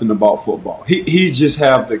nothing about football. He just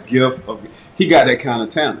have the gift of, he got that kind of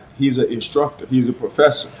talent. He's an instructor. He's a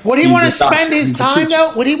professor. Would he want to spend his time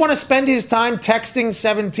though? Would he want to spend his time texting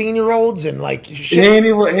 17-year-olds and like shit?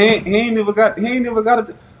 He ain't never got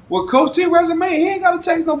to. Well, Coach T resume, he ain't got to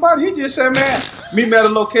text nobody. He just said, "Man, meet me at a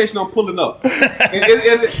location. I'm pulling up."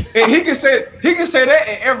 and he can say that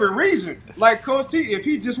in every region. Like Coach T, if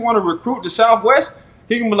he just want to recruit the Southwest,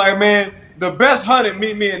 he can be like, "Man, the best 100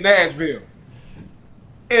 meet me in Nashville."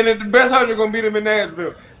 And the best 100 going to meet him in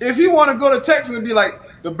Nashville. If he want to go to Texas and be like,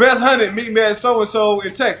 the best 100 meet me at so-and-so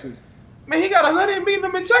in Texas. Man, he got 100 meeting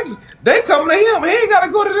them in Texas. They coming to him. He ain't got to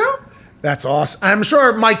go to them. That's awesome. I'm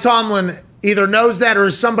sure Mike Tomlin either knows that or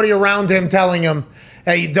is somebody around him telling him,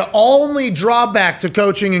 hey, the only drawback to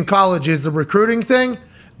coaching in college is the recruiting thing.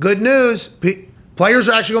 Good news. Players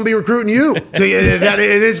are actually going to be recruiting you. That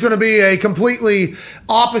it is going to be a completely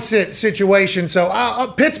opposite situation.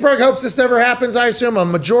 So Pittsburgh hopes this never happens, I assume. A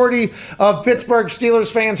majority of Pittsburgh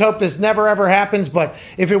Steelers fans hope this never, ever happens. But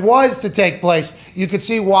if it was to take place, you could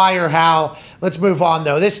see why or how. Let's move on,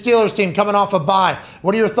 though. This Steelers team coming off a bye.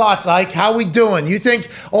 What are your thoughts, Ike? How we doing? You think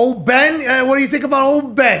old Ben? What do you think about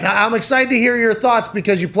old Ben? I'm excited to hear your thoughts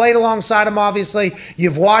because you played alongside him, obviously.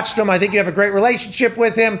 You've watched him. I think you have a great relationship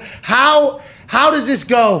with him. How does this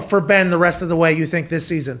go for Ben the rest of the way, you think, this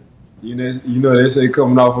season? You know they say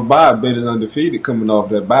coming off a bye, Ben is undefeated coming off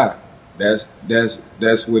that bye. That's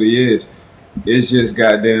what he is. It's just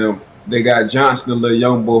goddamn. They got Johnson, the little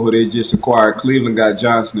young boy who they just acquired. Cleveland got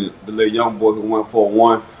Johnson, the little young boy who went for a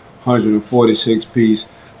 146 piece.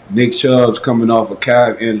 Nick Chubb's coming off a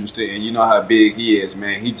calf injury, and you know how big he is,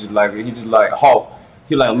 man. He just like Hawk.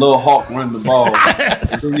 He like little Hawk running the ball.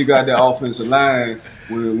 And then you got that offensive line.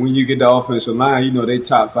 When you get the offensive line, you know they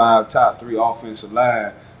top 5, top 3 offensive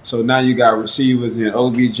line. So now you got receivers in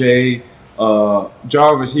OBJ,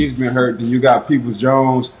 Jarvis. He's been hurt. Then you got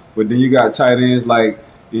Peoples-Jones, but then you got tight ends like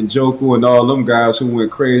Njoku and all them guys who went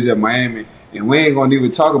crazy at Miami. And we ain't gonna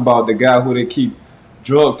even talk about the guy who they keep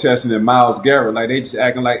drug testing and Myles Garrett. Like they just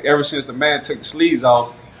acting like ever since the man took the sleeves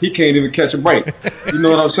off, he can't even catch a break. You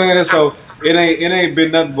know what I'm saying? So it ain't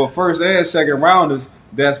been nothing but first and second rounders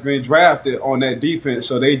that's been drafted on that defense.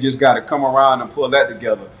 So they just got to come around and pull that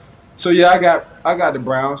together. So yeah, I got the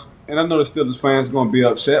Browns, and I know the Steelers fans are gonna be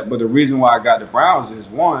upset, but the reason why I got the Browns is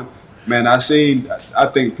one, man, I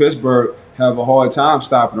think Pittsburgh have a hard time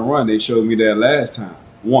stopping the run. They showed me that last time.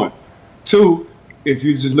 1. 2, if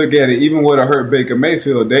you just look at it, even with a hurt Baker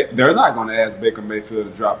Mayfield, they're not going to ask Baker Mayfield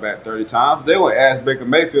to drop back 30 times. They will ask Baker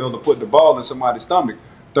Mayfield to put the ball in somebody's stomach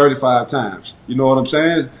 35 times. You know what I'm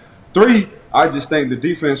saying? 3, I just think the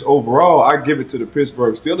defense overall, I give it to the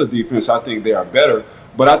Pittsburgh Steelers defense. I think they are better.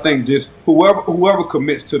 But I think just whoever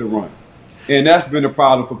commits to the run. And that's been a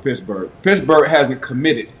problem for Pittsburgh. Pittsburgh hasn't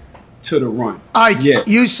committed to the run. Yet.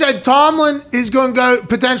 You said Tomlin is going to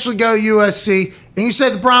potentially go USC, and you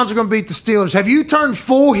said the Browns are going to beat the Steelers. Have you turned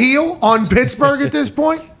full heel on Pittsburgh at this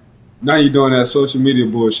point? Now you're doing that social media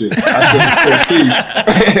bullshit. I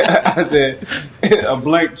said a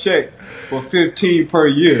blank check for $15 per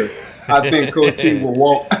year. I think Coach T will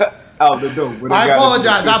walk out the door. I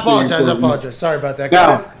apologize. Sorry about that.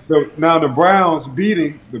 Now the Browns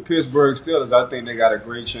beating the Pittsburgh Steelers, I think they got a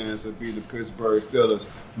great chance of beating the Pittsburgh Steelers.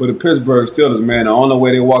 But the Pittsburgh Steelers, man, the only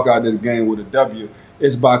way they walk out this game with a W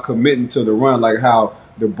is by committing to the run like how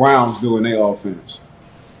the Browns do in their offense.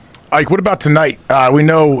 Ike, what about tonight? We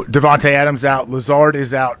know Devontae Adams out, Lazard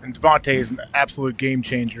is out, and Devontae is an absolute game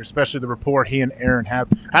changer, especially the rapport he and Aaron have.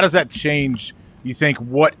 How does that change, you think,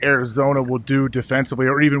 what Arizona will do defensively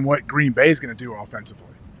or even what Green Bay is going to do offensively?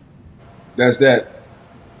 That's that.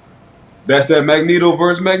 that's that Magneto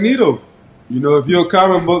versus Magneto. You know, if you're a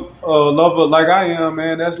comic book lover like I am,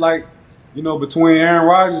 man, that's like, you know, between Aaron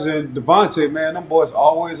Rodgers and Devontae, man, them boys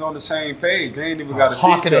always on the same page. They ain't even got to see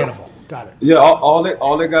Hawk and animal. Got it. Yeah, all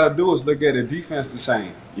they got to do is look at the defense the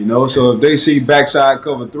same. You know, so if they see backside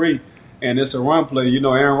cover 3 and it's a run play, you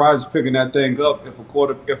know, Aaron Rodgers picking that thing up. If a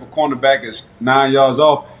cornerback is 9 yards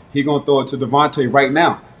off, he gonna throw it to Devontae right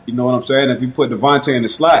now. You know what I'm saying? If you put Devontae in the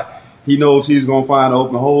slot, he knows he's gonna find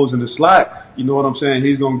open holes in the slot. You know what I'm saying?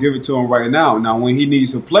 He's gonna give it to him right now. Now, when he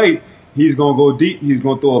needs to play, he's gonna go deep. He's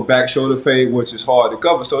gonna throw a back shoulder fade, which is hard to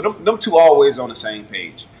cover. So them two always on the same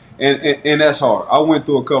page, and that's hard. I went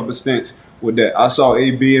through a couple of stints with that. I saw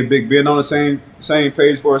AB and Big Ben on the same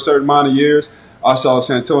page for a certain amount of years. I saw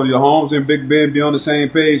Santonio Holmes and Big Ben be on the same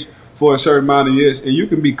page for a certain amount of years, and you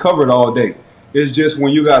can be covered all day. It's just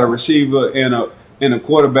when you got a receiver and a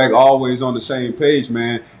quarterback always on the same page,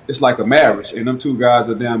 man, it's like a marriage, and them two guys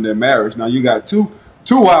are damn near marriage. Now you got two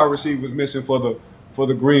wide receivers missing for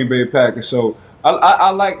the Green Bay Packers. So I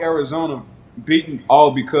like Arizona beating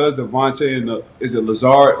all because Devontae and is it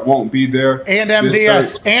Lazard won't be there. And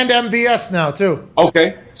MVS now too.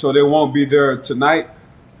 Okay, so they won't be there tonight.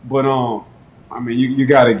 But I mean, you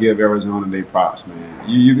got to give Arizona their props, man.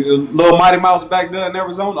 You little Mighty Mouse back there in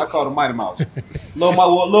Arizona. I call him Mighty Mouse.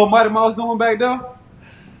 little Mighty Mouse doing back there.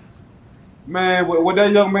 Man, what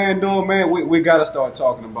that young man doing, man, we got to start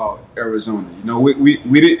talking about Arizona. You know, we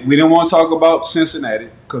didn't want to talk about Cincinnati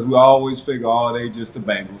because we always figure, oh, they just the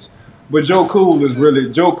Bengals. But Joe Cool was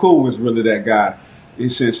really that guy in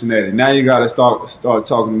Cincinnati. Now you got to start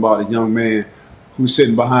talking about a young man who's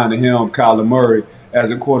sitting behind the helm, Kyler Murray, as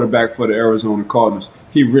a quarterback for the Arizona Cardinals.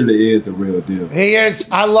 He really is the real deal. He is.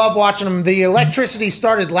 I love watching him. The electricity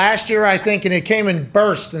started last year, I think, and it came in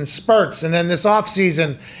bursts and spurts. And then this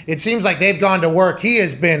offseason, it seems like they've gone to work. He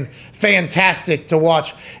has been fantastic to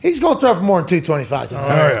watch. He's going to throw for more than 225 tonight.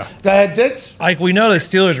 Oh, yeah. Go ahead, Diggs. Like, we know the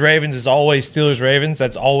Steelers-Ravens is always Steelers-Ravens.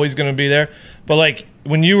 That's always going to be there. But, like,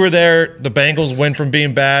 when you were there, the Bengals went from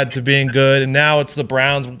being bad to being good, and now it's the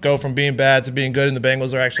Browns go from being bad to being good, and the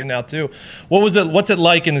Bengals are actually now too. What's it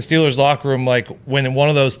like in the Steelers locker room, like when one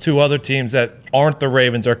of those two other teams that aren't the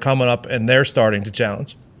Ravens are coming up and they're starting to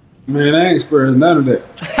challenge? Man, I ain't experienced none of that.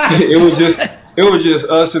 it was just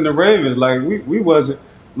us and the Ravens. Like we wasn't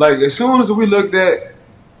like as soon as we looked at,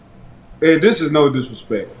 and this is no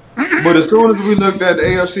disrespect, but as soon as we looked at the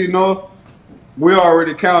AFC North, we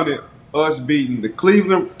already counted us beating the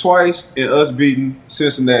Cleveland twice and us beating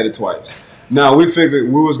Cincinnati twice. Now, we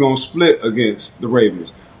figured we was going to split against the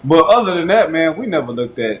Ravens. But other than that, man, we never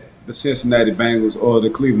looked at the Cincinnati Bengals or the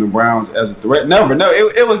Cleveland Browns as a threat. Never. No,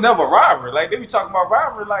 it was never a rivalry. Like, they be talking about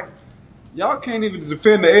rivalry like, y'all can't even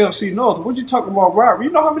defend the AFC North. What you talking about rivalry?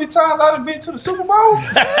 You know how many times I've been to the Super Bowl?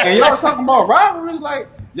 And y'all talking about rivalries like,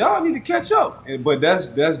 y'all need to catch up. But that's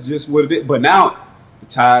just what it is. But now, the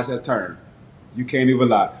tides have turned. You can't even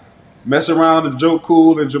lie. Mess around with Joe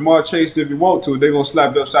Cool and Jamar Chase if you want to. They're going to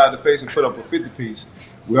slap you upside the face and put up a 50-piece.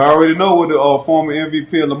 We already know what the former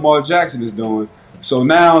MVP Lamar Jackson is doing. So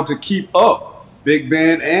now to keep up, Big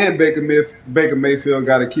Ben and Baker Mayfield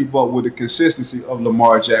got to keep up with the consistency of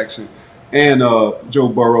Lamar Jackson and Joe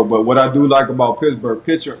Burrow. But what I do like about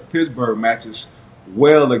Pittsburgh matches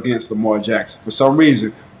well against Lamar Jackson. For some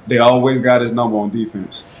reason, they always got his number on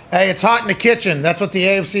defense. Hey, it's hot in the kitchen. That's what the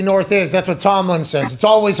AFC North is. That's what Tomlin says. It's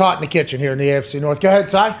always hot in the kitchen here in the AFC North. Go ahead,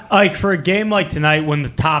 Ty. Like, for a game like tonight when the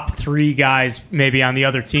top three guys maybe on the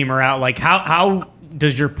other team are out, like how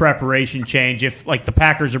does your preparation change if, like, the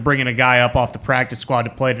Packers are bringing a guy up off the practice squad to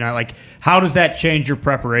play tonight? Like, how does that change your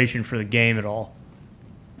preparation for the game at all?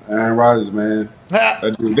 Aaron Rodgers, man.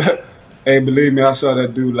 That dude, hey, believe me, I saw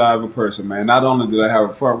that dude live in person, man. Not only did I have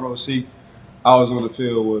a front row seat, I was on the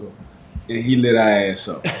field with him. And he lit our ass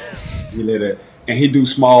up. And he do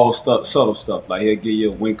small stuff, subtle stuff. Like he'll give you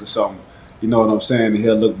a wink or something. You know what I'm saying? And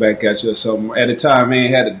he'll look back at you or something. At the time, man,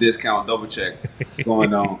 he had a discount double check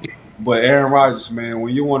going on. But Aaron Rodgers, man,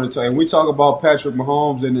 when you want to talk, and we talk about Patrick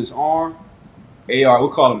Mahomes and his arm, we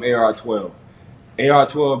call him AR-12.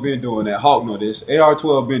 AR-12 been doing that. Hawk know this.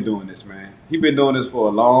 AR-12 been doing this, man. He been doing this for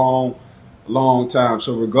a long, long time.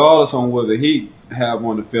 So regardless on whether he have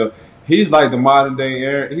on the field, he's like the modern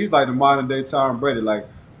day He's like the modern day Tom Brady. Like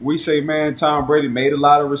we say, man, Tom Brady made a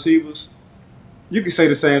lot of receivers. You can say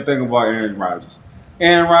the same thing about Aaron Rodgers.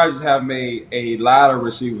 Aaron Rodgers have made a lot of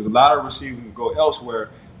receivers. A lot of receivers go elsewhere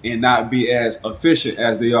and not be as efficient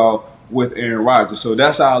as they are with Aaron Rodgers. So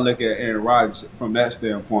that's how I look at Aaron Rodgers from that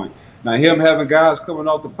standpoint. Now him having guys coming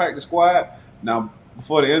off the practice squad. Now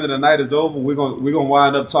before the end of the night is over, we're gonna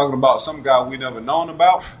wind up talking about some guy we never known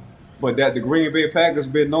about, but that the Green Bay Packers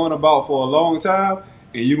been knowing about for a long time,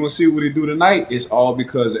 and you're gonna see what he do tonight. It's all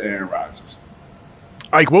because of Aaron Rodgers.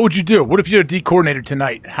 Ike, what would you do? What if you're a D coordinator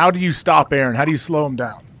tonight? How do you stop Aaron? How do you slow him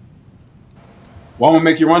down? Well, I'm gonna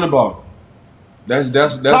make you run the ball. That's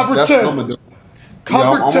Cover what two. I'm gonna do.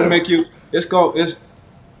 Cover I'm two. gonna make you. It's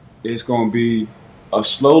gonna be a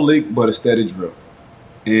slow leak but a steady drip.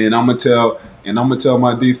 And I'm gonna tell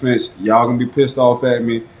my defense, y'all gonna be pissed off at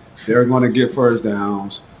me. They're gonna get first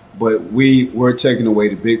downs, but we're taking away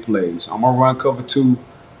the big plays. I'm gonna run cover 2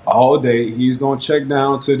 all day. He's gonna check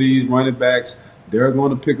down to these running backs. They're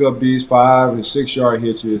gonna pick up these 5 and 6 yard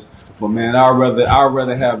hitches. But man, I'd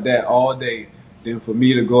rather have that all day than for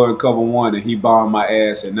me to go and cover 1 and he bomb my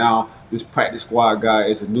ass. And now this practice squad guy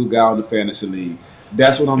is a new guy on the fantasy league.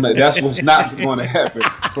 That's what's not going to happen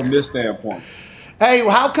from this standpoint. Hey,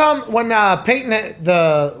 how come when Peyton,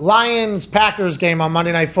 the Lions-Packers game on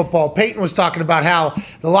Monday Night Football, Peyton was talking about how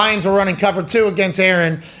the Lions were running cover 2 against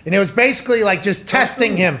Aaron, and it was basically like just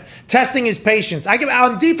testing him, testing his patience.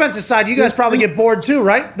 On defensive side, you guys probably get bored too,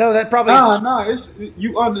 right? No, that probably is. No, it's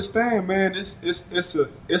you understand, man.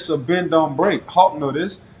 It's a bend don't break. Hawk know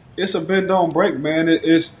this. It's a bend don't break, man.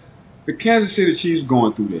 It's the Kansas City Chiefs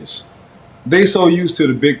going through this. They so used to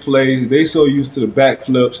the big plays. They so used to the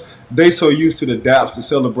backflips. They so used to the daps, the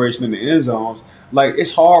celebration in the end zones. Like,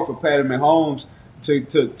 it's hard for Patty Mahomes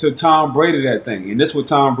to Tom Brady that thing. And that's what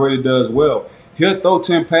Tom Brady does well. He'll throw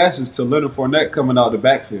 10 passes to Leonard Fournette coming out the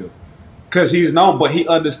backfield. Because he's known, but he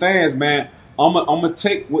understands, man, I'm going to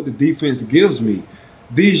take what the defense gives me.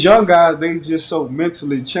 These young guys, they just so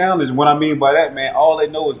mentally challenged. What I mean by that, man, all they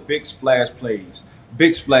know is big splash plays,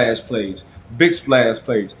 big splash plays, big splash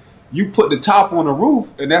plays. You put the top on the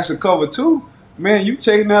roof, and that's a cover 2, man, you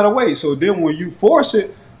taking that away. So then when you force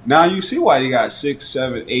it, now you see why they got 6,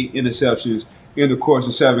 7, 8 interceptions in the course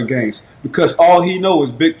of 7 games. Because all he knows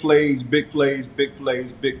is big plays, big plays, big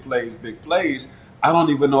plays, big plays, big plays. I don't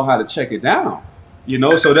even know how to check it down. You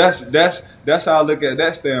know, so that's how I look at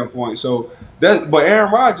that standpoint. So but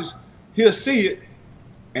Aaron Rodgers, he'll see it,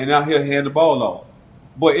 and now he'll hand the ball off.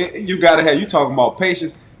 But you gotta have, you talking about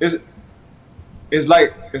patience. It's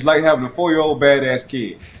like having a 4-year-old badass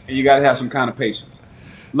kid, and you gotta have some kind of patience.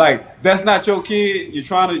 Like, that's not your kid. You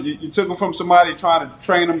took him from somebody trying to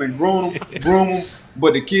train him and groom him,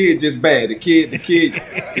 but the kid just bad. The kid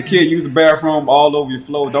use the bathroom all over your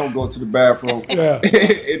floor. Don't go to the bathroom. Yeah.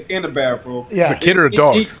 in the bathroom. Yeah. It's a kid or a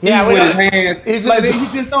dog. Eat with his hands. Like, he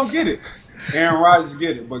just don't get it. Aaron Rodgers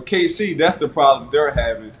get it, but KC, that's the problem they're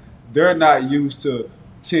having. They're not used to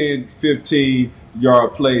 10,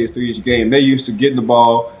 15-yard plays through each game. They're used to getting the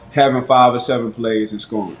ball, having 5 or 7 plays, and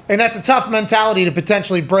scoring. And that's a tough mentality to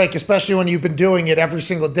potentially break, especially when you've been doing it every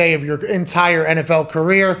single day of your entire NFL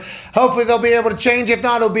career. Hopefully they'll be able to change. If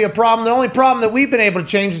not, it'll be a problem. The only problem that we've been able to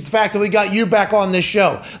change is the fact that we got you back on this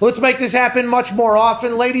show. Let's make this happen much more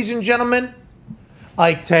often. Ladies and gentlemen,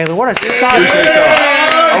 Ike Taylor. What a stud.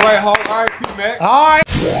 All right, Hawk. All right, P-Mac. All right.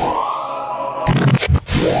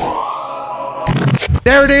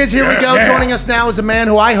 There it is. Here we go. Joining us now is a man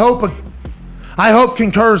who I hope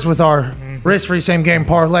concurs with our risk-free same-game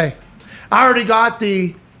parlay. I already got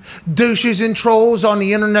the douches and trolls on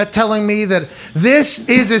the internet telling me that this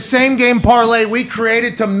is a same-game parlay we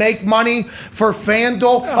created to make money for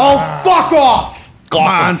FanDuel. Oh, fuck off!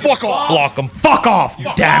 Fuck off. Block them. Fuck off.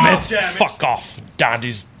 Damn it. Fuck off.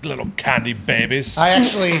 Dandy's little candy babies. I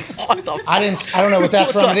don't know what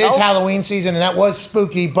that's from. It is Halloween season, and that was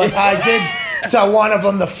spooky, but I did tell one of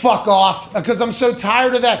them to fuck off because I'm so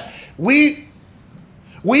tired of that. We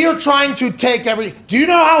are trying to take do you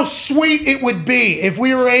know how sweet it would be if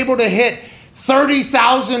we were able to hit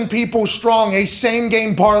 30,000 people strong, a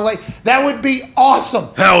same-game parlay? That would be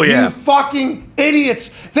awesome. Hell yeah. You fucking idiots.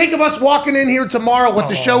 Think of us walking in here tomorrow, what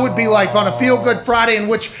the show would be like on a Feel Good Friday in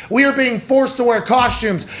which we are being forced to wear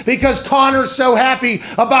costumes because Connor's so happy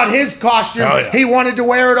about his costume. He wanted to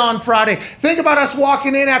wear it on Friday. Think about us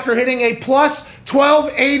walking in after hitting a plus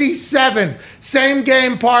 1287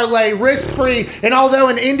 same-game parlay, risk-free. And although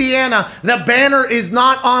in Indiana, the banner is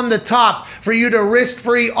not on the top for you to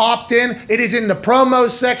risk-free opt-in, it is in the promo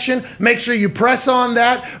section. Make sure you press on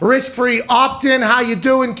that. Risk-free opt-in. How you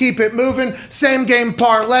doing? Keep it moving. Same-game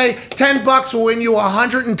parlay. $10 will win you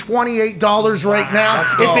 $128 right now.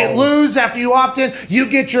 If it lose after you opt in, you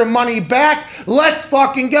get your money back. Let's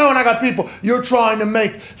fucking go. And I got people, you're trying to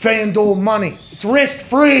make FanDuel money. It's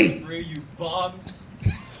risk-free.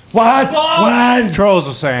 What? Trolls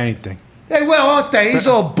will say anything. They will, won't they? These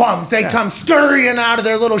little bums. They come scurrying out of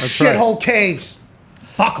their little shithole caves.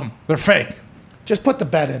 Fuck them. They're fake. Just put the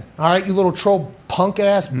bet in. All right, you little troll punk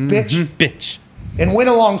ass bitch. Bitch. and win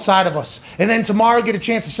alongside of us. And then tomorrow get a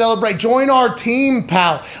chance to celebrate. Join our team,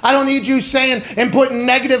 pal. I don't need you saying and putting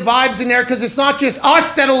negative vibes in there because it's not just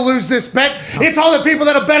us that'll lose this bet. It's all the people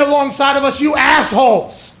that'll bet alongside of us, you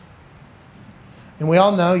assholes. And we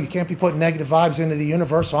all know you can't be putting negative vibes into the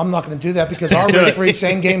universe, so I'm not going to do that because our risk-free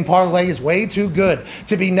same-game parlay is way too good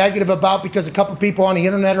to be negative about because a couple people on the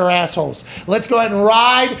internet are assholes. Let's go ahead and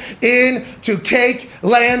ride into Cake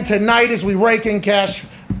Land tonight as we rake in cash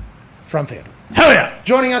from FanDuel. Hell yeah.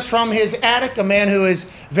 Joining us from his attic, a man who is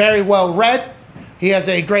very well read. He has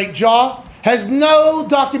a great jaw. Has no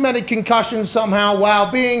documented concussion somehow while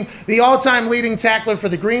being the all-time leading tackler for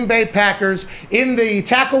the Green Bay Packers in the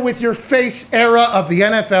tackle with your face era of the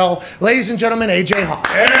NFL. Ladies and gentlemen, AJ Hawk.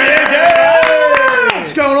 Hey,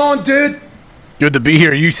 what's going on, dude? Good to be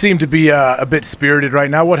here. You seem to be a bit spirited right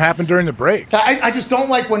now. What happened during the break? I just don't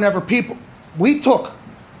like whenever people... We took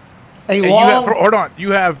a Hey, long... hold on.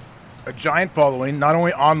 You have a giant following, not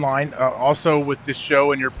only online, also with this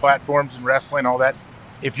show and your platforms and wrestling and all that.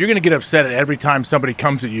 If you're going to get upset at every time somebody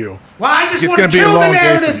comes at you, well, I just want to kill the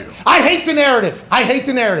narrative. I hate the narrative. I hate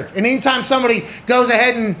the narrative. And anytime somebody goes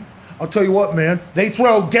ahead and, I'll tell you what, man, they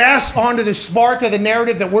throw gas onto the spark of the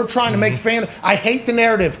narrative that we're trying to make fan. I hate the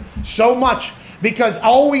narrative so much because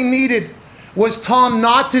all we needed was Tom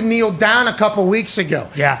not to kneel down a couple weeks ago.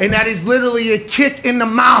 Yeah. And that is literally a kick in the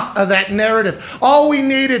mouth of that narrative. All we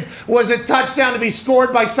needed was a touchdown to be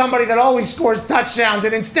scored by somebody that always scores touchdowns.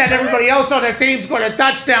 And instead, everybody else on that team scored a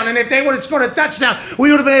touchdown. And if they would have scored a touchdown,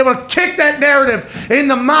 we would have been able to kick that narrative in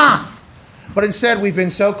the mouth. But instead, we've been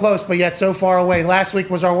so close, but yet so far away. Last week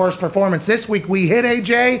was our worst performance. This week, we hit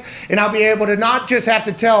AJ, and I'll be able to not just have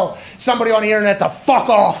to tell somebody on the internet to fuck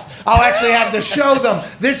off. I'll actually have to show them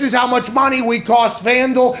this is how much money we cost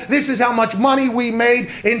FanDuel. This is how much money we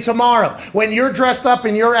made in tomorrow. When you're dressed up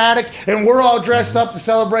in your attic, and we're all dressed up to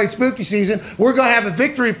celebrate spooky season, we're going to have a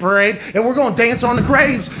victory parade, and we're going to dance on the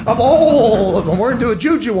graves of all of them. We're going to do a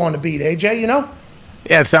juju on the beat, AJ, you know?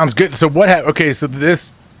 Yeah, it sounds good. So okay, so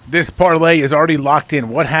this parlay is already locked in.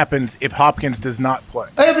 What happens if Hopkins does not play?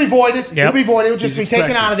 It'll be voided. Yep. It'll be voided. It'll just He's be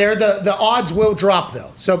taken expected. out of there. The odds will drop,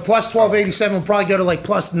 though. So plus 1287 will probably go to like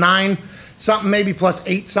plus 9 something, maybe plus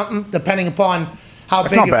 8 something, depending upon how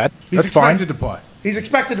That's big. not bad. He's That's fine. expected to play. He's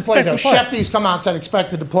expected to play, though. Expected to play. Shefty's come out and said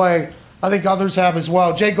expected to play. I think others have as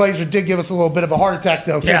well. Jay Glazer did give us a little bit of a heart attack,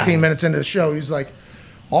 though, 15 minutes into the show. He's like,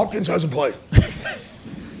 Hopkins hasn't played.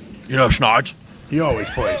 You know, Schnarch. He always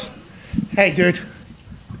plays. Hey, dude,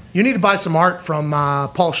 you need to buy some art from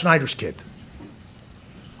Paul Schneider's kid.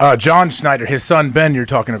 John Schneider, his son Ben, you're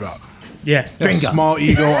talking about. Yes. Bingo.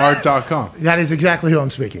 SmallEgoArt.com. That is exactly who I'm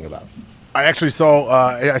speaking about. I actually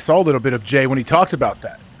saw a little bit of Jay when he talked about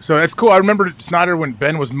that. So that's cool. I remember Snyder when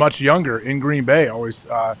Ben was much younger in Green Bay. Always,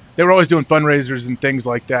 they were always doing fundraisers and things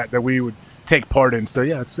like that we would take part in. So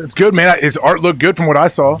yeah, it's good, man. His art looked good from what I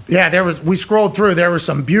saw. Yeah, we scrolled through. There were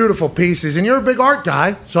some beautiful pieces, and you're a big art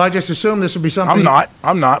guy, so I just assumed this would be something.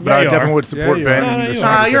 I'm not, but Yeah, I you definitely are. would support Yeah, you Ben. are. and Yeah, the you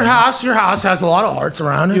Snyder Your thing. house has a lot of arts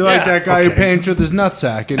around it. You like that guy who okay. paints with his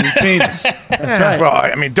nutsack and his penis. Well,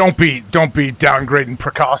 I mean, don't be downgrading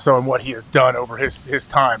Picasso and what he has done over his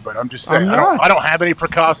time. But I'm just saying, I'm not. I don't have any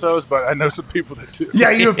Picassos, but I know some people that do. Yeah,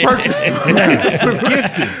 you have purchased.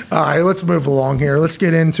 Gifted. All right, let's move along here. Let's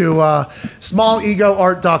get into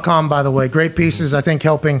SmallEgoArt.com, by the way. Great pieces, I think,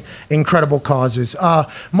 helping incredible causes.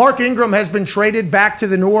 Mark Ingram has been traded back to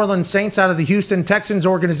the New Orleans Saints out of the Houston Texans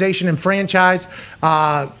organization and franchise.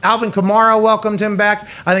 Alvin Kamara welcomed him back.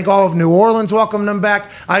 I think all of New Orleans welcomed him back.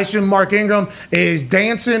 I assume Mark Ingram is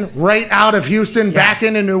dancing right out of Houston back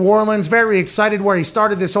into New Orleans. Very excited where he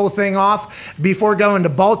started this whole thing off before going to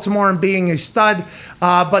Baltimore and being a stud.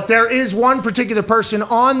 But there is one particular person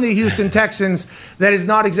on the Houston Texans that is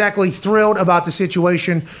not exactly thrilled about the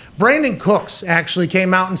situation. Brandon Cooks actually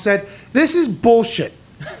came out and said, "This is bullshit.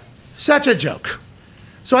 Such a joke."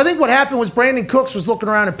 So I think what happened was Brandon Cooks was looking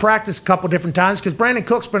around at practice a couple different times because Brandon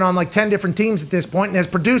Cooks been on like 10 different teams at this point and has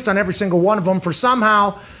produced on every single one of them. For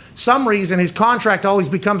some reason, his contract always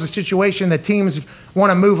becomes a situation that teams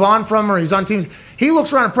want to move on from, or he's on teams. He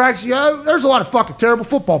looks around at practice, yeah, there's a lot of fucking terrible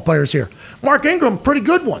football players here. Mark Ingram, pretty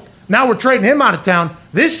good one. Now we're trading him out of town.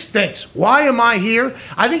 This stinks. Why am I here?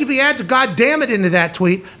 I think if he adds a goddamn it into that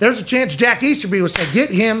tweet, there's a chance Jack Easterby would say, get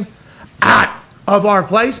him out of our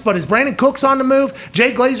place. But is Brandon Cooks on the move?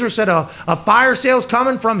 Jay Glazer said a fire sale's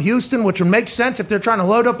coming from Houston, which would make sense if they're trying to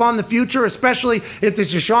load up on the future, especially if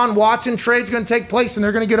this Deshaun Watson trade's going to take place and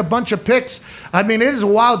they're going to get a bunch of picks. I mean, it is a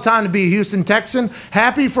wild time to be a Houston Texan.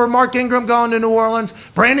 Happy for Mark Ingram going to New Orleans.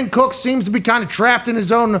 Brandon Cooks seems to be kind of trapped in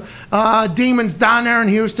his own demons down there in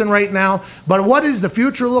Houston right now. But what does the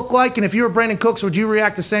future look like? And if you were Brandon Cooks, would you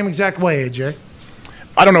react the same exact way, AJ?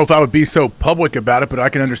 I don't know if I would be so public about it, but I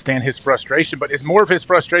can understand his frustration. But is more of his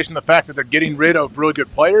frustration the fact that they're getting rid of really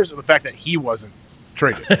good players, or the fact that he wasn't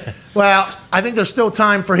traded? Well, I think there's still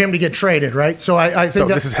time for him to get traded, right? So I think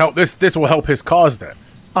this will help his cause then.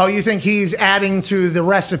 Oh, you think he's adding to the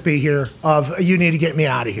recipe here of you need to get me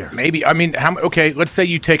out of here? Maybe. I mean, okay, let's say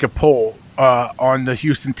you take a poll on the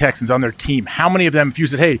Houston Texans, on their team. How many of them, if you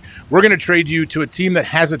said, hey, we're going to trade you to a team that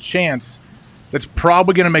has a chance, that's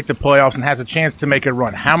probably going to make the playoffs and has a chance to make a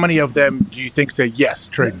run, how many of them do you think say, yes,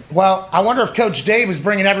 trade me? Well, I wonder if Coach Dave is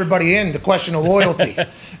bringing everybody in, the question of loyalty.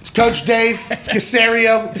 It's Coach Dave, it's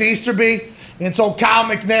Casario, it's Easterby, and it's old Kyle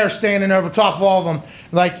McNair standing over top of all of them.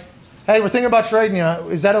 Like, hey, we're thinking about trading you.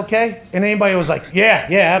 Is that okay? And anybody was like, yeah,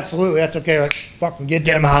 absolutely, that's okay. Like, fucking get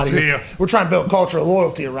them out of here. We're trying to build a culture of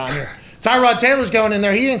loyalty around here. Tyrod Taylor's going in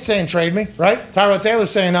there. He ain't saying trade me, right? Tyrod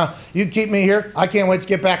Taylor's saying, you keep me here. I can't wait to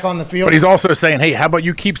get back on the field. But he's also saying, hey, how about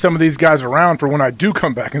you keep some of these guys around for when I do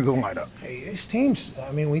come back into the lineup? Hey, these teams,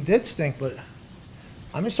 I mean, we did stink, but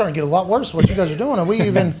I'm just starting to get a lot worse what you guys are doing. Are we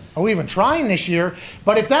even trying this year?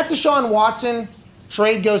 But if that Deshaun Watson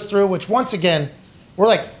trade goes through, which once again, we're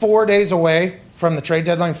like 4 days away from the trade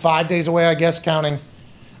deadline, 5 days away, I guess, counting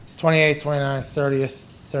 28th, 29th, 30th,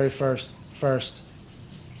 31st, 1st.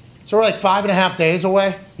 So we're like 5.5 days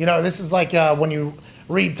away. You know, this is like when you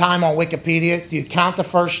read time on Wikipedia, do you count the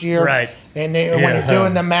first year? Right. And when you're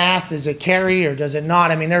doing the math, is it carry or does it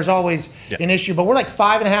not? I mean, there's always an issue. But we're like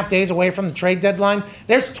 5.5 days away from the trade deadline.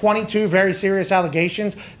 There's 22 very serious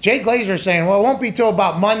allegations. Jay Glazer is saying, well, it won't be till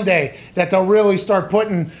about Monday that they'll really start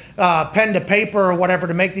putting pen to paper or whatever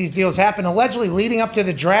to make these deals happen. Allegedly, leading up to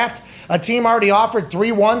the draft, a team already offered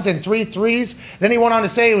 3 1s and 3 3s. Then he went on to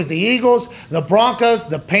say it was the Eagles, the Broncos,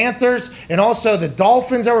 the Panthers, and also the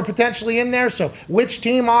Dolphins that were potentially in there. So which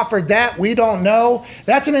team offered that? We don't know.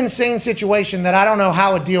 That's an insane situation that I don't know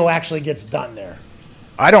how a deal actually gets done there.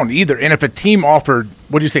 I don't either. And if a team offered,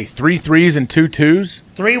 what did you say, 3 3s and 2 2s?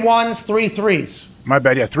 3 1s, 3 3s. My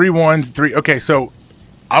bad, yeah, 3 1s, 3. Okay, so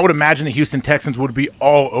I would imagine the Houston Texans would be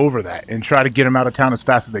all over that and try to get him out of town as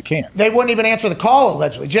fast as they can. They wouldn't even answer the call,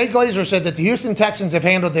 allegedly. Jay Glazer said that the Houston Texans have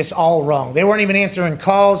handled this all wrong. They weren't even answering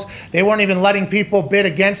calls. They weren't even letting people bid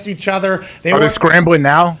against each other. Are they scrambling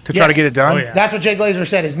now to try to get it done? Oh, yeah. That's what Jay Glazer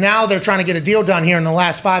said, is now they're trying to get a deal done here in the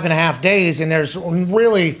last 5.5 days, and there's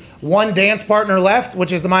really one dance partner left,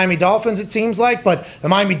 which is the Miami Dolphins, it seems like. But the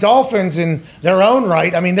Miami Dolphins, in their own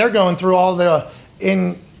right, I mean, they're going through all the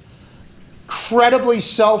incredibly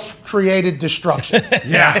self-created destruction.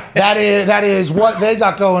 Yeah. That is what they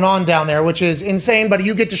got going on down there, which is insane. But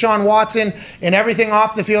you get Deshaun Watson and everything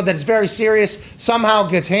off the field that is very serious somehow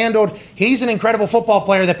gets handled. He's an incredible football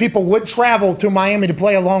player that people would travel to Miami to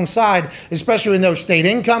play alongside, especially in those state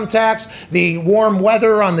income tax, the warm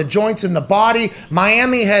weather on the joints in the body.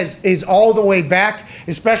 Miami is all the way back,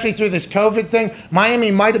 especially through this COVID thing.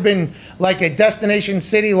 Miami might have been like a destination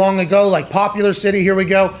city long ago, like popular city, here we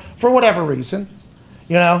go, for whatever reason.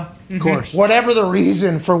 You know? Of course. Whatever the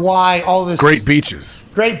reason for why all this... Great beaches.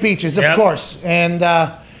 Great beaches, of course. And,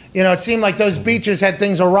 it seemed like those beaches had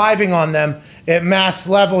things arriving on them at mass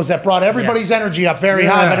levels that brought everybody's energy up very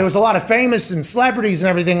high. But it was a lot of famous and celebrities and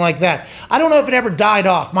everything like that. I don't know if it ever died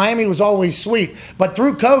off. Miami was always sweet. But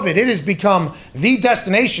through COVID, it has become the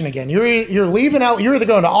destination again. You're leaving out. You're either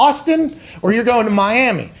going to Austin or you're going to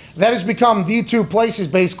Miami. That has become the two places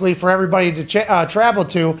basically for everybody to travel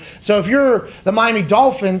to. So if you're the Miami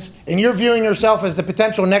Dolphins and you're viewing yourself as the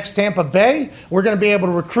potential next Tampa Bay, we're going to be able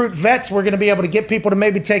to recruit vets. We're going to be able to get people to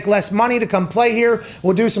maybe take less money to come play here.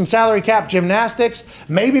 We'll do some salary cap gymnastics.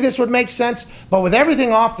 Maybe this would make sense. But with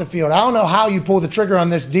everything off the field, I don't know how you pull the trigger on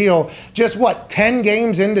this deal. Just 10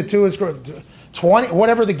 games into Tua's career? 20,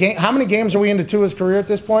 whatever the game. How many games are we into Tua's career at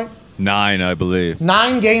this point? 9, I believe.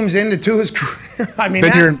 9 games into Tua's career. I mean,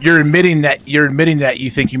 then you're admitting that you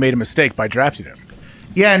think you made a mistake by drafting him.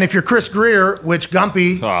 Yeah, and if you're Chris Greer, which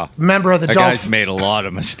Gumpy, member of the Dolphins, guy's made a lot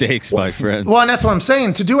of mistakes, my friend. Well, and that's what I'm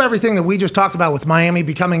saying. To do everything that we just talked about with Miami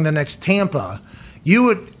becoming the next Tampa, you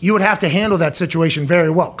would have to handle that situation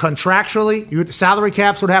very well. Contractually, salary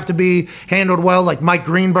caps would have to be handled well, like Mike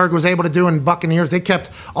Greenberg was able to do in Buccaneers. They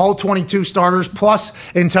kept all 22 starters,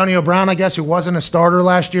 plus Antonio Brown, I guess, who wasn't a starter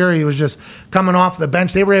last year. He was just coming off the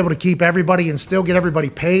bench. They were able to keep everybody and still get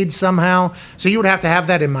everybody paid somehow. So you would have to have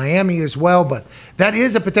that in Miami as well. But that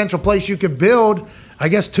is a potential place you could build. I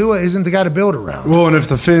guess Tua isn't the guy to build around. Well, and if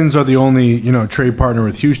the Finns are the only, trade partner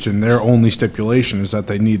with Houston, their only stipulation is that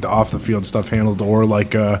they need the off-the-field stuff handled, or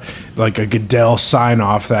like a Goodell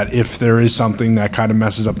sign-off that if there is something that kind of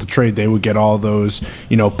messes up the trade, they would get all those,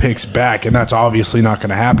 picks back, and that's obviously not going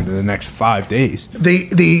to happen in the next 5 days.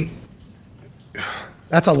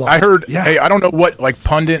 That's a lot. I heard, hey, I don't know what, like,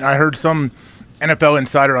 pundit, I heard some NFL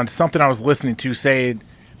insider on something I was listening to say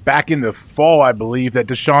back in the fall, I believe, that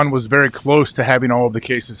Deshaun was very close to having all of the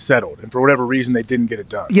cases settled. And for whatever reason, they didn't get it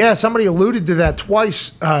done. Yeah, somebody alluded to that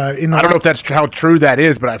twice. I don't know if that's how true that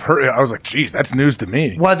is, but I've heard it. I was like, geez, that's news to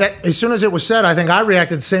me. Well, as soon as it was said, I think I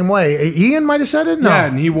reacted the same way. Ian might have said it? No. Yeah,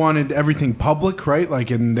 and he wanted everything public, right? Like,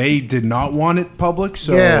 and they did not want it public.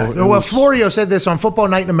 So yeah, well, Florio said this on Football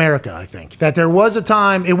Night in America, I think, that there was a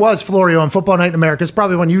time, it was Florio on Football Night in America. It's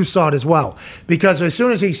probably when you saw it as well. Because as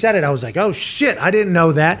soon as he said it, I was like, oh, shit, I didn't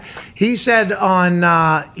know that. He said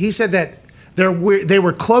that they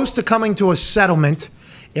were close to coming to a settlement,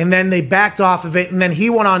 and then they backed off of it. And then he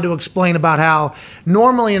went on to explain about how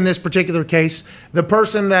normally in this particular case, the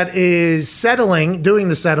person that is doing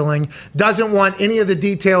the settling, doesn't want any of the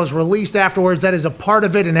details released afterwards. That is a part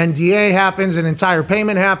of it. An NDA happens, an entire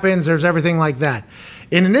payment happens. There's everything like that.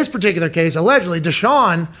 And in this particular case, allegedly,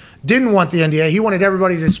 Deshaun didn't want the NDA. He wanted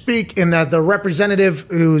everybody to speak, and that the representative,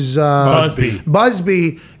 who's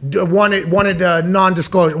Busby, wanted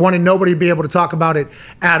non-disclosure, wanted nobody to be able to talk about it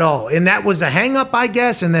at all. And that was a hang-up, I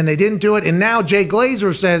guess, and then they didn't do it. And now Jay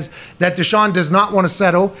Glazer says that Deshaun does not want to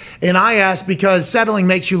settle. And I asked, because settling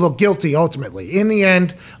makes you look guilty, ultimately. In the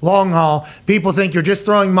end, long haul, people think you're just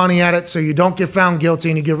throwing money at it so you don't get found guilty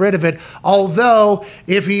and you get rid of it. Although,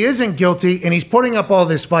 if he isn't guilty and he's putting up all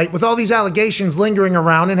this fight with all these allegations lingering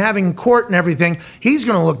around and having court and everything, he's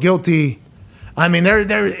going to look guilty. I mean,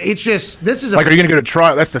 it's just, this is like, are you going to go to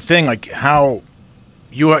trial? That's the thing. Like, how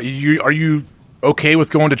are you okay with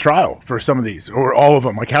going to trial for some of these or all of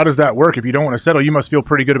them? Like, how does that work? If you don't want to settle, you must feel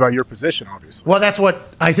pretty good about your position, obviously. Well, that's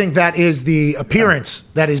what I think, that is the appearance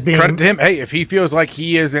that is being. Credit to him. Hey, if he feels like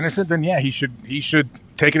he is innocent, then yeah, he should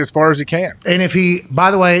take it as far as he can. And if he,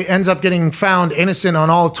 by the way, ends up getting found innocent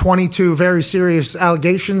on all 22 very serious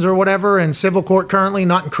allegations or whatever in civil court currently,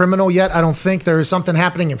 not in criminal yet. I don't think. There is something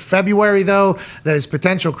happening in February, though, that is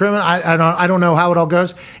potential criminal. I don't know how it all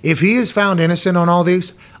goes. If he is found innocent on all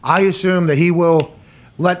these, I assume that he will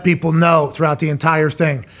let people know throughout the entire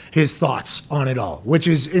thing his thoughts on it all, which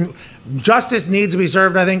is justice needs to be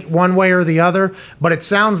served, I think, one way or the other. But it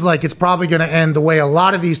sounds like it's probably going to end the way a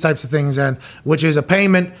lot of these types of things end, which is a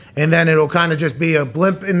payment, and then it'll kind of just be a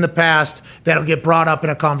blimp in the past that'll get brought up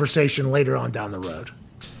in a conversation later on down the road.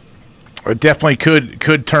 It definitely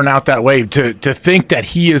could turn out that way. To think that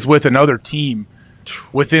he is with another team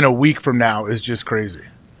within a week from now is just crazy.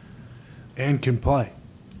 And can play.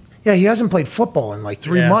 Yeah, he hasn't played football in like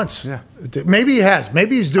 3 months. Yeah. Maybe he has.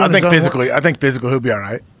 Maybe he's doing. I think physically he'll be all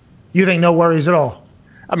right. You think no worries at all?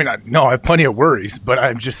 I mean, no, I have plenty of worries, but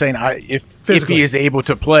I'm just saying, if he is able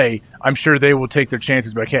to play, I'm sure they will take their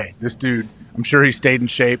chances. Like, hey, this dude, I'm sure he stayed in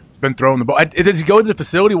shape, been throwing the ball. Does he go to the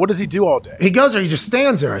facility? What does he do all day? He goes there. He just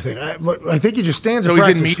stands there. I think he just stands. So he's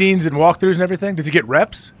in meetings and walkthroughs and everything. Does he get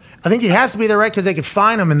reps? I think he has to be there, right? Because they could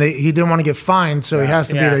fine him, and he didn't want to get fined, so he has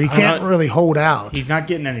to be there. He can't really hold out. He's not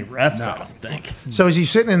getting any reps, I don't think. So is he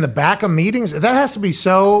sitting in the back of meetings? That has to be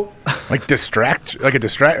so like a distract.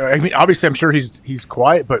 I mean, obviously, I'm sure he's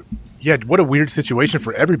quiet, but yeah, what a weird situation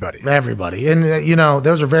for everybody. And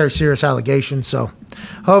those are very serious allegations. So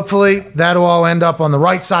hopefully that'll all end up on the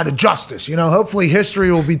right side of justice. Hopefully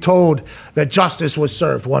history will be told that justice was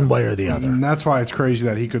served one way or the other. And that's why it's crazy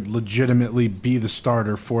that he could legitimately be the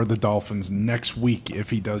starter for the Dolphins next week if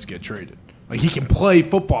he does get traded. Like, he can play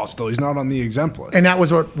football still. He's not on the exempt list. And that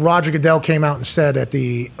was what Roger Goodell came out and said at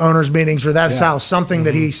the owners' meetings, or that's how something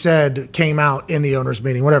that he said came out in the owners'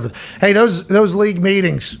 meeting, whatever. Hey, those league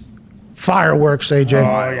meetings, fireworks, AJ.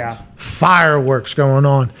 Oh, yeah. Fireworks going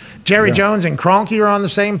on. Jerry Jones and Kroenke are on the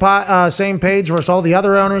same page versus all the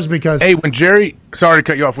other owners because... Hey, sorry to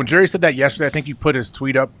cut you off. When Jerry said that yesterday, I think you put his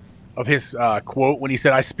tweet up of his quote when he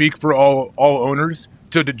said, "I speak for all owners."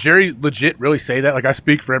 So did Jerry legit really say that? Like, I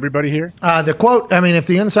speak for everybody here? The quote, I mean, if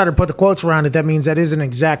the insider put the quotes around it, that means that is an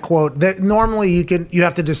exact quote. That normally you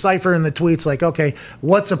have to decipher in the tweets, like, okay,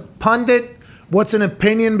 what's a pundit? What's an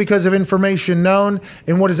opinion because of information known,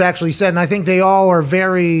 and what is actually said? And I think they all are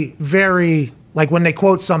very, very, like, when they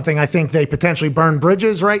quote something, I think they potentially burn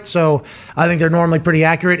bridges, right? So I think they're normally pretty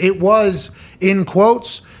accurate. It was in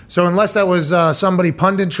quotes. So unless that was somebody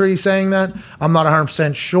punditry saying that, I'm not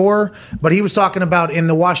 100% sure. But he was talking about in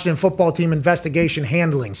the Washington football team investigation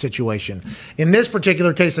handling situation. In this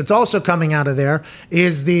particular case, that's also coming out of there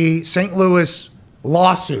is the St. Louis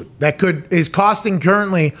lawsuit that is costing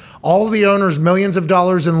currently all the owners millions of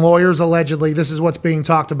dollars in lawyers, allegedly. This is what's being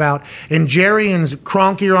talked about. And Jerry and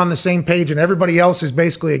Kroenke are on the same page, and everybody else is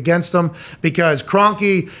basically against them because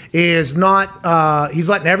Kroenke is not, he's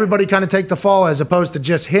letting everybody kind of take the fall as opposed to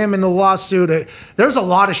just him in the lawsuit. There's a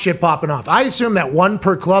lot of shit popping off. I assume that one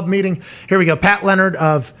per club meeting. Here we go. Pat Leonard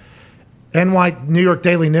of New York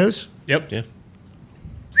Daily News. Yep. Yeah.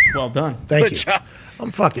 Well done. Thank you. I'm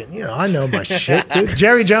fucking, I know my shit, dude.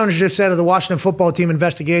 Jerry Jones just said of the Washington football team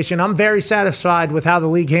investigation, I'm very satisfied with how the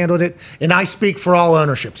league handled it, and I speak for all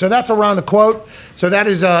ownership. So that's around a quote. So that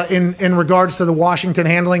is in regards to the Washington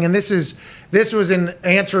handling, and this was in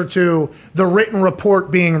answer to the written report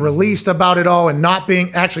being released about it all and not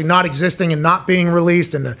existing and not being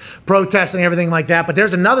released and the protests and everything like that. But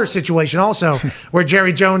there's another situation also where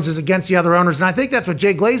Jerry Jones is against the other owners, and I think that's what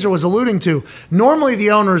Jay Glazer was alluding to. Normally the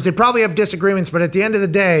owners, they probably have disagreements, but at the end of the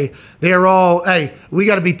day, they're all, hey, we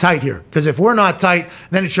got to be tight here. Because if we're not tight,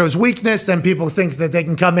 then it shows weakness. Then people think that they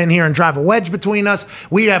can come in here and drive a wedge between us.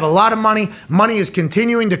 We have a lot of money. Money is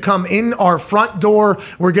continuing to come in our front door.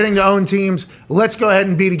 We're getting to own teams. Let's go ahead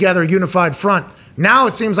and be together, unified front. Now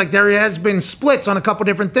it seems like there has been splits on a couple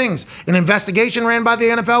different things. An investigation ran by the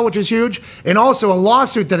NFL, which is huge, and also a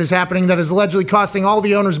lawsuit that is happening that is allegedly costing all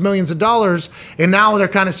the owners millions of dollars, and now they're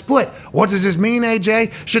kind of split. What does this mean,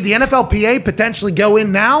 AJ? Should the NFLPA potentially go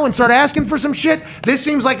in now and start asking for some shit? This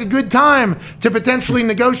seems like a good time to potentially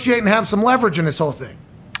negotiate and have some leverage in this whole thing.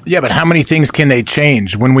 Yeah, but how many things can they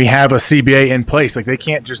change when we have a CBA in place? Like, they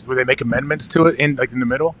can't just, would they make amendments to it in the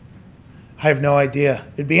middle? I have no idea.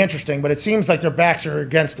 It'd be interesting, but it seems like their backs are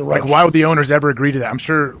against the ropes. Like, why would the owners ever agree to that? I'm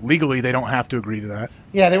sure legally they don't have to agree to that.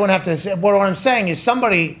 Yeah, they wouldn't have to say. What I'm saying is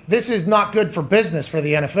this is not good for business for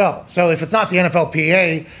the NFL. So if it's not the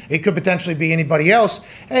NFLPA, it could potentially be anybody else.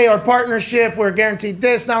 Hey, our partnership, we're guaranteed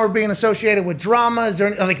this. Now we're being associated with drama. Is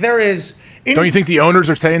there, there is. Don't you think the owners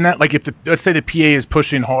are saying that? Like, if let's say the PA is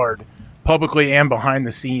pushing hard, publicly and behind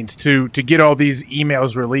the scenes, to get all these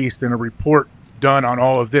emails released and a report done on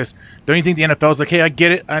all of this, don't you think the NFL is like, hey, I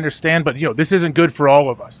get it, I understand, but this isn't good for all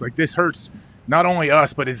of us. Like, this hurts not only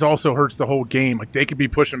us, but it also hurts the whole game. Like, they could be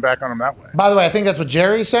pushing back on them that way. By the way, I think that's what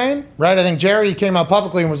Jerry's saying, right? I think Jerry came out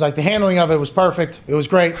publicly and was like, the handling of it was perfect. It was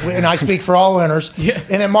great. And I speak for all owners. Yeah.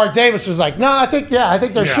 And then Mark Davis was like, no, I think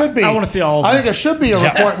there should be. I want to see all of them. I think there should be a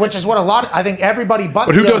report, which is what I think everybody but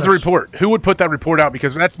who the does the owners. report? Who would put that report out?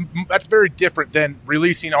 Because that's very different than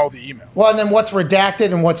releasing all the emails. Well, and then what's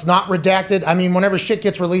redacted and what's not redacted. I mean, whenever shit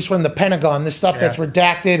gets released from the Pentagon, this stuff that's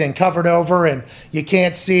redacted and covered over and you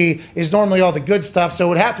can't see is normally all the good stuff. So it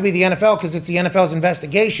would have to be the NFL because it's the NFL's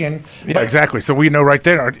investigation. Yeah, exactly. So we know right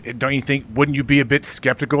there. Don't you think, wouldn't you be a bit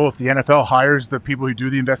skeptical if the NFL hires the people who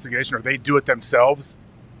do the investigation or they do it themselves?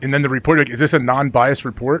 And then the report, like, is this a non-biased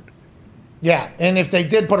report? Yeah, and if they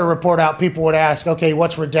did put a report out, people would ask, okay,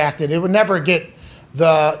 what's redacted? It would never get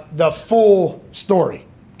the full story,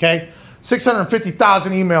 okay?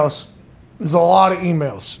 650,000 emails is a lot of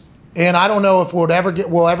emails. And I don't know if we'll ever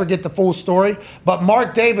get the full story. But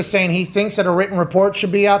Mark Davis saying he thinks that a written report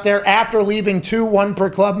should be out there after leaving 2 one per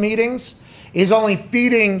club meetings is only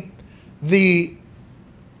feeding the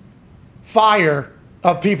fire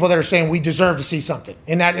of people that are saying we deserve to see something.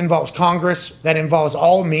 And that involves Congress. That involves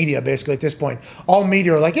all media, basically, at this point. All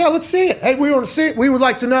media are like, yeah, let's see it. Hey, we want to see it. We would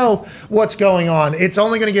like to know what's going on. It's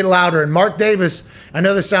only going to get louder. And Mark Davis, I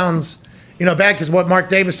know this sounds bad because what Mark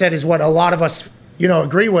Davis said is what a lot of us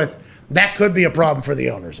agree with. That could be a problem for the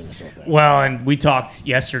owners in this whole thing. Well, and we talked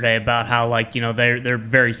yesterday about how, they're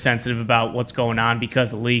very sensitive about what's going on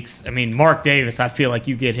because of leaks. I mean, Mark Davis, I feel like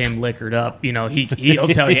you get him liquored up. He'll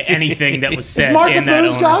tell you anything that was said. Is Mark in a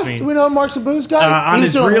booze that guy? meeting. Do we know Mark's a booze guy? On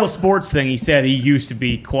his Real Sports thing, he said he used to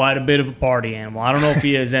be quite a bit of a party animal. I don't know if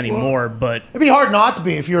he is anymore, but it'd be hard not to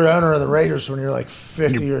be if you're an owner of the Raiders when you're like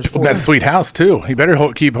 50 years old. That sweet house too. He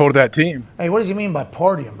better keep hold of that team. Hey, what does he mean by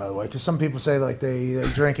partying? By the way, because some people say like they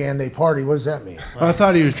drink and they party. What does that mean? Well, I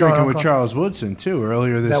thought he was drinking with Charles Woodson too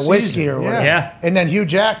earlier this season. That whiskey or whatever. Yeah. And then Hugh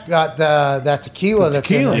Jack got that tequila. That's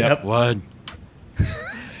in there. Yep. Blood.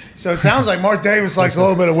 So it sounds like Mark Davis likes a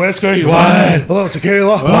little bit of whiskey, a little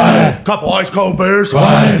tequila, a couple ice cold beers.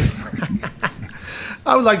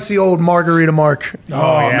 I would like to see old Margarita Mark.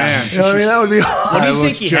 Oh man! You know what I mean? That would be. What do you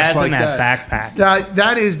think he has in that backpack?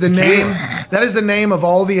 That is the name. That is the name of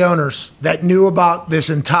all the owners that knew about this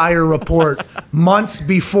entire report months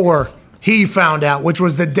before he found out, which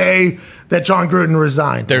was the day that John Gruden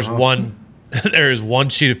resigned. There's one there is one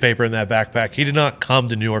sheet of paper in that backpack. He did not come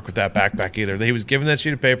to New York with that backpack either. He was given that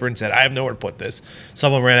sheet of paper and said, I have nowhere to put this.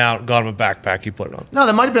 Someone ran out, got him a backpack. He put it on. No,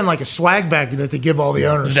 that might have been like a swag bag that they give all the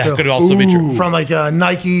owners. That too. could also be true. From like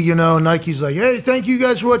Nike, Nike's like, hey, thank you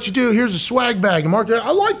guys for what you do. Here's a swag bag. And Mark,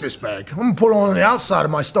 I like this bag. I'm going to put it on the outside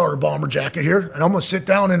of my starter bomber jacket here, and I'm going to sit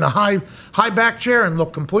down in a high back chair and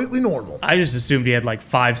look completely normal. I just assumed he had like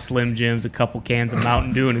 5 Slim Jims, a couple cans of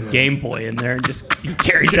Mountain Dew, and a Game Boy in there, and just he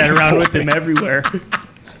carries that around with him everywhere.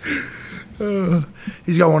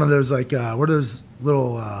 He's got one of those what are those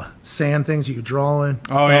little sand things you could draw in?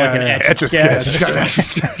 Oh, like an Etch-a-Sketch. He's got an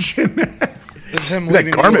Etch-a-Sketch in there. This is him That leaving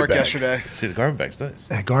New garment York bag. yesterday. See, the garment bag's nice.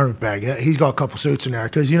 That garment bag. Yeah, he's got a couple suits in there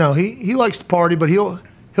because he likes to party, but he'll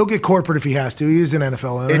get corporate if he has to. He is an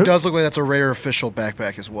NFL owner. It does look like that's a Raider official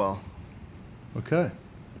backpack as well. Okay.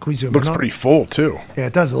 Can we zoom Looks in on it? pretty full too. Yeah,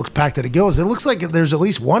 it does. It looks packed to the gills. It looks like there's at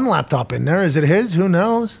least one laptop in there. Is it his? Who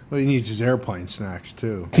knows? Well, he needs his airplane snacks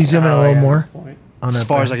too. He's zooming a little more. On As that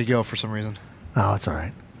far bag. as I could go for some reason. Oh, it's all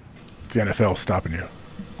right. It's the NFL stopping you.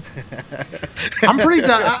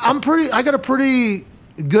 I got a pretty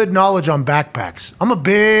good knowledge on backpacks. I'm a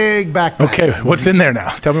big backpack. Okay, what's in there now?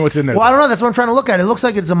 Tell me what's in there. Well, I don't know. That's what I'm trying to look at. It looks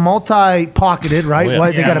like it's a multi-pocketed, right? Oh, yeah.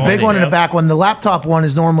 Right? They got a big one and a yep. back one. The laptop one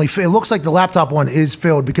is normally it looks like the laptop one is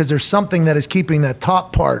filled because there's something that is keeping that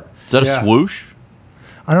top part. Is that Yeah. a swoosh?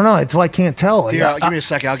 I don't know. It's I can't tell. Here, give me a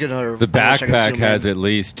second. I'll get another. The I'll check and backpack zoom has in. at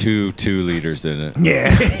least 2 liters in it.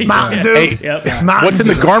 Yeah, Mountain Dew. Hey, Yep. Mountain What's in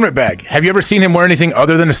the Dew. garment bag? Have you ever seen him wear anything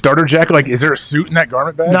other than a starter jacket? Like, is there a suit in that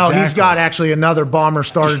garment bag? No, he's got actually another bomber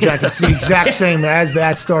starter jacket. It's the exact same as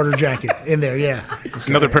that starter jacket in there. Yeah.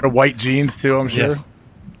 Another pair of white jeans too. I'm sure. Yes.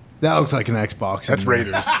 That looks like an Xbox. That's in there.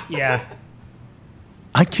 Raiders. Yeah.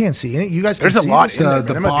 I can't see it. You guys can There's a see lot this? in there.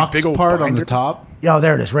 The There might be box big old part on the binders. top. Yeah,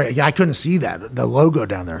 there it is. Right. Yeah, I couldn't see that. The logo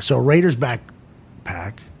down there. So Raiders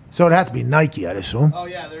backpack. So it had to be Nike, I'd assume. Oh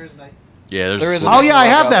yeah, there is Nike. Yeah, there's There is a Oh yeah, I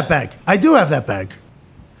have logo. that bag. I do have that bag.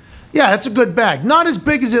 Yeah, that's a good bag. Not as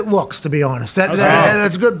big as it looks, to be honest.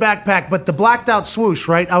 That's a good backpack. But the blacked out swoosh,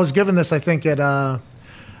 right? I was given this, I think, at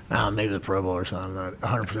maybe the Pro Bowl or something. I'm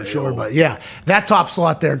not 100% sure, but yeah, that top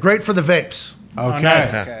slot there, great for the vapes. Okay.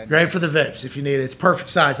 nice. Okay. Great for the vapes if you need it. It's perfect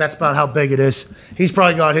size. That's about how big it is. He's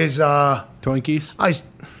probably got his Twinkies.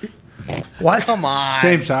 what? Come on.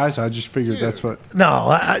 Same size. I just figured that's what.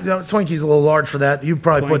 No, Twinkie's a little large for that. You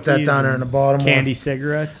probably put that Twinkies down there in and the bottom. Candy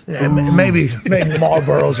cigarettes. Yeah, maybe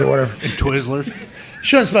Marlboros or whatever. Twizzlers.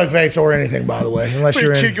 Shouldn't smoke vapes or anything, by the way, unless Wait,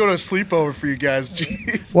 you're kid in. go to a sleepover for you guys.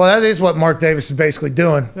 Jeez. Well, that is what Mark Davis is basically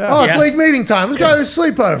doing. Oh, it's Yeah. league meeting time. Let's go to a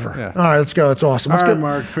sleepover. Yeah. All right, let's go. That's awesome. Let's All right, go.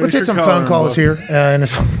 Mark, Let's finish hit your some coloring phone calls book. here.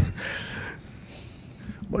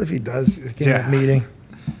 What if he does in that meeting?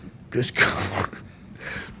 Just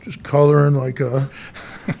coloring like a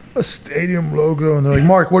stadium logo, and they're like,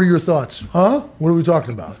 "Mark, what are your thoughts? Huh? What are we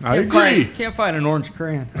talking about?" I agree. Can't find an orange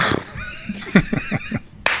crayon.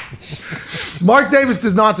 Mark Davis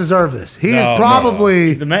does not deserve this. He is No,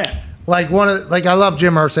 probably The man. like I love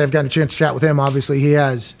Jim Irsay. I've gotten a chance to chat with him. Obviously, he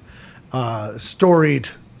has storied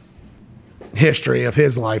history of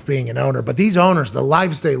his life being an owner. But these owners, the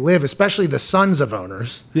lives they live, especially the sons of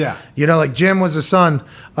owners. Yeah. Like Jim was a son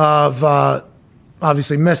of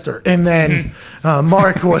obviously Mister, and then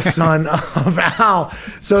Mark was son of Al.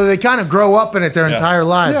 So they kind of grow up in it their entire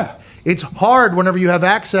lives. Yeah. It's hard whenever you have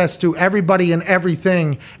access to everybody and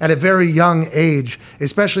everything at a very young age,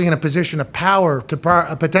 especially in a position of power to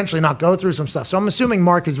potentially not go through some stuff. So I'm assuming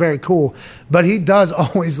Mark is very cool, but he does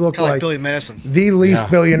always look Kind of like like Billy Madison. the least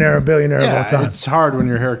billionaire of all time. It's hard when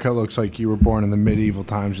your haircut looks like you were born in the medieval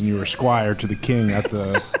times and you were squire to the king at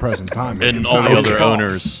the present time. And It's all not the his other fault.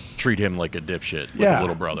 owners treat him like a dipshit, like Yeah. a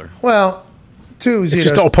little brother. Well, It's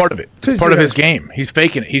just all part of it. It's part of his Zito's- game. He's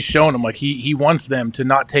faking it. He's showing them like he wants them to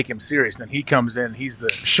not take him serious. Then he comes in. He's the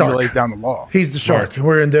Shark. He lays down the law. He's the shark.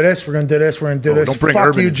 We're going to do this. We're going to do this. We're going to do this. Don't bring Fuck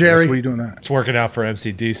Urban you, into this. Jerry. What are you doing that? It's working out for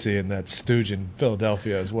MCDC and that stooge in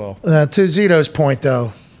Philadelphia as well. To Zito's point,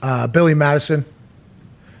 though, Billy Madison,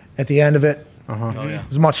 at the end of it, Oh yeah.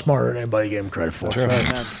 was much smarter than anybody gave him credit for.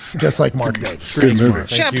 Just like Mark Davis. Good movie.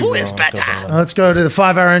 Shampoo is better. Let's go to the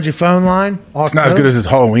 5-hour energy phone line. It's not as good as his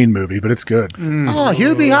Halloween movie, but it's good. Oh,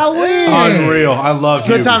 Hubie Halloween. Unreal. I love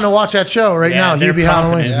Good you. time to watch that show right now, they're Hubie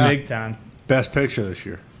pumping Halloween. it big time. Best picture this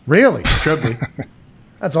year. Really? Should be.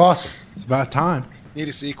 That's awesome. It's about time. Need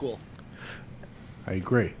a sequel. I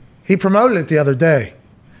agree. He promoted it the other day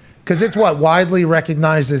because it's widely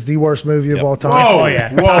recognized as the worst movie of all time. Whoa. Oh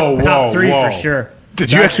yeah, Whoa, top three whoa. for sure.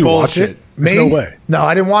 Did you That's actually watch bullshit. it? There's Me? no way. No,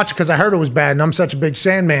 I didn't watch it because I heard it was bad, and I'm such a big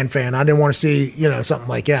Sandman fan. I didn't want to see something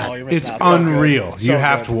like that. Oh, you're missing It's out. So good. unreal. So You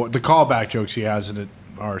have good. to. The callback jokes he has in it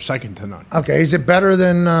or second to none. Okay, is it better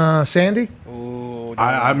than Sandy?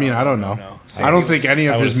 I mean, I don't know. I don't think any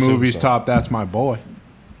of his movies top That's My Boy.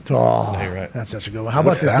 Oh, right. That's such a good one. How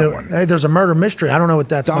about this new one? Hey, there's a murder mystery. I don't know what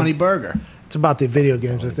that's Donnie about. Burger. It's about the video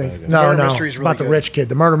games, I think. Murder No, Mystery it's is about really the good. rich kid.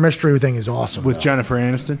 The murder mystery thing is awesome. With though. Jennifer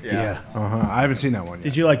Aniston? Yeah. I haven't seen that one yet.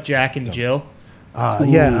 Did you like Jack and Jill?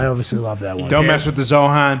 Yeah, I obviously love that one. Don't mess with the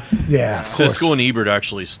Zohan. Yeah, of Siskel course. and Ebert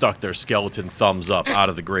actually stuck their skeleton thumbs up out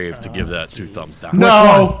of the grave to give that 2 thumbs down.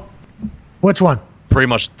 No. Which one? Pretty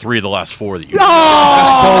much 3 of the last 4 that you.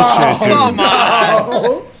 Bullshit,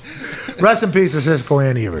 dude. Rest in peace to Siskel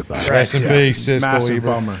and Ebert. By the way. Rest in peace, Siskel Massive Ebert.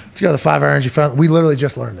 bummer. Let's go to the 5 Hour Energy Front. We literally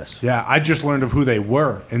just learned this. Yeah, I just learned of who they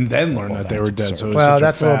were and then learned that they were dead. So it was Well, such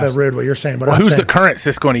that's a little bit rude what you're saying, but Well, I'm who's saying, the current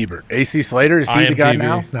Siskel and Ebert? AC Slater? Is he the guy IMDb.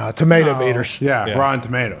 now? No, tomato meters. Yeah, Rotten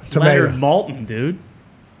Tomatoes. Tomato. Leonard Maltin, dude.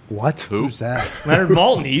 What? Who's that? Leonard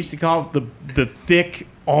Maltin. He used to call it the thick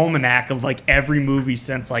almanac of like every movie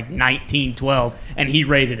since like 1912, and he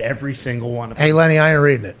rated every single one of them. Hey, Lenny, I ain't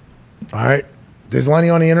reading it. All right. Is Lenny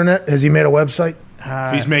on the internet? Has he made a website?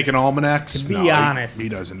 If he's making almanacs, to be no, honest, he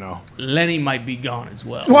doesn't know. Lenny might be gone as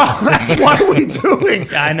well. Well, that's what are we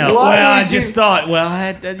doing? I know. Why Well, are I we just doing- thought. Well,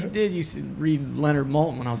 I did used to read Leonard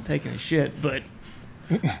Maltin when I was taking a shit, but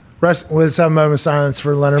Let's have a moment of silence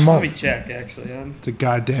for Leonard let me Maltin. check. Actually, It's a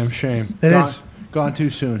goddamn shame. It Gone- is. Gone too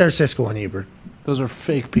soon. There's Siskel and Ebert. Those are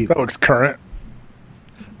fake people. That looks current.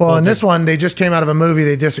 Well, in this one, they just came out of a movie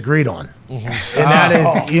they disagreed on. And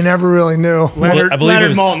that is, you never really knew. Leonard, I believe it Leonard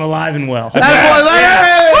was- Maltin alive and well.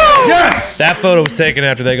 That photo was taken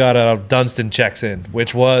after they got out of Dunstan Checks In,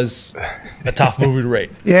 which was a tough movie to rate.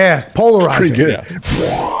 Yeah, polarizing. Pretty good.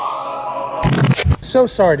 So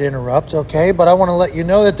sorry to interrupt, okay, but I want to let you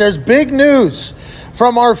know that there's big news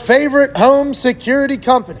from our favorite home security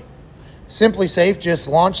company. Simply Safe just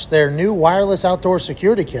launched their new wireless outdoor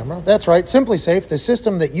security camera. That's right, Simply Safe, the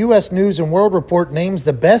system that U.S. News and World Report names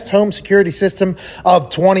the best home security system of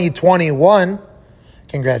 2021.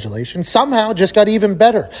 Congratulations. Somehow just got even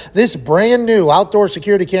better. This brand new outdoor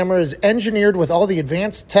security camera is engineered with all the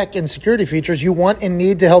advanced tech and security features you want and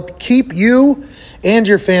need to help keep you and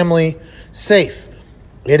your family safe.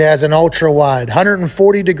 It has an ultra-wide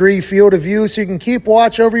 140-degree field of view so you can keep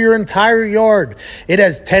watch over your entire yard. It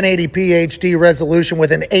has 1080p HD resolution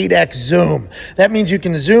with an 8x zoom. That means you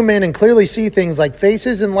can zoom in and clearly see things like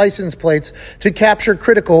faces and license plates to capture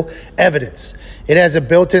critical evidence. It has a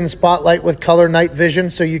built-in spotlight with color night vision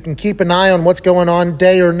so you can keep an eye on what's going on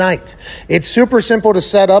day or night. It's super simple to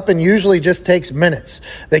set up and usually just takes minutes.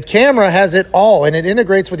 The camera has it all and it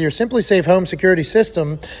integrates with your Simply Safe home security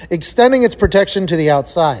system, extending its protection to the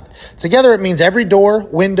outside. Together it means every door,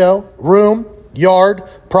 window, room, yard,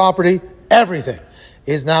 property, everything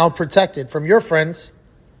is now protected from your friends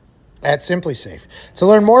at Simply Safe. To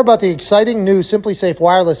learn more about the exciting new Simply Safe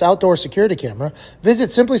wireless outdoor security camera, visit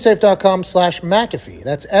simplysafe.com/McAfee.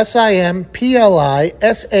 That's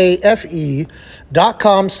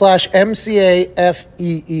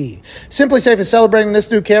SIMPLISAFE.com/MCAFEE. Simply Safe is celebrating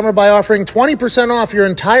this new camera by offering 20% off your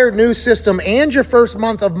entire new system and your first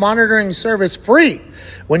month of monitoring service free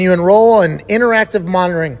when you enroll in interactive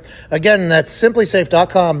monitoring. Again, that's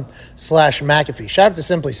simplysafe.com/McAfee. Shout out to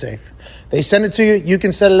Simply Safe. They send it to you. You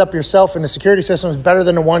can set it up yourself, and the security system is better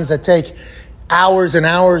than the ones that take hours and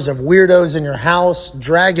hours of weirdos in your house,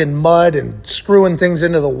 dragging mud and screwing things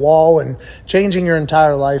into the wall and changing your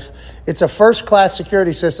entire life. It's a first-class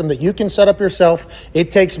security system that you can set up yourself. It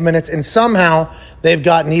takes minutes, and somehow they've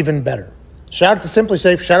gotten even better. Shout out to Simply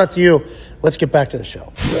Safe. Shout out to you. Let's get back to the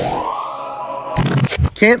show.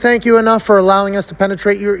 Can't thank you enough for allowing us to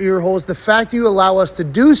penetrate your ear holes. The fact you allow us to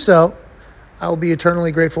do so, I will be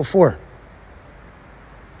eternally grateful for.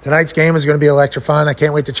 Tonight's game is going to be electrifying. I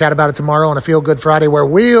can't wait to chat about it tomorrow on a Feel Good Friday where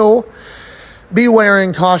we'll be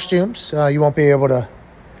wearing costumes. You won't be able to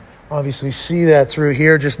obviously see that through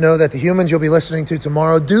here. Just know that the humans you'll be listening to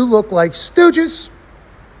tomorrow do look like stooges.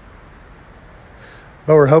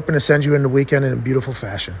 But we're hoping to send you into the weekend in a beautiful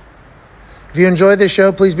fashion. If you enjoyed this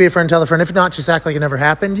show, please be a friend, tell a friend. If not, just act like it never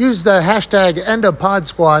happened. Use the hashtag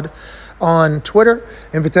 #EndOfPodSquad on Twitter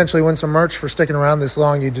and potentially win some merch for sticking around this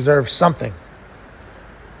long. You deserve something.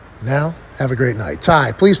 Now, have a great night.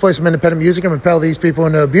 Ty, please play some independent music and propel these people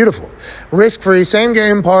into a beautiful, risk-free,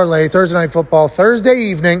 same-game parlay Thursday Night Football Thursday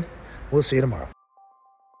evening. We'll see you tomorrow.